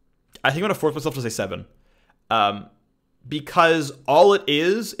think I'm going to force myself to say 7. Because all it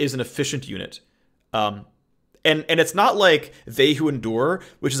is an efficient unit. And it's not like They Who Endure,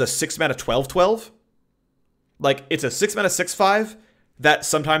 which is a 6 mana 12/12. Like, it's a 6 mana 6/5 that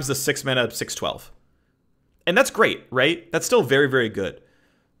sometimes the 6 mana 6/12. And that's great, right? That's still very, very good.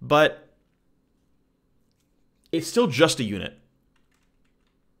 But it's still just a unit.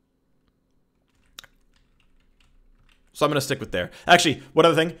 So I'm going to stick with there. Actually, one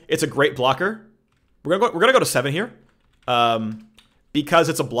other thing, it's a great blocker. We're gonna go to 7 here. Because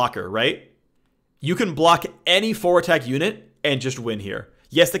it's a blocker, right? You can block any 4-attack unit and just win here.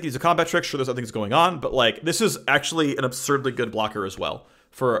 Yes, they can use a combat trick. Sure, there's other things going on, but like, this is actually an absurdly good blocker as well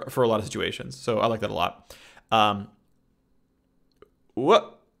for a lot of situations. So I like that a lot.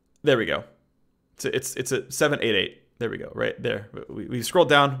 What? There we go. It's a 788. There we go. Right there. We scrolled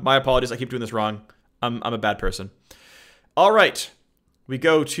down. My apologies. I keep doing this wrong. I'm a bad person. All right. We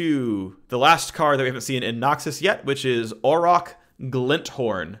go to the last card that we haven't seen in Noxus yet, which is Auroch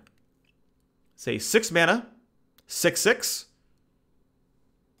Glinthorn. It's a 6 mana, 6/6.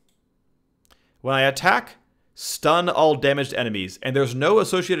 When I attack, stun all damaged enemies. And there's no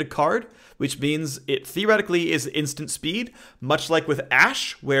associated card, which means it theoretically is instant speed, much like with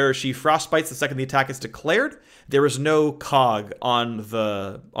Ashe, where she frostbites the second the attack is declared. There is no cog on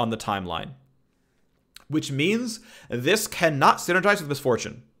the timeline, which means this cannot synergize with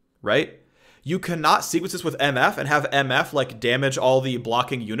Misfortune, right? You cannot sequence this with MF and have MF like damage all the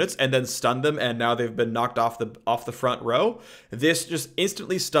blocking units and then stun them, and now they've been knocked off the front row. This just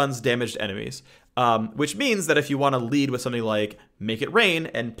instantly stuns damaged enemies, which means that if you want to lead with something like Make It Rain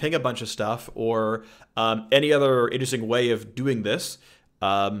and ping a bunch of stuff, or any other interesting way of doing this,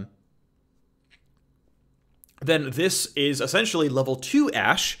 then this is essentially level 2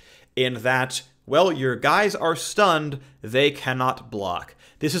 Ashe in that, well, your guys are stunned, they cannot block.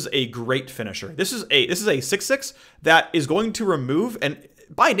 This is a great finisher. This is a 6/6 that is going to remove, and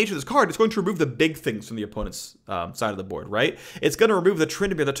by nature of this card, it's going to remove the big things from the opponent's side of the board, right? It's going to remove the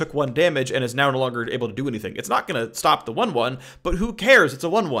Tryndamere that took 1 damage and is now no longer able to do anything. It's not going to stop the 1/1, but who cares? It's a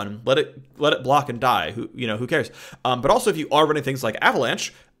 1/1. Let it block and die. Who cares? But also, if you are running things like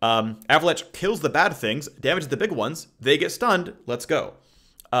Avalanche, Avalanche kills the bad things, damages the big ones. They get stunned. Let's go.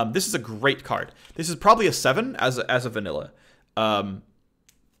 This is a great card. This is probably a 7 as a vanilla.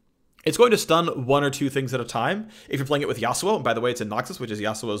 It's going to stun 1 or 2 things at a time. If you're playing it with Yasuo, and by the way, it's in Noxus, which is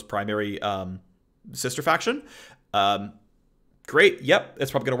Yasuo's primary sister faction. Great. Yep, it's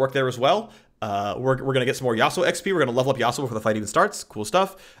probably going to work there as well. We're going to get some more Yasuo XP. We're going to level up Yasuo before the fight even starts. Cool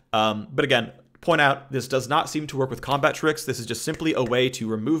stuff. But again, point out this does not seem to work with combat tricks. This is just simply a way to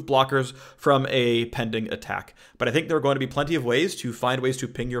remove blockers from a pending attack. But I think there are going to be plenty of ways to find ways to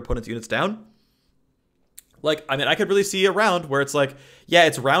ping your opponent's units down. Like, I mean, I could really see a round where it's like, yeah,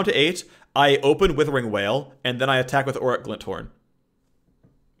 it's round to 8. I open Withering Wail, and then I attack with Auric Glinthorn.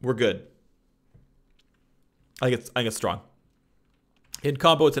 We're good. I think it's strong. In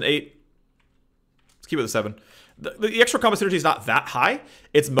combo, it's an 8. Let's keep it at 7. The extra combo synergy is not that high.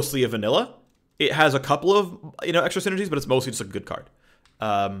 It's mostly a vanilla. It has a couple of extra synergies, but it's mostly just a good card.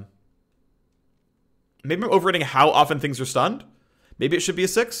 Maybe I'm overrating how often things are stunned. Maybe it should be a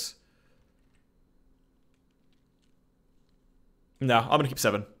 6. No, I'm gonna keep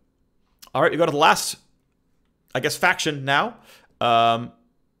 7. All right, we go to the last, I guess, faction now, and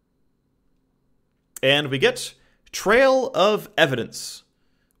we get Trail of Evidence.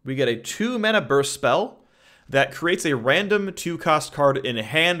 We get a 2-mana burst spell that creates a random 2-cost card in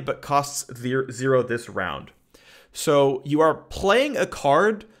hand, but costs 0 this round. So you are playing a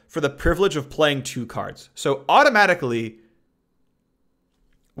card for the privilege of playing 2 cards. So automatically,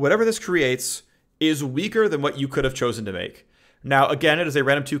 whatever this creates is weaker than what you could have chosen to make. Now, again, it is a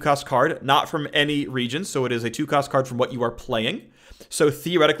random 2-cost card, not from any region, so it is a 2-cost card from what you are playing. So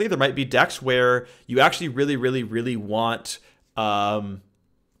theoretically, there might be decks where you actually really, really, really want...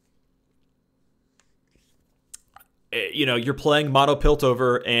 you're playing mono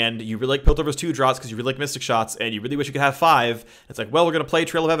Piltover, and you really like Piltover's 2 drops because you really like Mystic Shots, and you really wish you could have 5. It's like, well, we're going to play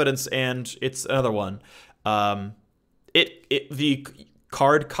Trail of Evidence, and it's another one. The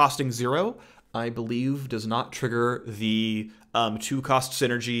card costing 0, I believe, does not trigger the 2-cost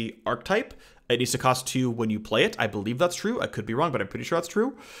synergy archetype. It needs to cost 2 when you play it. I believe that's true. I could be wrong, but I'm pretty sure that's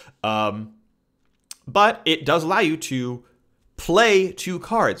true. But it does allow you to play 2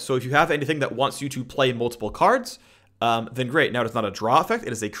 cards. So if you have anything that wants you to play multiple cards, then great. Now, it's not a draw effect.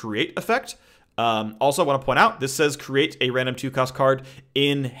 It is a create effect. Also, I want to point out, this says create a random 2-cost card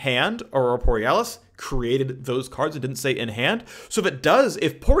in hand. Aurora Borealis created those cards. It didn't say in hand. So if it does,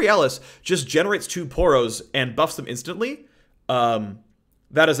 if Borealis just generates 2 Poros and buffs them instantly,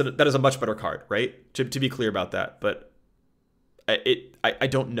 that is a much better card, right? To be clear about that. But I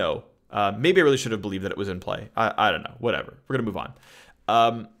don't know. Maybe I really should have believed that it was in play. I don't know. Whatever. We're going to move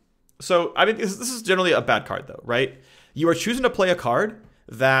on. So, I mean, this is generally a bad card, though, right? You are choosing to play a card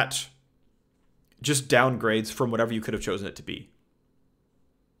that just downgrades from whatever you could have chosen it to be.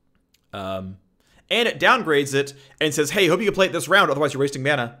 And it downgrades it and says, hey, hope you can play it this round, otherwise you're wasting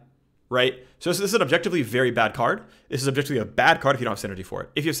mana, right? So this is an objectively very bad card. This is objectively a bad card if you don't have synergy for it.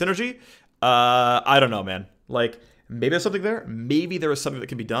 If you have synergy, I don't know, man. Like, maybe there's something there. Maybe there is something that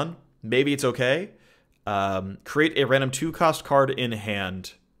can be done. Maybe it's okay. Create a random 2-cost card in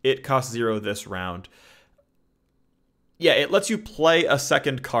hand. It costs 0 this round. Yeah, it lets you play a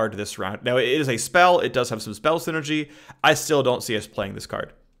second card this round. Now, it is a spell. It does have some spell synergy. I still don't see us playing this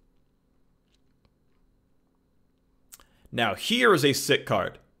card. Now, here is a sick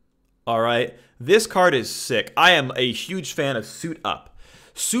card. All right? This card is sick. I am a huge fan of Suit Up.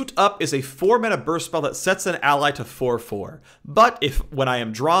 Suit Up is a 4-mana burst spell that sets an ally to 4/4. But when I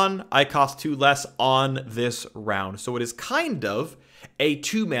am drawn, I cost 2 less on this round. So it is kind of a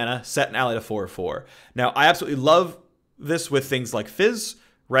 2-mana set an ally to 4/4. Now, I absolutely love this with things like Fizz,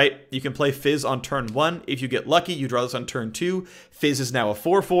 right? You can play Fizz on turn 1. If you get lucky, you draw this on turn 2. Fizz is now a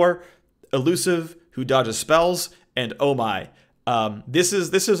 4/4 elusive who dodges spells, and oh my. This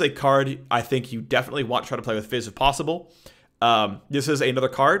is a card I think you definitely want to try to play with Fizz if possible. This is another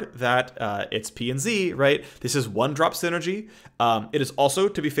card that it's P and Z, right? This is 1-drop synergy. It is also,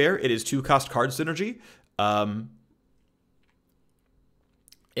 to be fair, it is 2-cost card synergy.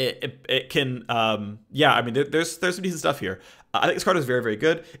 It can, yeah, I mean, there's some decent stuff here. I think this card is very, very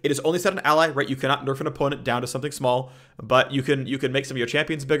good. It is only set an ally, right? You cannot nerf an opponent down to something small, but you can make some of your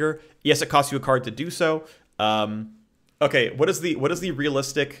champions bigger. Yes, it costs you a card to do so. Okay, what is the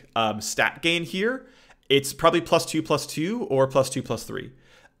realistic stat gain here? It's probably +2/+2 or +2/+3.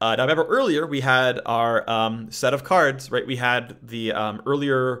 Now, remember earlier we had our set of cards, right? We had the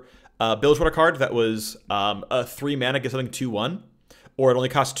earlier Bilgewater card that was a 3-mana, get something 2/1. Or it only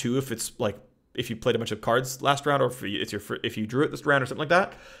costs 2 if it's like if you played a bunch of cards last round, or if you drew it this round or something like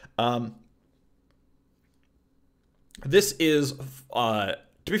that. This is, to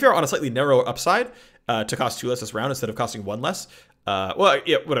be fair, on a slightly narrower upside to cost 2 less this round instead of costing 1 less. Well,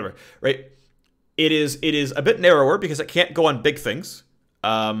 yeah, whatever, right? It is a bit narrower because it can't go on big things,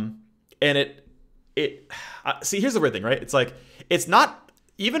 and see, here's the weird thing, right? It's like it's not.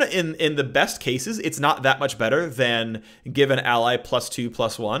 Even in the best cases, it's not that much better than give an ally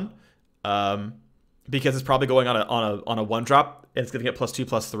 +2/+1, because it's probably going on a 1-drop and it's going to get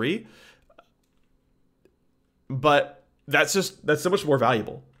 +2/+3. but that's so much more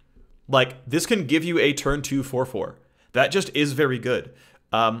valuable. Like, this can give you a turn 2 4/4. That just is very good.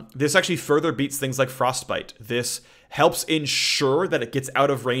 This actually further beats things like Frostbite. This helps ensure that it gets out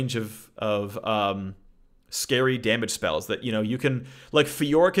of range of scary damage spells. That, you know, you can, like,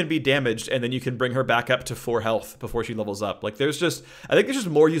 Fiora can be damaged, and then you can bring her back up to 4 health before she levels up. Like, I think there's just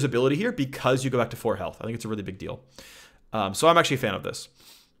more usability here because you go back to 4 health. I think it's a really big deal. So I'm actually a fan of this.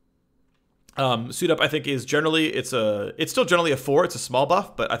 Suit Up, I think, is generally, it's still generally a 4. It's a small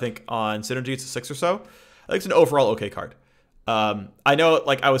buff, but I think on Synergy it's a 6 or so. I think it's an overall okay card. I know,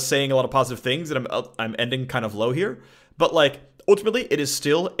 like, I was saying a lot of positive things, and I'm ending kind of low here, but, like, ultimately it is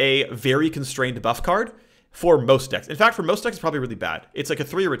still a very constrained buff card for most decks. In fact, for most decks, it's probably really bad. It's like a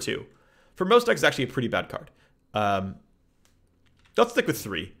 3 or a 2. For most decks, it's actually a pretty bad card. Let's stick with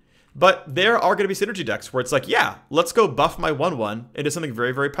 3. But there are going to be synergy decks where it's like, yeah, let's go buff my 1/1 into something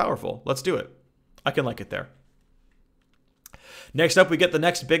very, very powerful. Let's do it. I can like it there. Next up, we get the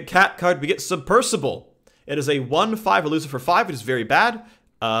next big cat card. We get Submersible. It is a 1/5 elusive for 5, which is very bad.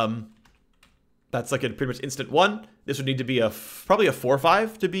 That's like a pretty much instant 1. This would need to be probably a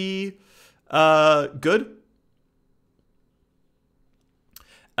 4/5 to be good.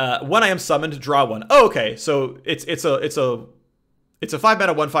 When I am summoned, draw 1. Oh, okay. So it's a 5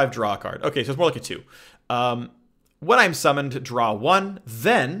 mana 1/5 draw card. Okay, so it's more like a 2. When I'm summoned, draw 1.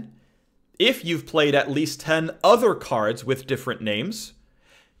 Then, if you've played at least 10 other cards with different names,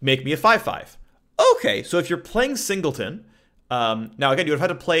 make me a 5/5. Okay, so if you're playing Singleton, now again, you would have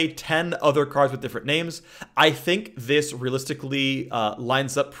had to play 10 other cards with different names. I think this realistically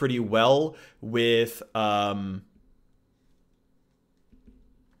lines up pretty well with... oh,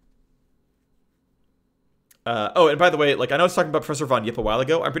 and by the way, like, I know I was talking about Professor Von Yip a while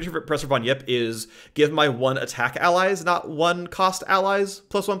ago. I'm pretty sure Professor Von Yip is give my 1 attack allies, not 1 cost allies,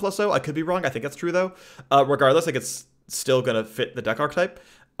 +1/+0. I could be wrong. I think that's true, though. Regardless, like, it's still going to fit the deck archetype.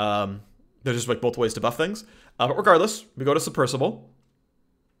 There's just, like, both ways to buff things. But regardless, we go to Submersible.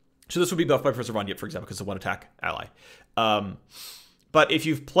 So this would be buffed by Professor Von Yip, for example, because it's a 1 attack ally. But if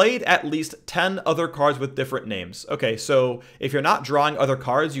you've played at least 10 other cards with different names. Okay, so if you're not drawing other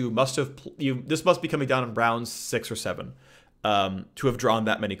cards, you must have... this must be coming down in rounds 6 or 7 to have drawn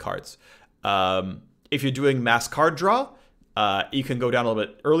that many cards. If you're doing mass card draw, you can go down a little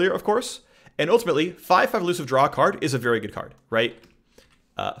bit earlier, of course. And ultimately, 5/5 elusive draw card is a very good card, right?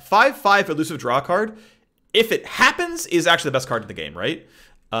 5/5 elusive draw card, if it happens, is actually the best card in the game, right?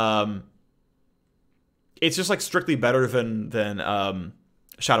 It's just, like, strictly better than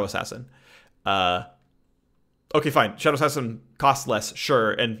Shadow Assassin. Okay, fine. Shadow Assassin costs less,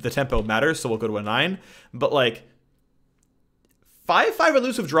 sure, and the tempo matters, so we'll go to a 9. But, like, 5/5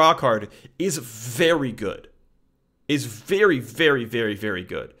 elusive draw card is very good. Is very, very, very, very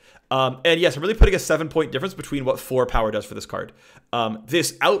good. And yes, I'm really putting a 7-point difference between what 4 power does for this card.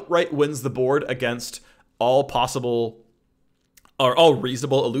 This outright wins the board against all possible... or all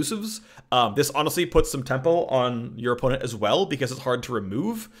reasonable elusives. This honestly puts some tempo on your opponent as well because it's hard to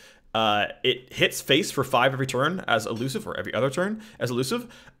remove. It hits face for 5 every turn as elusive, or every other turn as elusive.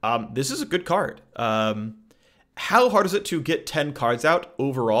 This is a good card. How hard is it to get 10 cards out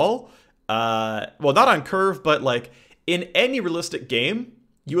overall? Well, not on curve, but, like, in any realistic game,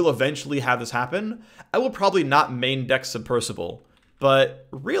 you will eventually have this happen. I will probably not main deck Submersible, but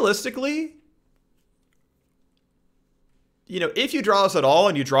realistically... you know, if you draw this at all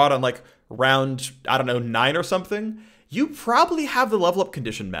and you draw it on, like, round, I don't know, 9 or something, you probably have the level up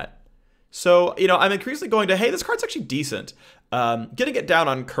condition met. So, you know, I'm increasingly going to, hey, this card's actually decent. Getting it down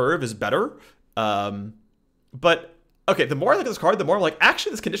on curve is better. But, okay, the more I look at this card, the more I'm like,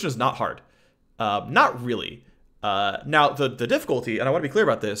 actually, this condition is not hard. Not really. Now, the difficulty, and I want to be clear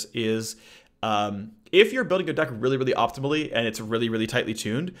about this, is if you're building your deck really, really optimally and it's really, really tightly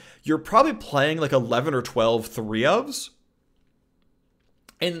tuned, you're probably playing, like, 11 or 12 3-ofs.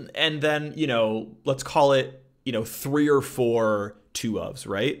 And then, you know, let's call it, you know, 3 or 4 2-ofs,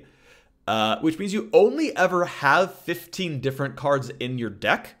 right? Which means you only ever have 15 different cards in your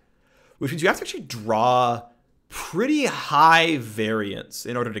deck, which means you have to actually draw pretty high variance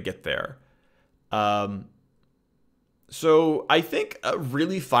in order to get there. So I think a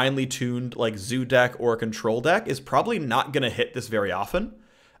really finely tuned, like, zoo deck or a control deck is probably not going to hit this very often.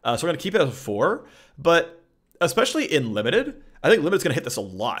 So we're going to keep it as a 4, but especially in Limited, I think Limited's going to hit this a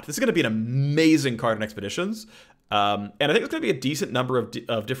lot. This is going to be an amazing card in Expeditions. And I think it's going to be a decent number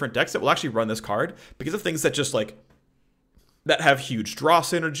of different decks that will actually run this card because of things that just, like, that have huge draw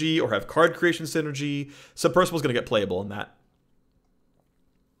synergy or have card creation synergy. Submersible is going to get playable in that.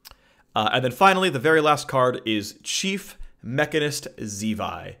 And then finally, the very last card is Chief Mechanist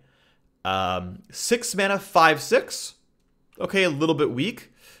Zevi. 6 mana, 5/6. Okay, a little bit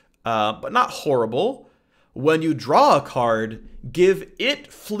weak, but not horrible. When you draw a card, give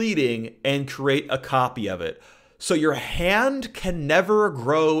it fleeting and create a copy of it. So your hand can never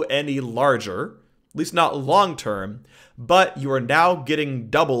grow any larger, at least not long term, but you are now getting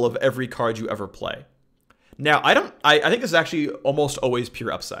double of every card you ever play. Now, I think this is actually almost always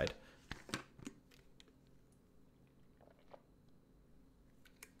pure upside.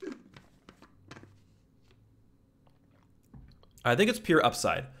 I think it's pure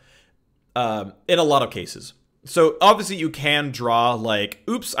upside in a lot of cases. So obviously you can draw like,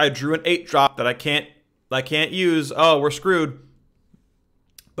 oops, I drew an 8-drop that I can't use. Oh, we're screwed.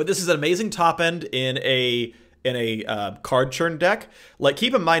 But this is an amazing top end in a card churn deck. Like,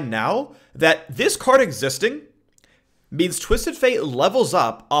 keep in mind now that this card existing means Twisted Fate levels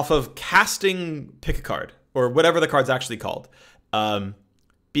up off of casting pick a card, or whatever the card's actually called,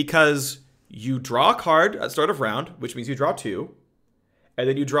 because you draw a card at the start of round, which means you draw 2, and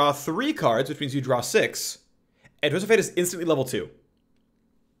then you draw 3 cards, which means you draw 6, and Twisted Fate is instantly level 2.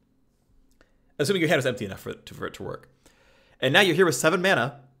 Assuming your hand is empty enough for it to work. And now you're here with 7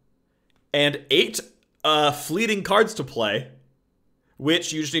 mana, and 8 fleeting cards to play,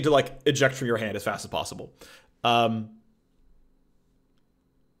 which you just need to, like, eject from your hand as fast as possible.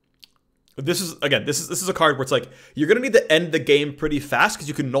 This is a card where it's like, you're going to need to end the game pretty fast because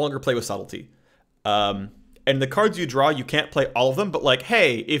you can no longer play with subtlety. And the cards you draw, you can't play all of them, but like,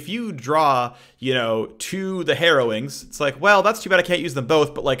 hey, if you draw, you know, 2 the Harrowings, it's like, well, that's too bad I can't use them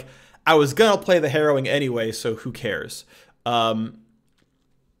both, but like, I was going to play the Harrowing anyway, so who cares?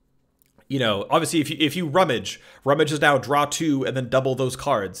 You know, obviously, if you rummage is now draw 2 and then double those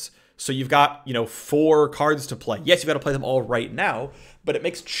cards. So you've got, you know, 4 cards to play. Yes, you've got to play them all right now, but it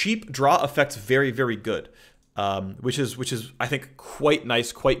makes cheap draw effects very, very good, which is I think quite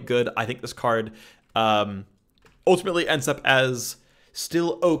nice, quite good. I think this card ultimately ends up as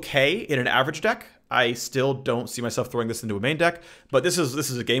still okay in an average deck. I still don't see myself throwing this into a main deck, but this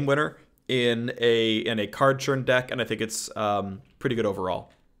is a game winner in a card churn deck, and I think it's pretty good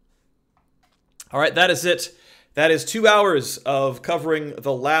overall. All right, that is it. That is 2 hours of covering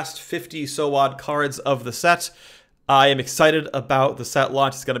the last 50 so odd cards of the set. I am excited about the set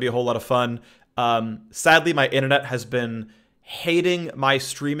launch. It's going to be a whole lot of fun. Sadly, my internet has been hating my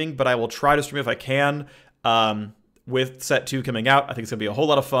streaming, but I will try to stream if I can with set 2 coming out. I think it's going to be a whole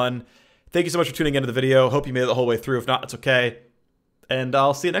lot of fun. Thank you so much for tuning into the video. Hope you made it the whole way through. If not, it's okay. And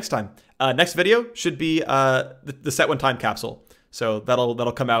I'll see you next time. Next video should be the set 1 time capsule. So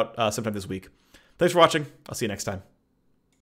that'll come out sometime this week. Thanks for watching. I'll see you next time.